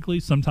existed musically.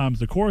 Sometimes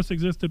the chorus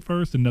existed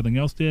first and nothing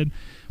else did.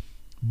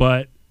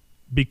 But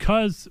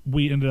because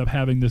we ended up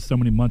having this so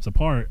many months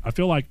apart, I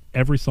feel like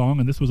every song,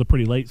 and this was a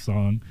pretty late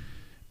song,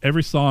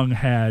 every song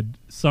had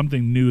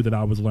something new that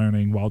I was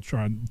learning while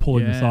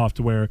pulling this Yeah. off,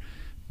 to where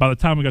by the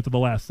time we got to the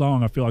last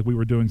song, I feel like we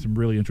were doing some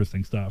really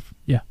interesting stuff.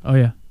 Yeah. Oh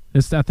yeah.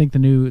 This I think the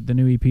new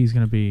EP is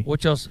going to be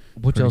What y'all's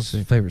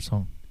sick. favorite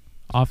song?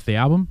 off the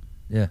album.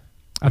 Yeah.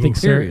 I think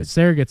period.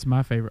 Surrogate's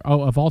my favorite.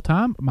 Oh, of all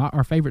time,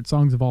 our favorite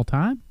songs of all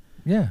time.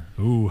 Yeah.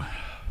 Ooh.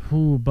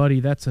 Ooh, buddy,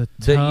 that's a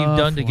That you've tough done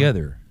one.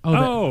 together. Okay.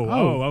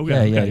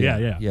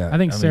 Yeah. I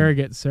think mean,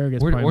 Surrogate's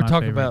We're probably my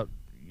talking favorite. about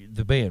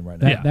the band right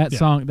now. that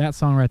song. That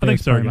song right there think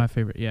is probably Surrogate. my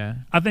favorite. Yeah.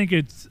 I think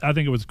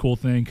it was a cool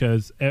thing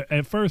because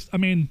at first, I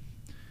mean,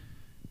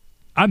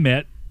 I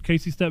met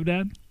Casey's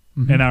stepdad,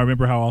 and I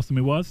remember how awesome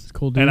he was.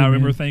 Cool dude, and I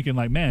remember man. thinking,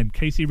 like, man,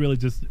 Casey really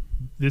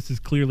this is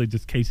clearly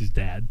just Casey's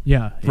dad.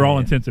 Yeah. For all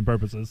yeah. intents and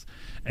purposes.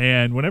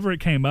 And whenever it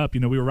came up, we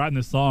were writing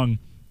this song,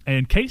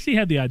 and Casey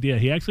had the idea.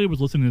 He actually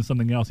was listening to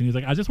something else, and he's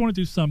like, I just want to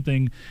do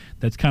something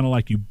that's kind of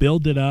like you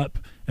build it up,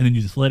 and then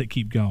you just let it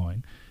keep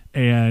going.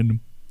 And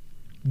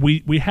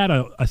we had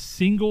a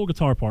single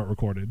guitar part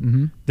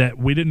recorded that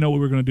we didn't know what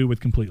we were going to do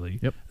with completely.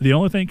 Yep. The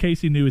only thing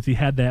Casey knew is he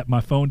had that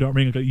 "My phone don't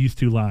ring" like used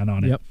to line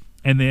on it. Yep.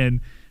 And then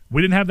we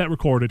didn't have that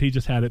recorded. He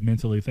just had it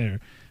mentally there.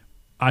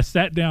 I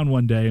sat down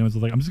one day and was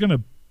like, I'm just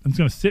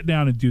gonna sit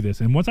down and do this.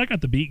 And once I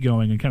got the beat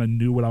going and kind of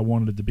knew what I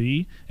wanted it to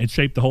be and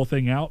shaped the whole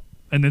thing out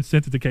and then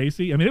sent it to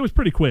Casey, I mean, it was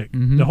pretty quick.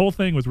 The whole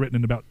thing was written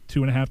in about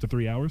 2.5 to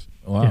 3 hours.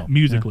 Wow.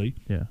 Musically.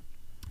 Yeah.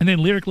 And then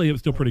lyrically, it was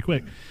still pretty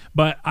quick.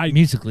 But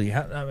Musically,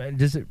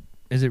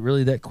 is it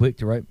really that quick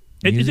to write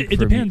music it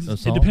for a depends. a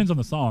song? It depends on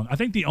the song. I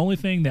think the only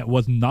thing that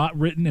was not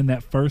written in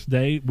that first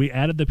day, we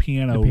added the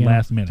piano, The piano.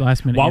 last minute.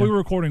 While yeah. we were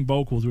recording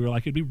vocals, we were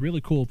like, it'd be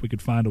really cool if we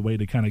could find a way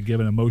to kind of give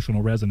an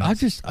emotional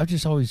resonance. I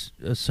just always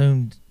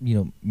assumed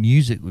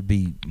music would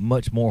be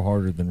much more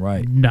harder than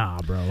writing. Nah,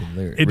 bro.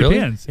 It Really?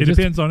 depends. It just-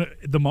 depends on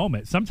the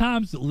moment.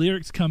 Sometimes the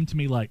lyrics come to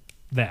me like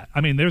that.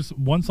 I mean, there's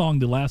one song,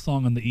 the last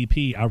song on the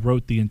EP, I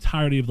wrote the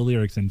entirety of the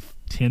lyrics in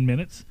 10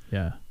 minutes.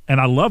 Yeah. And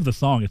I love the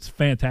song. It's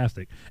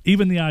fantastic.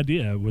 Even the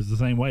idea was the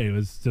same way. It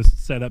was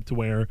just set up to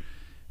where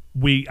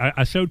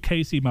I showed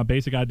Casey my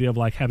basic idea of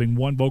like having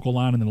one vocal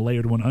line and then a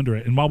layered one under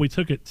it. And while we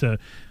took it to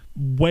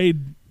way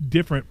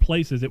different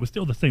places, it was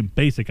still the same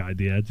basic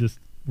idea. It just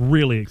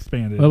really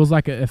expanded. Well, it was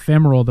like a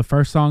ephemeral. The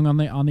first song on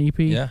the EP.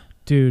 Yeah.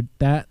 Dude,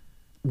 that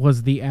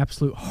was the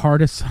absolute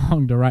hardest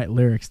song to write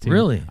lyrics to.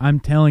 Really? I'm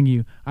telling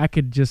you, I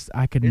could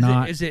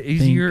not. Is it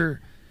think-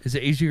 easier? Is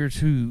it easier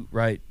to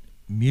write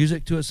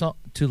music to a song,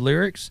 to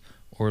lyrics,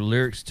 or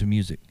lyrics to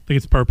music? I think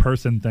it's per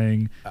person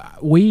thing.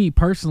 We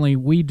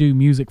do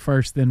music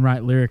first, then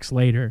write lyrics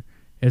later.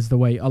 Is the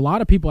way a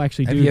lot of people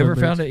actually do. Have you the ever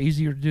lyrics. found it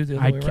easier to do the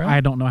other way around? I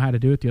don't know how to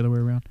do it the other way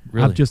around.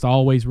 Really? I've just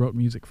always wrote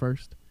music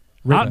first.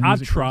 Written I've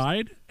music first.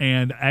 tried,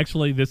 and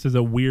actually, this is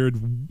a weird,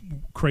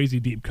 crazy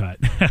deep cut.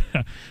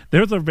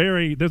 There's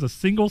a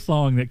single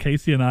song that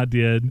Casey and I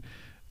did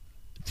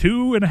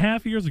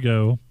 2.5 years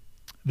ago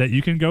that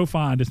you can go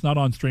find. It's not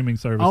on streaming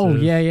services. Oh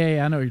yeah.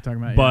 I know what you're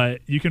talking about.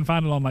 But you can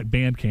find it on like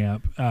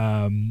Bandcamp,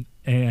 and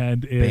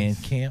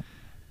Bandcamp.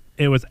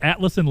 it was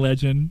Atlas and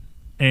Legend,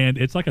 and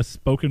it's like a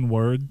spoken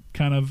word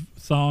kind of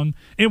song.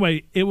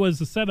 Anyway, it was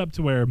a setup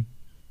to where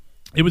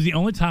it was the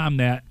only time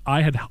that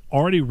I had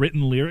already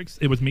written lyrics.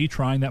 It was me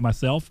trying that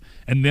myself,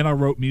 and then I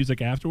wrote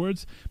music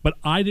afterwards. But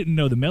I didn't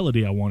know the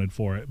melody I wanted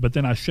for it. But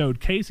then I showed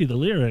Casey the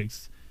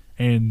lyrics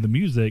and the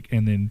music,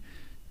 and then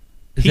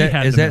Is he that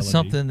had is the that melody.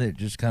 something that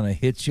just kind of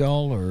hits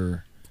y'all,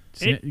 or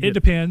It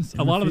depends.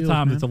 A in lot the of the field,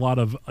 times,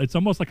 man. it's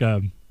almost like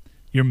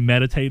you're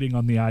meditating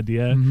on the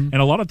idea. Mm-hmm.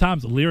 And a lot of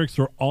times lyrics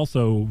are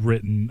also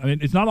written. I mean,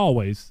 it's not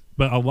always,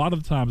 but a lot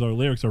of the times our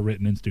lyrics are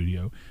written in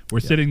studio.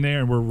 We're sitting there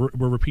and we're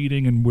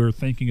repeating and we're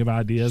thinking of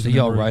ideas. so and then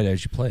y'all we're- write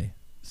as you play?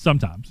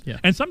 Sometimes. Yeah.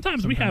 And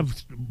sometimes we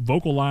have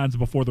vocal lines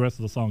before the rest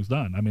of the song's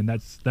done. I mean,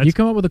 that's You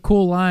come up with a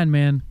cool line,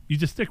 man. you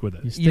just stick with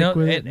it. You stick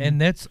with it.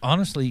 And that's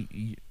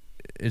honestly,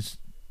 it's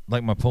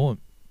like my poems.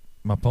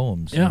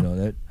 Yeah. You know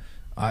that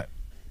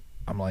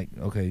I'm like,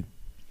 okay,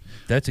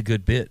 that's a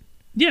good bit,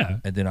 Yeah.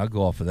 and then I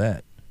go off of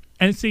that.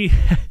 And see,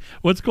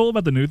 what's cool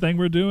about the new thing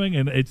we're doing,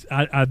 and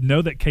I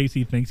know that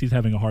Casey thinks he's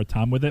having a hard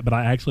time with it, but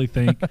I actually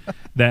think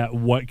that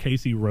what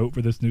Casey wrote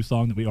for this new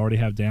song that we already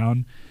have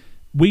down,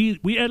 we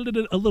edited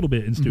it a little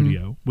bit in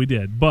studio. We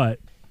did. But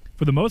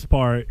for the most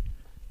part,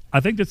 I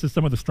think this is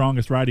some of the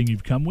strongest writing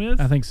you've come with.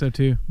 I think so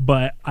too.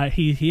 But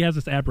he has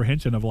this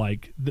apprehension of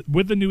like,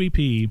 with the new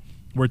EP,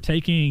 we're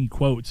taking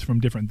quotes from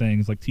different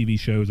things like TV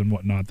shows and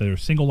whatnot that are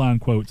single line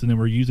quotes, and then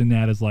we're using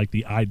that as like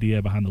the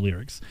idea behind the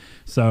lyrics.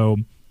 So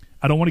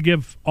I don't want to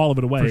give all of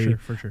it away.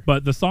 For sure.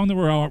 But the song that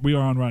we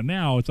are on right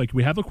now, it's like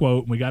we have a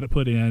quote and we got it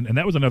put in, and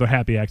that was another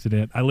happy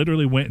accident. I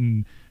literally went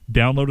and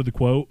downloaded the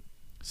quote,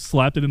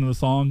 slapped it into the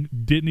song,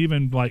 didn't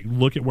even like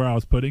look at where I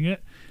was putting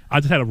it. I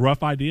just had a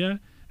rough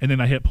idea, and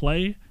then I hit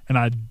play, and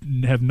I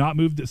have not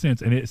moved it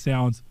since, and it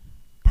sounds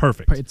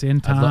perfect. It's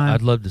in time.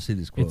 I'd love to see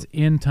this quote. It's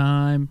in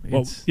time.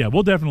 Well, It's yeah,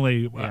 we'll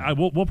definitely.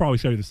 We'll probably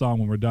show you the song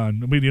when we're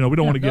done. We don't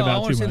want to give I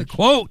out want too to see much. the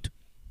quote.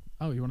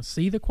 Oh, you want to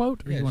see the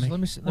quote? Or Yeah, you just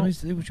want let me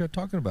see what you're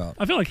talking about.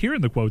 I feel like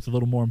hearing the quote's a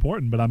little more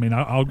important, but I mean,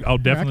 I'll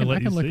definitely let I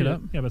you can look see it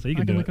up. Yeah, but so you I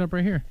can can do look it. it up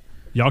right here.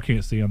 Y'all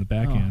can't see on the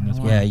back Oh, end. That's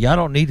wow. why. Yeah, y'all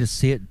don't need to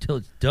see it until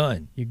it's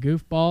done. You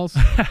goofballs.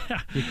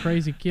 You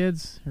crazy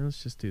kids. Here,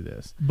 let's just do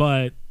this.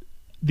 But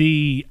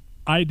the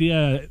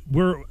idea,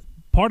 we're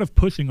part of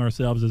pushing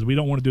ourselves is we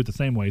don't want to do it the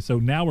same way. So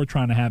now we're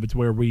trying to have it to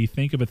where we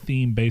think of a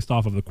theme based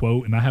off of the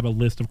quote, and I have a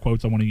list of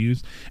quotes I want to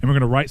use, and we're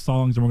going to write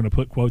songs and we're going to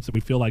put quotes that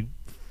we feel like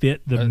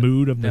fit the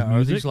mood of the Now, are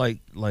music. these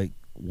like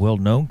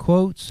well-known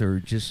quotes, or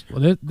just Well,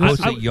 this,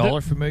 quotes I- that y'all they're-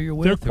 are familiar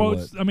with? They're or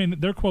quotes. what? I mean,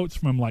 they're quotes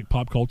from like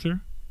pop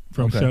culture,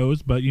 from Okay.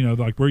 shows. But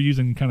like we're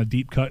using kind of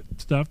deep cut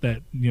stuff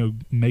that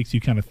makes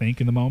you kind of think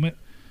in the moment.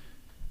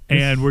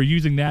 And we're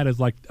using that as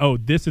like, oh,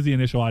 this is the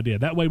initial idea.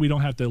 That way, we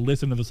don't have to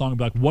listen to the song and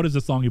be like, what is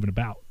the song even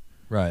about?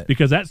 Right.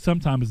 Because that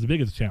sometimes is the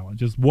biggest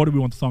challenge. Is what do we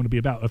want the song to be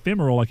about?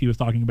 Ephemeral, like he was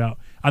talking about.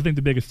 I think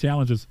the biggest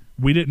challenge is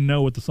we didn't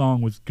know what the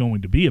song was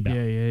going to be about.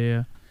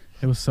 yeah.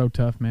 It was so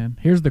tough, man.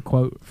 Here's the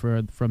quote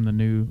from the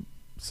new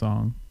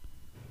song.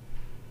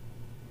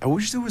 I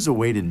wish there was a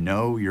way to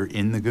know you're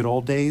in the good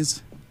old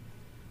days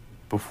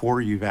before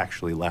you've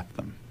actually left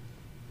them.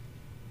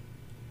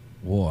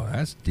 Whoa,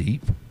 that's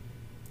deep.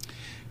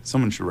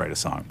 Someone should write a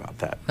song about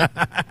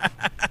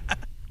that.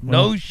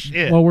 No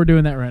shit. Well, we're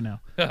doing that right now.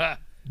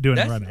 Doing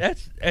that's, it right now.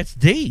 that's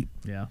deep.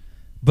 Yeah.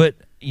 But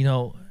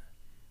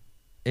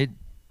it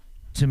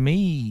to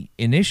me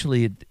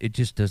initially it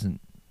just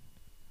doesn't.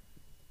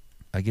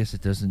 I guess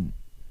it doesn't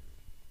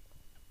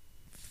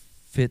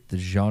fit the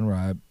genre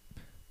I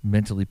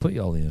mentally put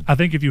y'all in. I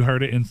think if you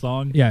heard it in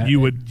song, Yeah, you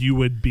would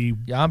be.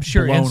 Yeah, I'm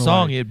sure in blown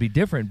song away. it'd be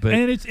different, but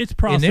And it's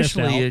processed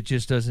initially out. it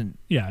just doesn't.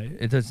 Yeah,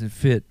 It doesn't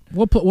fit.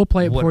 We'll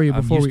play it What for you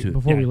I'm before used to.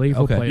 we Yeah. leave. Okay.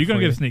 We'll play it you're gonna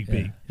for get a you. sneak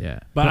peek. Yeah.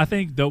 But I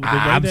think the way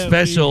I'm that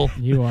special.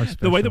 You are special.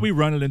 the way that we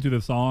run it into the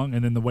song,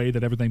 and then the way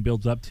that everything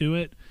builds up to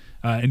it,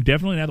 and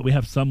definitely now that we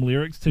have some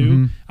lyrics too.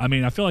 Mhm. I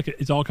mean, I feel like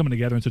it's all coming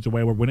together in such a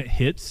way where when it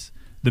hits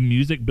the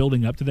music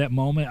building up to that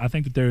moment, I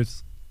think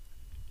that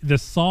the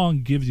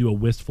song gives you a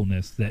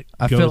wistfulness that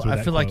I goes feel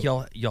with that like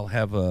quote. y'all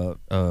have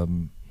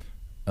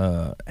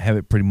have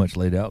it pretty much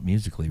laid out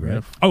musically,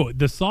 right? Oh,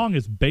 the song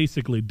is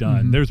basically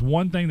done. Mhm. There's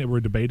one thing that we're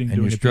debating And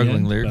doing. you're at the struggling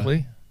end, but-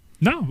 lyrically.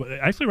 No, but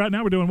actually, right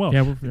now we're doing well.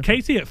 Yeah, we're-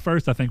 Casey at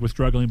first, I think, was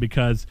struggling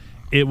because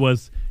it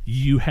was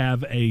you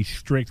have a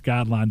strict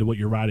guideline to what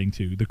you're writing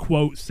to. The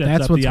quote sets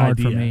That's up what's the hard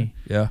idea. for me.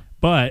 Yeah.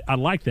 But I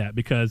like that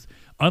because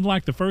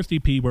unlike the first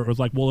EP where it was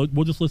like, well,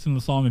 we'll just listen to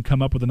the song and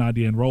come up with an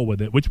idea and roll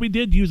with it, which we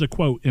did use a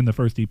quote in the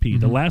first EP.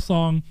 The last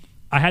song,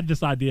 I had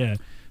this idea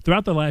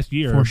throughout the last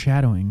year.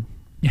 Foreshadowing.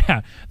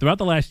 Yeah, throughout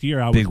the last year,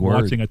 I was Big word.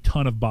 watching a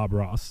ton of Bob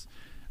Ross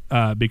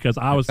because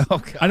I was. Oh,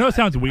 God. I know it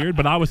sounds weird,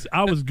 but I was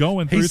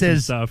going through He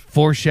says some stuff.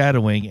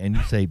 foreshadowing, and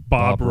you say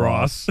Bob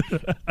Ross.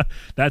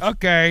 That's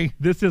Okay.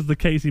 this is the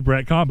Casey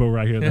Brett combo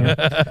right here.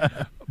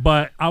 Though.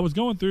 But I was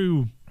going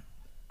through.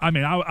 I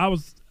mean, I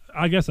was.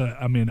 I guess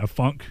a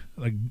funk,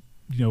 like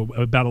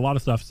about a lot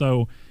of stuff.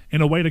 So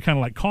in a way to kind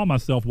of like calm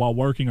myself while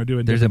working or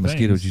doing. There's that different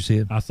mosquito. things, Did you see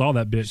it? I saw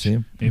that bitch. See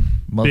him? Big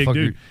Motherfucker,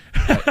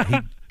 dude. he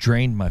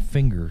drained my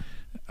finger.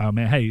 Oh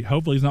man, hey,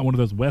 hopefully he's not one of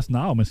those West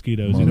Nile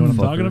mosquitoes. You know what I'm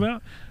talking Motherfucker.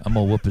 about? I'm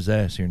gonna whoop his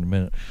ass here in a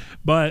minute.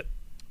 But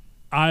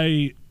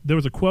there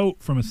was a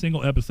quote from a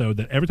single episode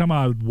that every time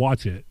I would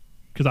watch it,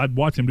 because I'd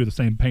watch him do the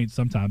same paint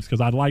sometimes,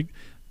 because I'd like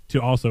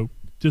to also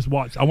just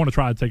watch. I want to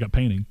try to take up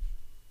painting.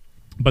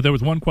 But there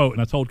was one quote,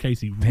 and I told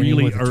Casey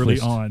really with a early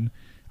twist. on,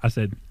 I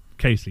said,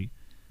 Casey,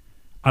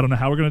 I don't know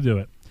how we're going to do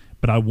it,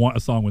 but I want a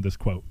song with this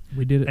quote.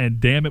 We did it. And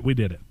damn it, we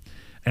did it.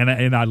 And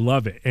I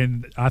love it.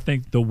 And I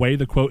think the way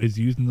the quote is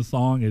used in the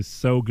song is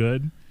so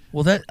good.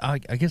 Well, that I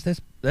guess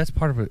that's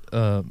part of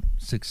a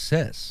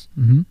success,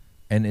 Mm-hmm.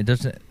 and it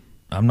doesn't.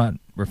 I'm not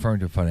referring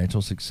to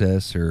financial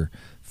success or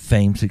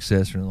fame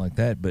success or anything like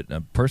that, but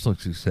personal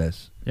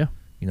success. Yeah.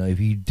 You know, if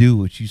you do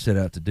what you set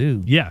out to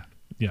do, Yeah.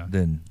 Yeah.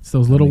 then It's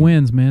those little I mean,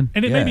 wins, man.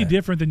 And it may be Yeah.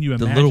 different than you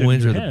The imagine. little in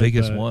wins your are the head,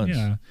 biggest but, ones.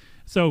 Yeah.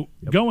 So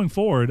going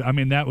forward, I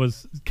mean, that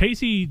was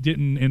Casey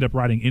didn't end up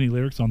writing any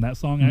lyrics on that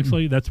song.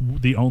 Actually, that's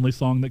the only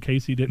song that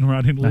Casey didn't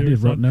write any I lyrics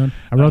did wrote on. none.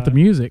 I wrote the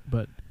music,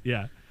 but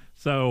Yeah.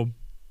 So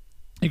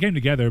it came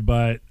together,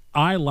 but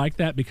I like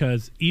that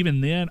because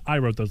even then I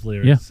wrote those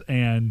lyrics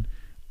and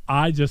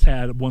I just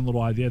had one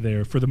little idea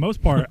there. For the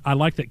most part, I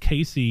like that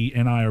Casey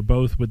and I are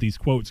both with these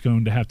quotes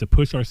going to have to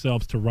push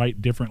ourselves to write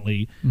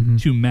differently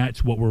to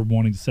match what we're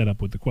wanting to set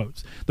up with the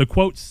quotes. The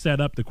quotes set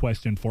up the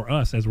question for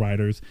us as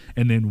writers,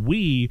 and then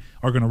we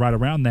are going to write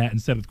around that and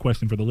set up the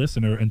question for the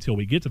listener until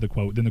we get to the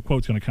quote. Then the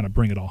quote's going to kind of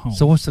bring it all home.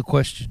 So what's the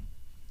question?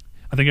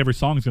 I think every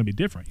song is going to be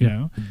different, you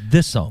know?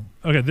 This song.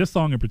 Okay, this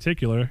song in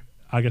particular,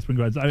 I guess we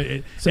can go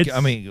ahead. It's it's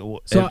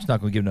not going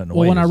to give nothing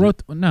away. when I is it?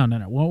 wrote no.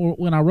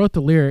 When I wrote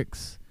the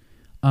lyrics,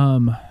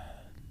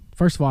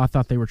 first of all, I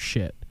thought they were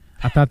shit.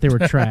 I thought they were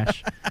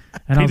trash,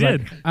 and I He was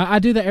did. like, I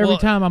do that every Well,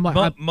 time. I'm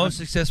like, most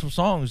successful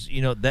songs,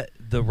 you know, that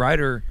the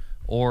writer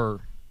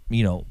or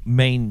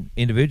main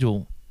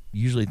individual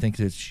usually thinks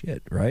it's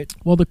shit, right?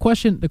 well, the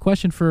question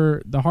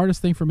for the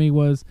hardest thing for me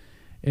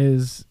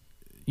is,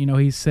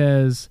 he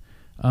says,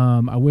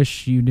 I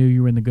wish you knew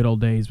you were in the good old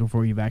days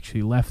before you've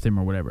actually left them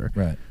or whatever.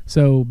 Right.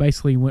 So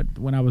basically,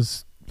 when I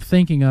was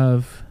thinking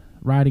of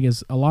writing,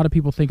 is a lot of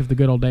people think of the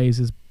good old days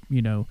as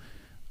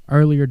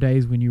earlier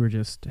days when you were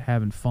just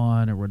having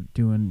fun or were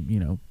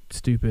doing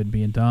stupid,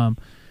 being dumb,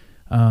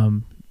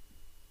 and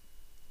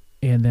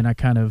then I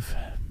kind of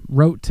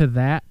wrote to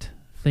that,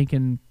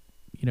 thinking,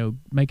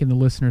 making the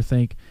listener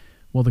think,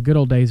 well, the good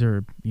old days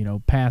are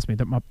past me.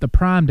 The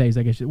prime days,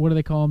 I guess. What do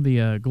they call them?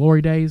 The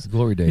glory days.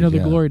 Glory days. The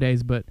yeah. glory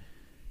days, but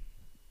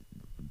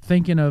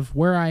thinking of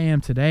where I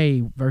am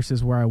today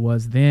versus where I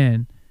was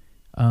then,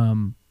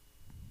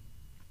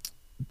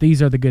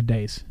 these are the good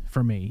days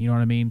for me. You know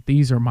what I mean?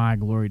 These are my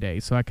glory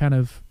days. So I kind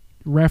of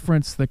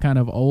referenced the kind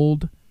of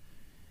old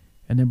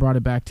and then brought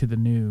it back to the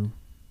new,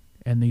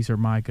 and these are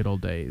my good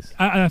old days.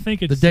 I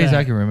think it's The days sad.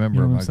 I can remember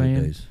You know are what my I'm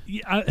good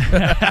saying? days.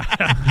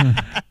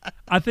 Yeah,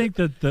 I think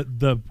that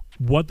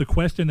the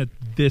question that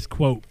this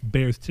quote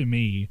bears to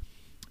me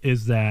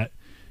is that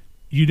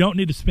you don't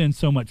need to spend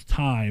so much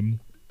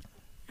time,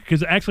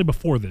 because actually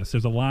before this,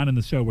 there's a line in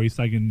the show where he's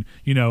saying,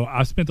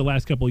 I spent the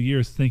last couple of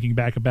years thinking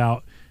back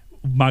about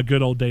my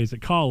good old days at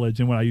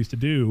college and what I used to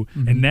do,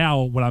 and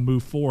now when I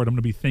move forward, I'm going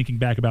to be thinking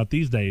back about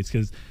these days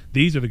because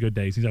these are the good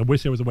days. I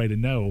wish there was a way to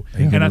know, Are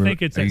you and gonna I re-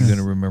 think it's Are you going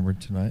to remember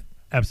tonight?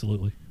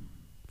 absolutely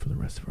For the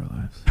rest of our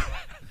lives.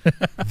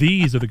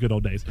 these are the good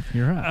old days.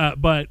 You're right.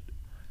 But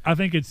I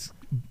think it's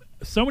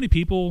so many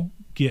people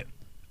get,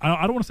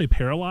 I don't want to say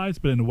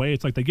paralyzed, but in a way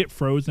it's like they get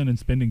frozen and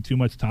spending too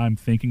much time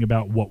thinking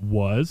about what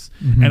was.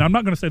 And I'm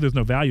not going to say there's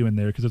no value in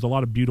there because there's a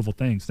lot of beautiful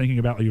things. Thinking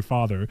about your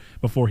father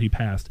before he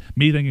passed,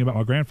 me thinking about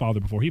my grandfather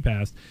before he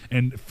passed,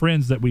 and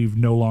friends that we've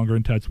no longer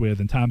in touch with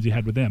and times you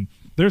had with them.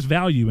 There's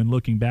value in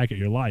looking back at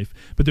your life,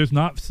 but there's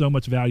not so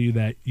much value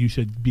that you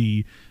should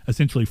be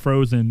essentially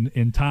frozen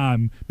in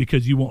time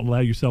because you won't allow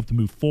yourself to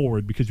move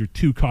forward because you're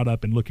too caught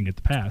up in looking at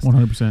the past.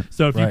 100%.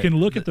 So if you Right. can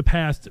look at the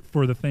past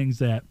for the things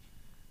that,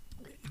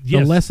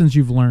 The lessons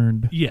you've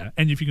learned. yeah,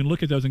 and if you can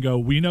look at those and go,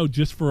 we know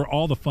just for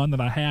all the fun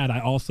that I had, I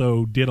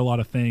also did a lot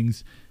of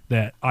things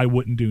that I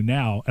wouldn't do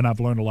now, and I've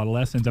learned a lot of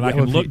lessons, and I Yeah, can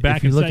well, if look you- back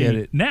if you and look say, at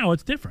it- now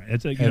it's different.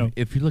 It's a,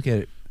 If you look at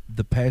it,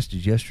 the past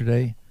is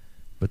yesterday,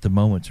 but the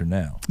moments are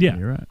now, yeah,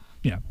 You're right.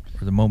 yeah,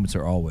 or the moments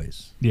are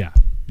always. yeah,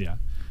 yeah.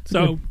 a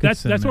So good that's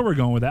sentiment. where we're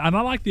going with that, and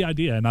I like the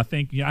idea, and I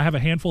think I have a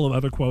handful of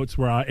other quotes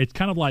where it's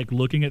kind of like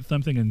looking at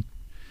something, and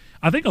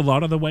I think a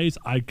lot of the ways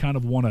I kind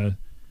of want to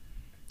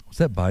Was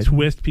that Biden?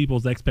 twist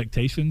people's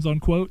expectations on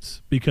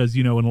quotes because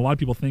when a lot of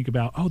people think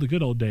about the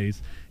good old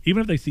days,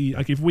 even if they see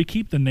if we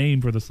keep the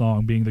name for the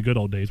song being the good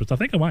old days, which I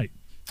think I might,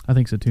 I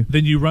think so too.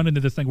 then you run into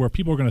this thing where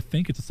people are going to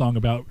think it's a song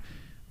about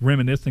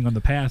reminiscing on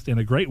the past in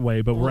a great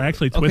way, but we're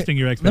actually okay, twisting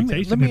your let me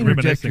expectation and interject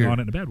reminiscing here. on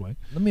it in a bad way.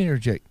 Let me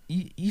interject.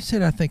 You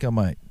said I think I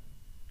might,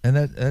 and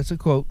that's a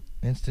quote.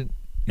 Instant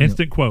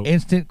Quote.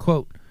 Instant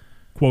quote.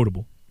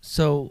 Quotable.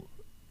 So,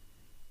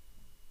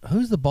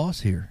 who's the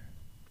boss here?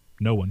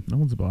 No one. No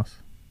one's a boss.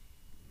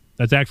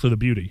 That's actually the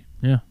beauty.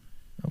 Yeah.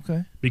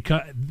 Okay,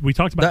 Because we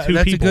talked about two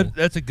that's people.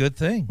 That's a good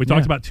thing. We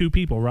talked Yeah. about two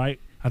people, right?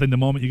 I think the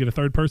moment you get a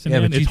third person Yeah,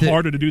 in, but you it's think-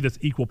 harder to do this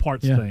equal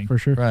parts Yeah, thing. for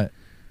sure. Right.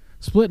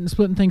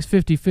 Splitting things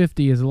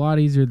 50-50 is a lot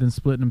easier than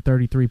splitting them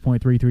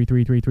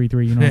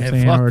 33.33333. You know what I'm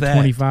saying? Fuck Or that.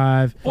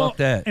 25. Fuck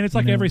that. And it's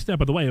like You know. every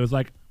step of the way. It was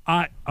like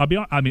I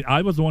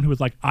was the one who was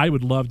like, I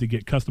would love to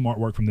get custom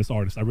artwork from this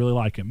artist. I really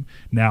like him.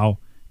 Now,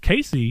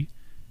 Casey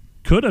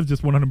could have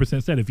just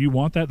 100% said, if you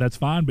want that, that's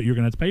fine, but you're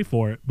going to have to pay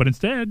for it. But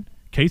instead,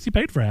 Casey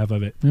paid for half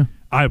of it. Yeah.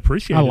 I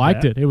appreciate I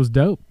liked that. it. It was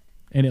dope,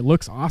 and it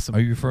looks awesome. Are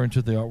you referring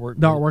to the artwork?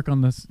 The artwork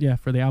on this,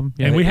 for the album.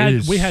 Yeah, And we It had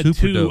is we had super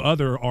 2 dope.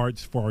 other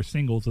arts for our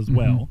singles as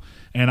well,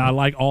 and I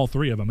like all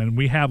 3 of them, and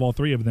we have all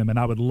 3 of them, and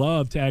I would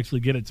love to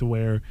actually get it to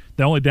where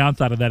the only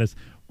downside of that is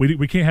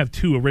we can't have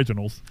 2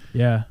 originals,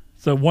 yeah,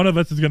 so one of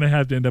us is going to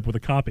have to end up with a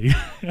copy.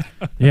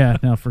 yeah.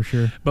 No, for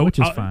sure. But which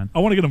is I, fine. I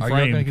want to get them Are y'all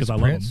framed gonna get because I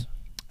some love prints? them.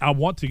 I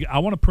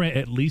want to print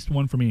at least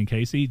one for me and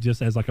Casey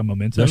just as like a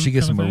memento. Y'all should get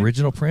kind some of thing.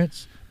 original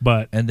prints,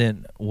 but and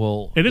then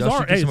we'll. it is y'all our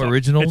should get hey, some it's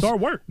originals. It's our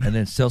work. and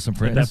then sell some At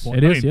prints. that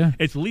point, It is, yeah.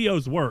 It's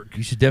Leo's work.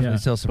 You should definitely Yeah,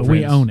 sell some but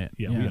prints. we own it.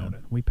 Yeah, we own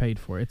it. We paid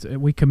for it.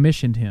 We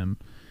commissioned him.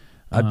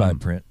 I'd buy a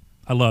print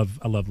I love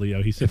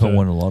Leo. He's if such I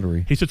won a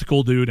lottery. He's such a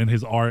cool dude, and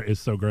his art is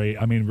so great.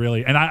 I mean,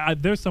 really, and I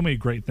there's so many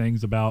great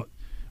things about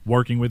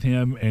working with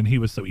him, and he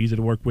was so easy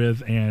to work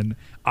with. And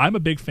I'm a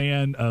big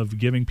fan of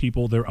giving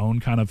people their own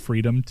kind of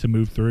freedom to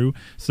move through.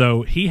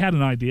 So he had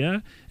an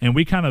idea, and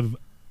we kind of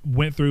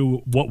went through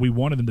what we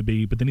wanted them to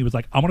be, but then he was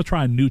like, I want to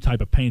try a new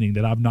type of painting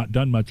that I've not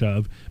done much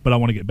of, but I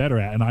want to get better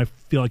at. And I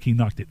feel like he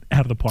knocked it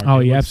out of the park. Oh,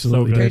 It he looks so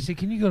absolutely good. did. Casey,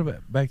 can you go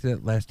back to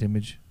that last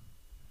image?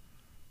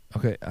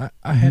 Okay,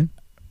 I had.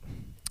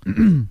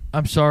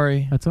 I'm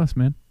sorry, That's us,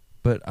 man.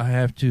 but I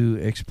have to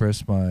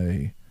express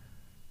my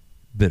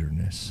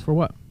bitterness. For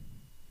what?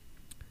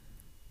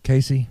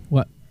 Casey,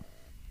 What?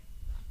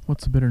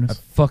 What's the I bitterness?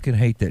 fucking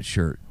hate that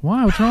shirt.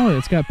 Why? What's wrong with it?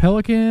 It's got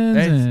pelicans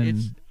and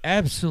It's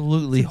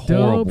absolutely it's a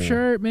dope horrible.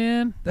 shirt,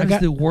 man.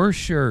 That's the worst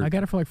shirt. I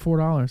got it for like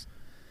 $4.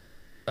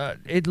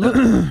 It look.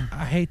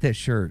 I hate that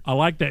shirt. I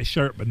like that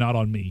shirt, but not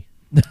on me.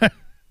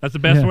 That's the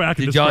best Yeah. way I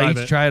can Did y'all describe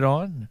each it. try it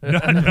on?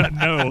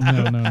 No.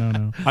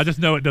 No. I just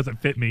know it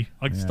doesn't fit me,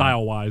 like Yeah.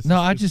 style wise. No,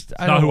 I It's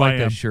I not don't who like I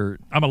that am. shirt.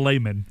 I'm a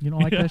layman. You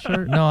don't like that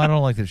shirt? No, I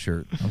don't like that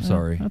shirt. I'm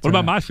sorry. That's What about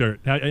all right. my shirt?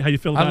 How you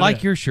feel about I like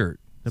it? your shirt.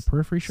 The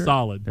Periphery shirt?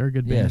 Solid. They're a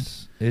good band.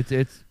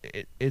 Yes,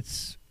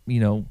 it's you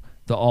know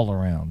the all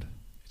around.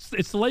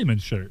 It's the layman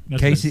shirt.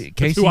 That's Casey,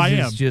 that's who I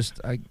am. is just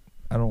I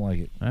don't like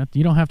it.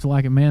 You don't have to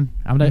like it, man.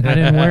 I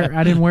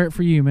didn't wear it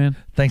for you, man.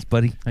 Thanks,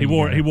 buddy. He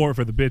wore it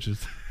for the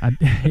bitches.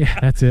 Yeah,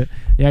 that's it.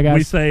 Yeah, guys.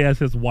 We say as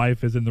his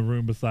wife is in the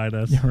room beside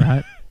us. Yeah,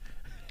 right.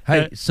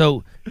 Hey,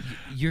 so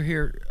you're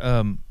here.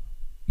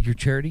 Your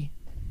charity.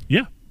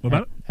 Yeah. What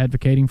about it?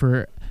 Advocating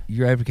for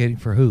You're advocating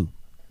for who?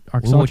 We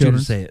Arkansas want you to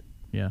children. say it.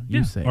 Yeah, Yeah.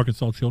 you say it.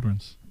 Arkansas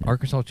Children's.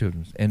 Arkansas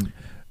Children's. And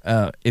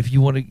if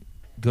you want to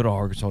go to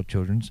Arkansas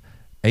Children's,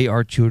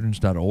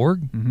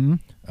 archildrens.org.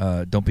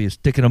 Mm-hmm. Don't be a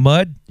stick in the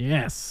mud.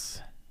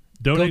 Yes.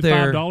 Donate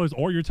there. $5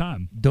 or your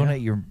time.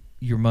 Donate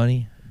your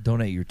money.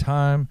 Donate your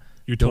time.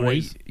 Your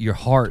donate toys. your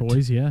heart.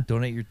 Toys, yeah.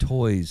 Donate your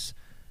toys.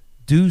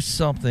 Do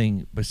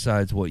something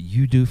besides what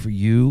you do for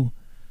you,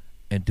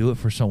 and do it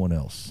for someone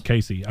else.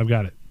 Casey, I've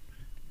got it.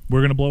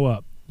 We're gonna blow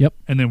up. Yep.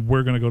 And then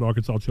we're gonna go to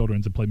Arkansas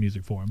Children's and play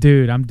music for them.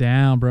 Dude, I'm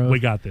down, bro. We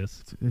got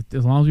this.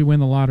 As long as we win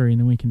the lottery,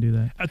 then we can do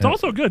that. It's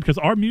also good because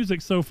our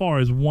music so far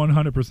is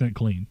 100%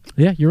 clean.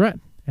 Yeah, you're right.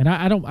 And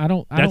I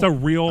don't. That's a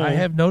real. I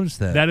have noticed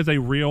that. That is a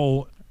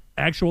real,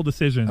 actual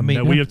decision I mean,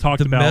 that we have talked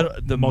the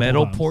about. the multiple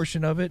metal times.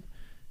 portion of it.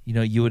 You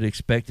know, you would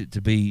expect it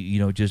to be, you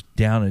know, just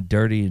down and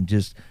dirty and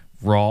just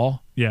raw,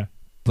 Yeah.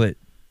 but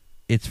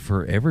it's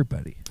for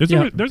everybody. There's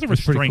Yeah. a there's a That's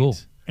pretty restraint, cool.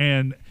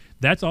 and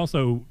that's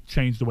also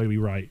changed the way we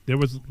write. There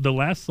was the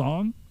last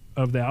song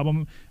of the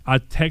album. I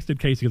texted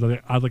Casey because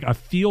I was like, I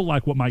feel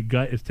like what my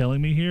gut is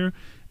telling me here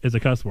is a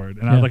cuss word,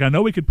 and I was Yeah. like, I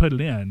know we could put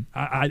it in.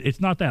 It's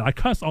not that I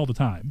cuss all the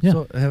time. Yeah.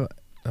 So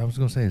I was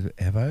going to say,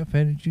 have I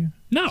offended you?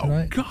 No,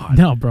 Tonight? God,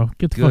 No, bro.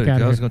 Get the Good. fuck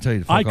out I of was here. going to tell you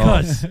to fuck I off.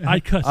 cuss. I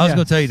cuss. I was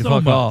going to tell you to so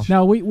fuck much. off.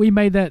 No, we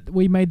made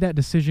that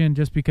decision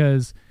just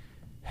because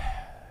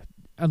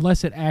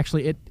unless it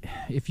actually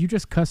if you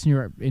just cuss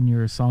in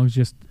your songs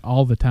just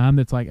all the time,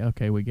 that's like,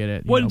 okay, we get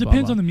it. Well, it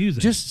depends on the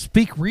music. Just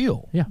speak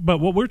real. Yeah. But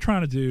what we're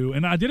trying to do,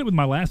 and I did it with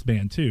my last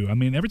band too. I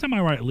mean, every time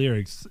I write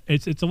lyrics,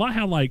 it's a lot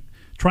how like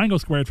Triangle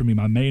Squared for me,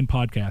 my main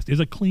podcast, is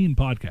a clean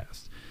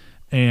podcast.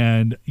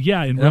 And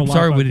yeah, in And real I'm life,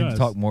 sorry I we didn't cuss.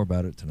 talk more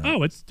about it tonight.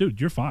 Oh, dude,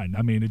 you're fine.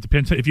 I mean, it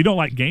depends. If you don't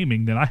like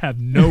gaming, then I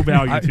have no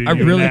value to you. I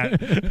in really,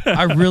 that.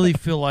 I really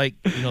feel like,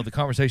 you know, the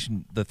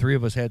conversation the three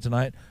of us had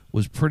tonight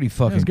was pretty That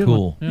was fucking a good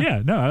cool. one.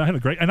 Yeah, no, I had a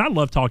great, and I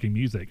love talking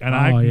music, and Oh,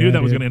 I knew yeah,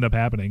 that was dude. going to end up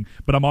happening.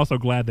 But I'm also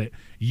glad that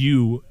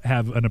you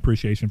have an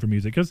appreciation for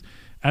music because,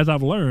 as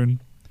I've learned,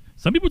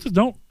 some people just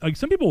don't like.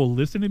 Some people will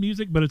listen to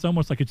music, but it's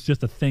almost like it's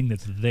just a thing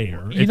that's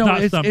there. You know,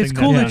 not it's something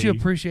cool that that you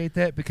appreciate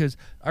that because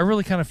I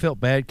really kind of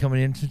felt bad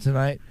coming into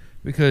tonight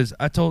because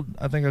I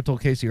think I told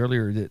Casey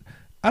earlier that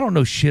I don't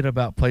know shit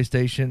about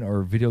PlayStation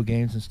or video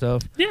games and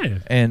stuff. Yeah,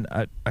 And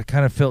I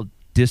kind of felt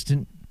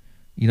distant,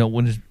 you know,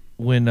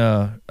 when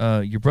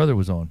your brother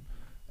was on.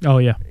 Oh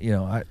yeah. You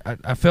know,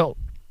 I felt,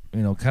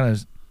 you know, kind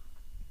of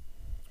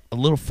a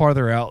little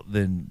farther out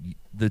than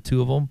the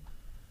two of them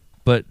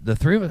But the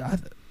three of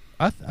us,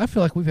 I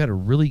feel like we've had a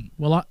really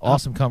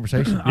awesome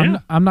conversation.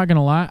 I'm not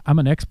gonna lie. I'm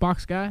an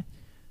Xbox guy,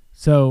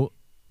 so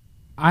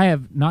I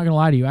have not gonna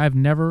lie to you.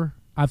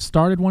 I've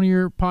started one of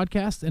your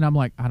podcasts, and I'm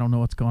like, I don't know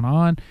what's going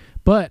on,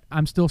 but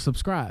I'm still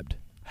subscribed.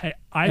 Hey,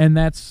 and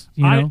that's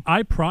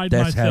I pride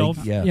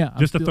myself.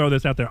 Just to throw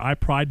this out there, I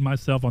pride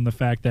myself on the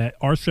fact that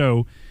our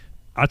show.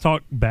 I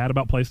talk bad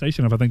about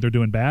PlayStation if I think they're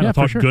doing bad. I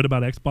talk good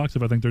about Xbox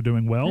if I think they're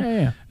doing well.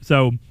 Yeah.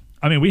 So,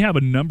 I mean, we have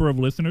a number of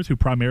listeners who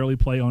primarily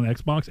play on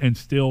Xbox and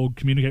still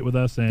communicate with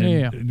us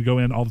and go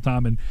in all the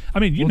time. And I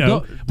mean,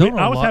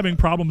 I was having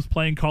problems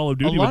playing Call of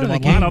Duty with them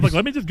online. I was like,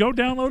 let me just go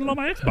download it on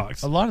my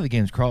Xbox. A lot of the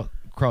games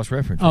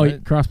cross-reference. Oh,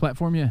 right?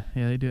 Cross-platform, yeah,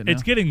 they do it now.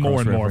 It's getting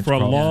more and more. For a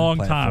long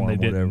time, they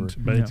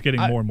didn't, but it's getting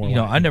more and more.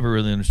 I never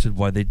really understood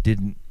why they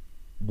didn't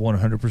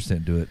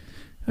 100% do it.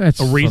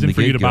 That's a reason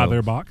for you to buy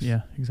their box.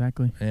 Yeah,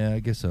 exactly. Yeah, I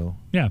guess so.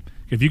 Yeah,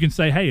 if you can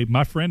say, "Hey,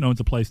 my friend owns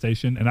a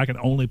PlayStation, and I can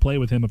only play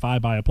with him if I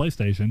buy a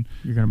PlayStation,"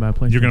 you're going to buy a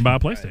PlayStation. You're going to buy a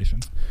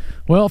PlayStation.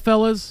 Well,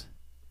 fellas,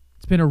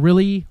 it's been a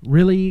really,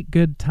 really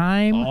good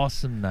time.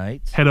 Awesome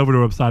night. Head over to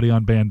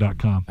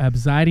obsidionband.com.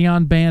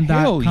 Obsidionband.com.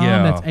 Hell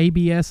yeah. That's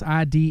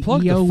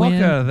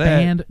ABSIDEON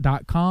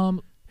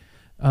band.com.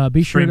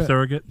 Be Stream sure to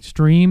Surrogate.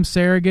 Stream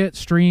Surrogate.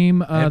 Stream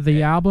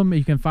the album.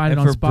 You can find it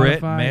on for Spotify.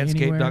 Brett,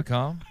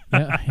 manscaped.com.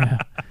 Yeah.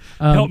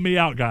 Help me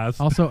out, guys.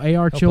 Also,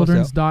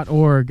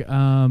 archildrens.org.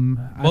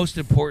 Most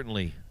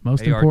importantly,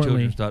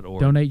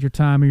 donate your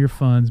time or your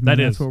funds. Man,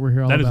 that's what we're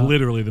here all about. That is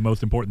literally the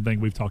most important thing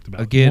we've talked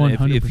about. Again,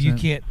 if you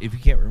can't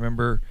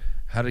remember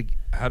how to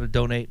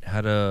donate,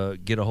 how to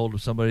get a hold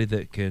of somebody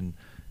that can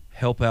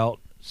help out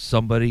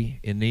somebody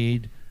in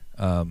need,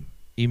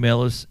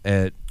 email us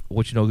at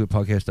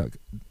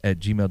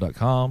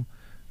whatyouknowgoodpodcast@gmail.com.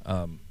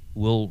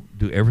 We'll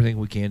do everything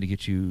we can to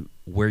get you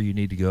where you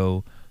need to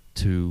go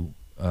to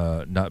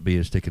not be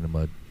a stick in the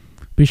mud.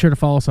 Be sure to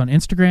follow us on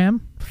Instagram,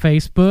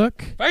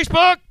 Facebook. I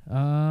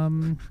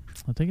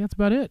think that's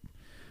about it.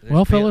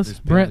 Fellas,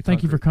 Brett,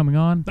 thank you for coming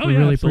on. Oh, we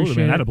really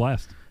appreciate it. I had a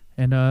blast.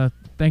 And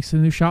thanks to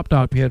the new shop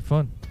dog. Hope you had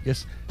fun.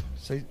 Yes.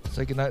 Say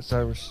goodnight,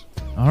 Cyrus.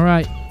 All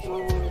right.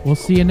 We'll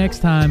see you next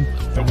time.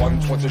 There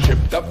once was a ship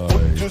that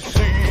put to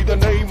sea. The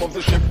name of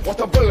the ship was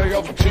the Bully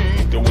of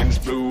Tea. The winds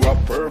blew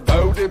up her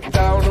bow, dip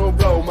down, oh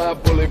blow, my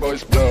bully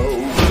boys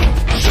blow.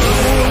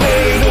 Soon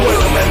may the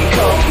whalemen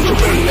come to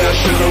bring their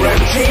sugar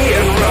and tea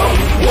and rum.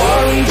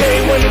 One day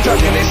when the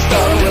tugging is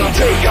done, we'll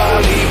take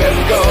our leave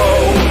and go.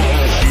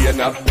 She had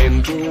not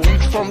been 2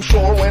 weeks from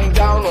shore when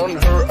down on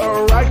her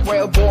a right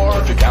whale bore.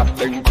 The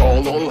captain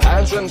called all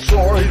hands and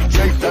swore he'd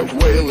take that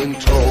whale in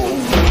tow.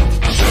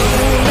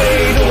 Soon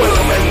may the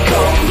whalemen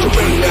come to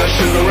bring their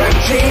sugar and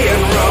tea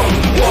and rum.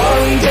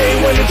 One day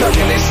when the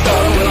tugging is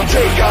done, we'll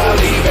take our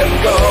leave and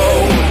go.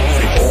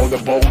 Before the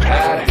boat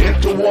had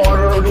hit the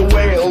water, the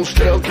whale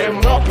still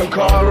came up and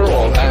caught her.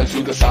 All hands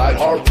to the side,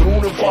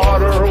 harpoon and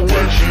fodder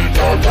when she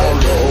got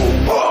down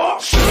low.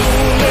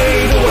 Soon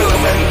may the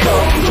whalemen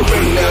come to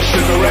bring their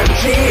sugar and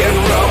tea and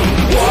rum.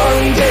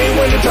 One day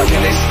when the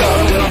tugging is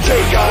done, we'll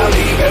take our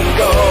leave and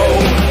go.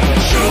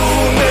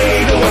 Soon may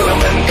the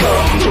whalemen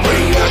come to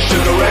bring their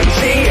sugar and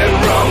tea and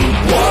rum.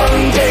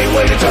 One day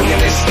when the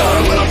tugging is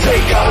done, we'll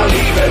take our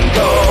leave and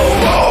go.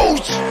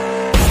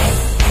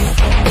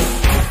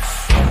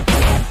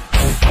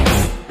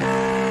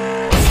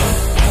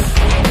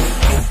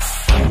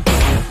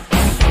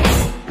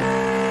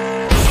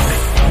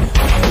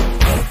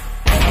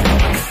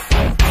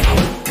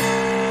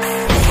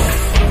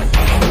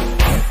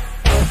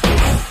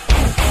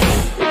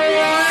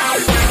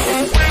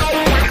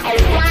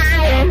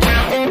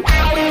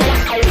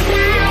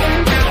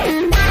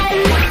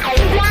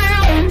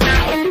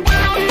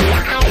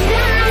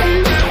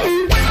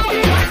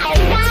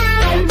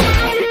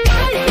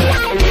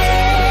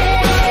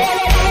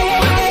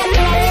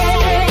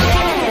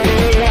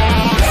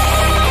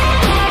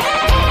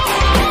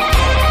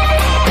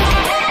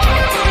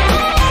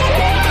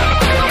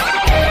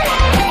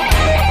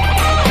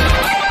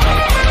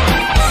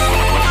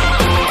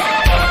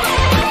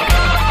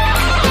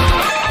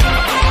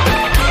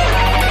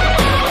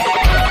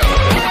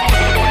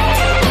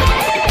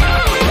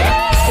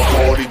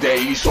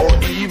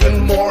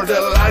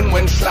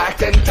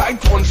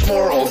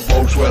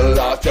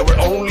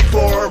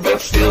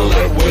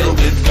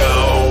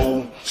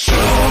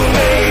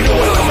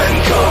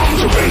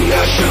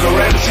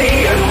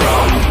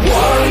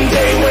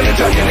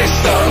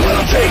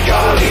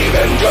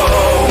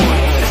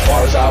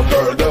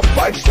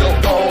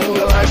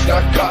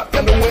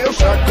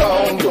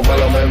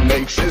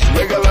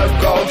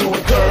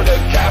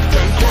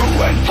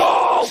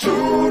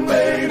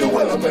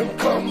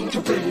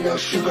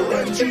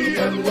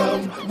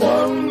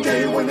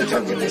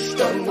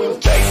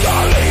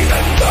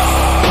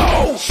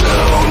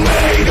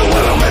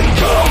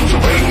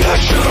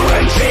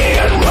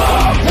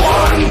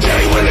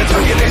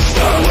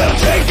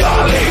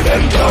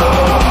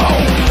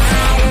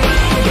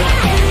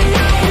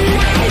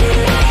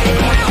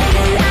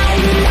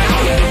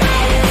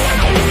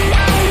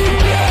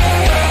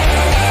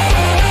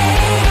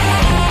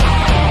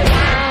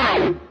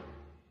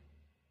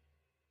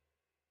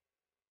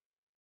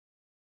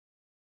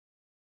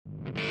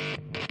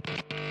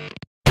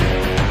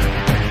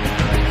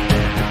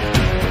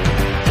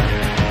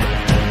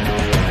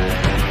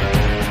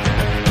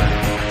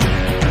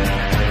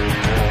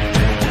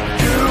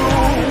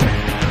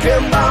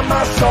 find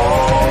my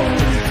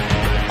songs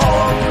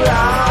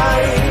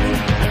online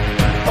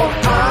on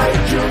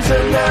iTunes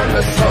and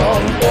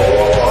Amazon,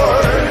 or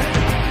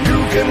you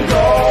can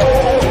go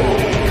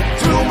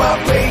to my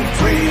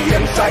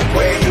Patreon site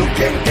where you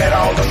can get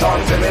all the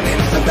songs in an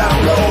instant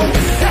download.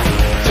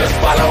 Just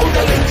follow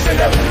the links in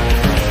the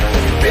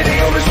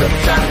video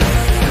description.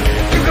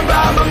 You can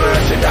buy my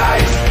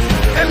merchandise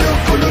and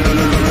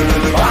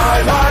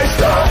buy my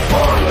stuff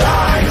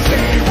online.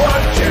 See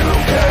what you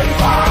can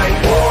find,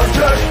 or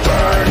just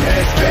turn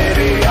this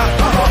video.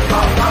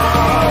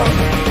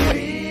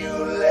 See you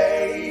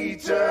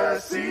later,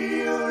 see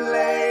you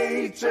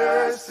later,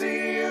 see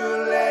you